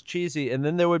 this is cheesy. And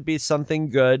then there would be something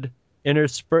good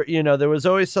there was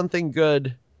always something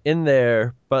good in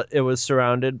there, but it was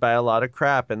surrounded by a lot of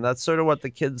crap. And that's sort of what the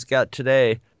kids got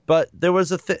today. But there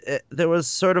was it was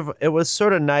sort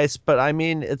of nice. But I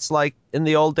mean, it's like in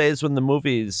the old days of the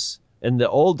movies,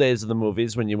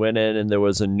 when you went in and there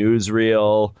was a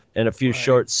newsreel and a few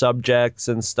short subjects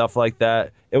and stuff like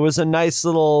that. It was a nice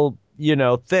little,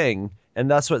 thing.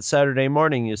 And that's what Saturday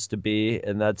morning used to be.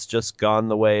 And that's just gone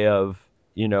the way of,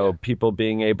 people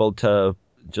being able to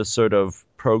just sort of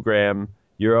program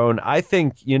your own. I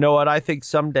think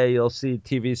someday you'll see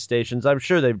TV stations, I'm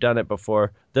sure they've done it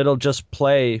before, that'll just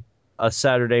play a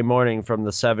Saturday morning from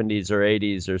the 70s or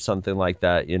 80s or something like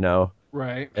that,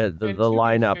 Right. The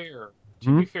lineup.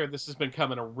 To be fair, this has been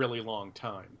coming a really long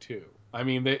time, too. I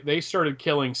mean, they started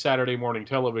killing Saturday morning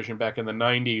television back in the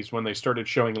 90s when they started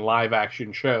showing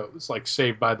live-action shows, like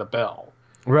Saved by the Bell.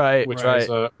 Right, which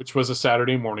was a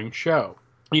Saturday morning show.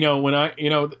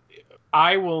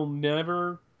 I will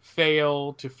never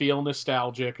fail to feel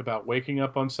nostalgic about waking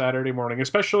up on Saturday morning,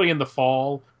 especially in the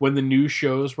fall when the new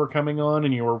shows were coming on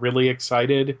and you were really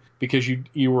excited because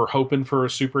you were hoping for a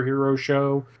superhero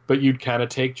show, but you'd kind of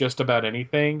take just about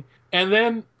anything. And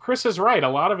then Chris is right. A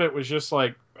lot of it was just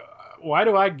like, why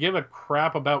do I give a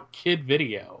crap about kid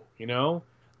video?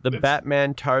 The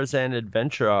Batman Tarzan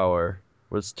Adventure Hour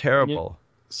was terrible.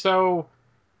 So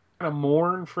kind of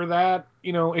mourn for that.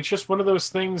 It's just one of those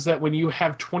things that when you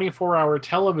have 24-hour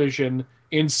television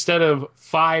instead of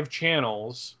 5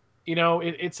 channels,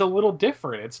 it's a little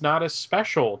different. It's not as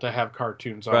special to have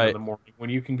cartoons on in the morning when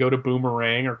you can go to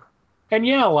Boomerang and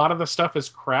a lot of the stuff is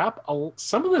crap.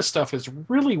 Some of the stuff is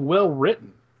really well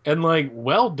written and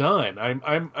well done.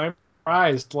 I'm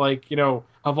surprised.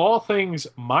 Of all things,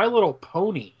 My Little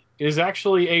Pony is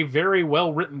actually a very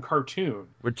well written cartoon.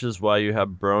 Which is why you have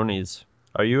bronies.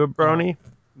 Are you a brony?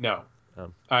 No.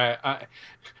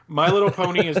 My Little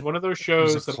Pony is one of those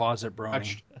shows He's a closet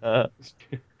brony.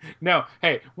 No,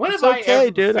 hey, when it's have okay, I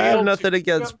ever dude. I have failed nothing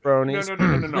against bronies.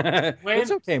 No.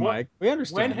 It's okay, Mike. We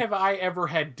understand. When have I ever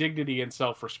had dignity and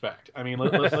self-respect? I mean,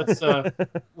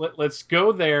 let's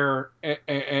go there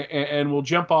and we'll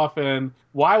jump off. And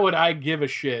why would I give a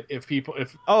shit if people?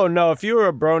 Oh no, if you were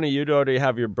a brony, you'd already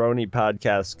have your brony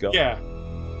podcast going. Yeah.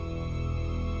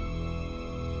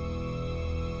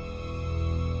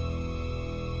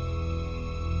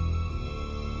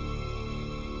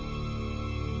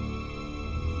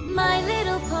 My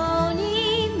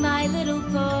little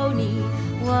pony,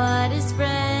 what is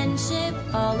friendship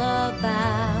all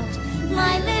about?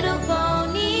 My little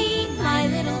pony,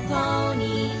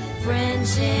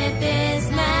 friendship is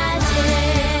magic.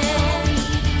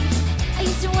 I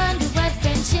used to wonder what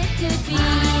friendship could be,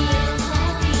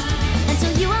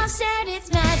 until you all shared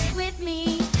its magic with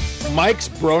me. Mike's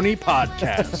Brony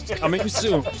Podcast, coming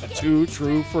soon to Two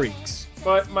True Freaks.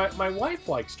 But my wife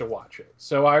likes to watch it,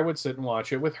 so I would sit and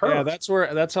watch it with her. Yeah, that's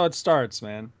how it starts,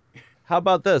 man. How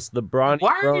about this? The Brawny.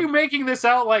 Why are you making this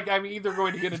out like I'm either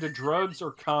going to get into drugs or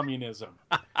communism?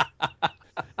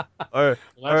 or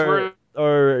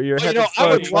you're headed for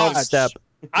a 12-step.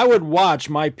 I would watch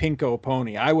My Pinko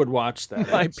Pony. I would watch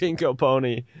that. My Pinko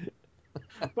Pony.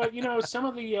 But some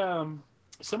of the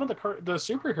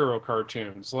superhero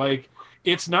cartoons,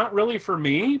 it's not really for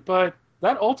me, but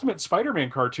that Ultimate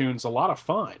Spider-Man cartoon's a lot of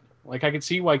fun. I could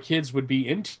see why kids would be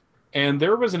into. And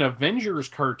there was an Avengers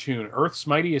cartoon, Earth's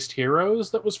Mightiest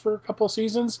Heroes, that was for a couple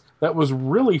seasons. That was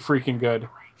really freaking good.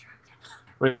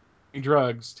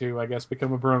 Drugs to, I guess,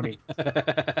 become a brony.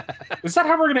 Is that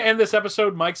how we're going to end this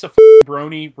episode? Mike's a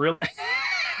brony? Really?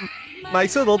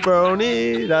 Mike's a little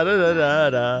brony. Da da da da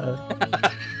da.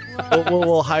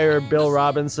 We'll hire Bill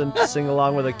Robinson to sing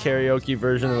along with a karaoke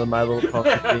version of the My Little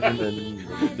Pony theme, and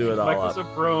we'll do it all Michael's up. a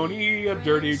brony, a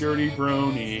dirty, dirty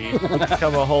brony. It'll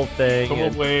become a whole thing. Come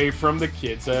away from the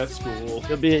kids at school.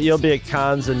 You'll be at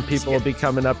cons, and people will be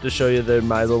coming up to show you their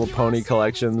My Little Pony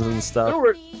collections and stuff.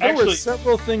 There were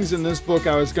several things in this book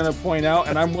I was going to point out,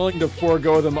 and I'm willing to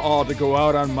forego them all to go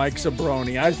out on Mike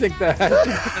Zabroni. I think that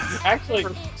actually,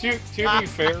 to be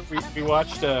fair, we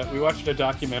watched a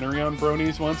documentary on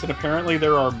bronies once, and apparently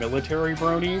there are military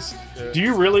bronies. Yeah. Do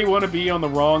you really want to be on the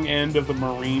wrong end of the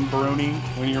Marine brony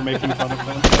when you're making fun of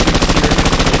them?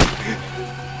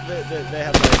 They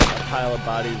have like a pile of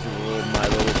bodies of a little My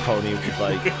Little Pony with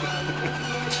like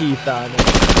teeth on it.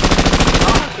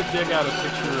 I'll have to dig out a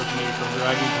picture of me from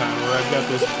DragonCon where I've got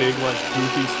this big like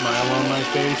goofy smile on my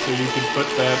face, so you can put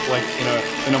that like in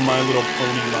a My Little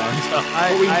Pony montage.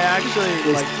 I actually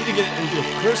like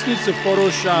Chris needs to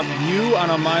Photoshop you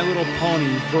on a My Little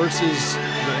Pony versus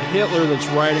the Hitler that's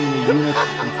riding the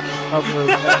unicorn cover of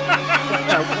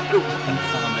that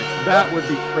comic. That would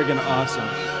be friggin' awesome.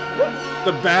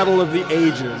 The Battle of the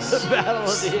Ages. The Battle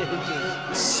of the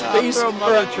Ages. Space. I'll throw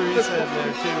Mother Teresa in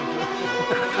there too.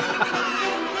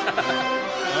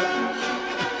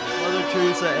 Mother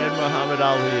Teresa and Muhammad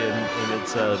Ali, and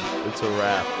it's a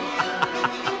wrap.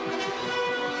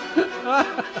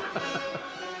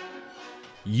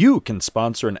 You can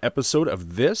sponsor an episode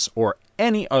of this or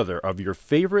any other of your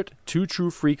favorite Two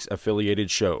True Freaks affiliated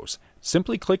shows.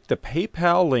 Simply click the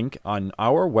PayPal link on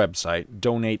our website,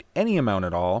 donate any amount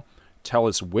at all, tell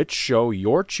us which show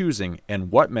you're choosing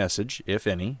and what message, if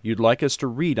any, you'd like us to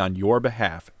read on your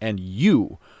behalf, and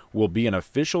you will be an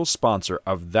official sponsor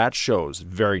of that show's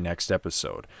very next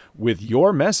episode, with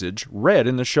your message read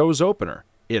in the show's opener.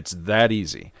 It's that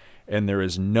easy, and there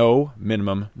is no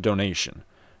minimum donation.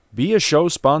 Be a show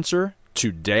sponsor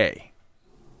today.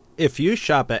 If you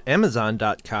shop at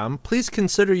Amazon.com, please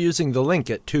consider using the link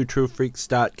at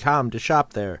twotruefreaks.com to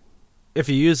shop there. If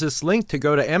you use this link to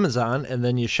go to Amazon and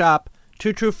then you shop,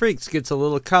 Two True Freaks gets a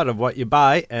little cut of what you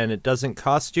buy, and it doesn't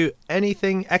cost you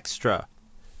anything extra.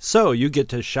 So you get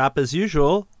to shop as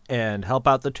usual and help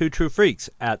out the Two True Freaks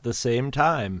at the same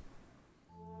time.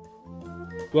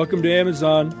 Welcome to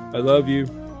Amazon. I love you.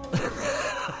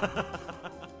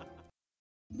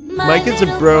 Mike is a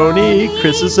brony,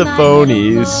 Chris is a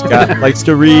phony, Scott likes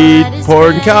to read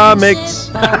porn comics.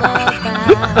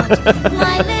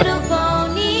 My little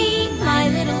pony,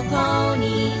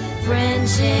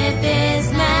 friendship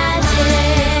is magic.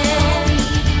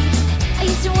 I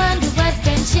used to wonder what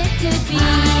friendship could be.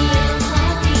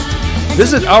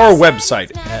 Visit our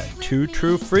website at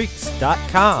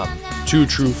twotruefreaks.com. Two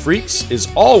True Freaks is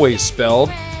always spelled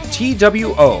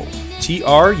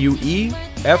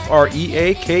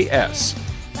TWOTRUEFREAKS.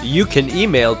 You can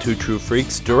email Two True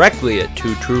Freaks directly at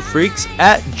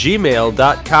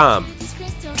twotruefreaks@gmail.com.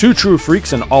 Two True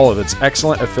Freaks and all of its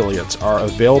excellent affiliates are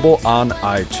available on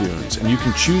iTunes, and you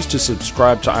can choose to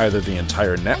subscribe to either the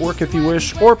entire network if you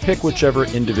wish, or pick whichever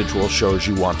individual shows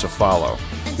you want to follow.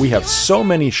 We have so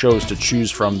many shows to choose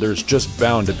from, there's just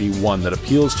bound to be one that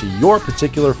appeals to your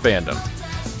particular fandom.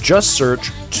 Just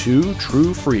search Two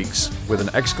True Freaks with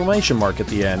an exclamation mark at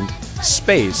the end,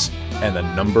 space, and the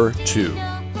number 2.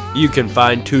 You can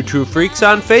find Two True Freaks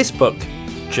on Facebook.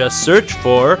 Just search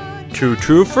for Two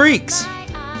True Freaks.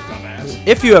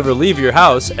 If you ever leave your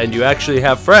house and you actually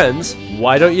have friends,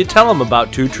 why don't you tell them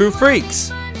about Two True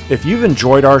Freaks? If you've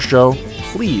enjoyed our show,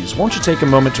 please won't you take a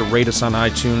moment to rate us on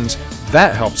iTunes?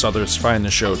 That helps others find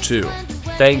the show too.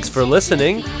 Thanks for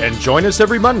listening, and join us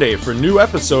every Monday for new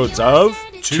episodes of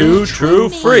Two True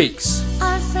Freaks.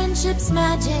 Our friendship's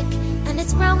magic, and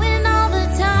it's growing all the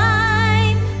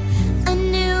time. A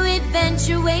new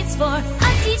adventure waits for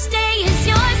us, each day is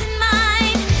yours and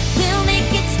mine. We'll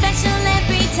make it special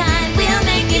every time. We'll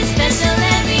make it special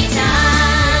every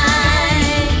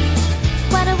time.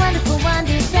 What a wonderful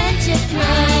wonder friendship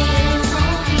brings.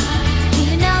 Do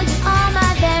you know you are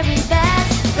my very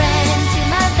best friend? You're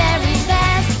my very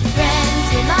best friend.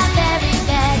 You're my very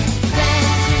best friend.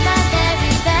 You're my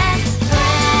very best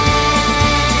friend.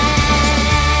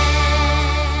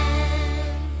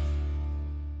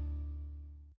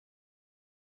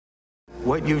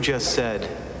 What you just said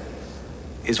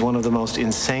is one of the most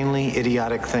insanely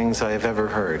idiotic things I have ever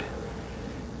heard.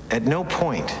 At no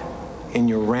point in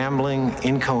your rambling,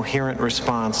 incoherent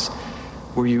response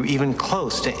were you even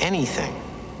close to anything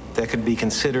that could be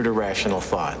considered a rational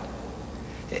thought.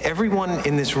 Everyone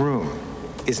in this room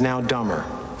is now dumber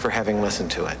for having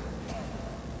listened to it.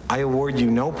 I award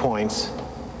you no points,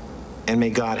 and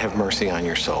may God have mercy on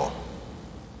your soul.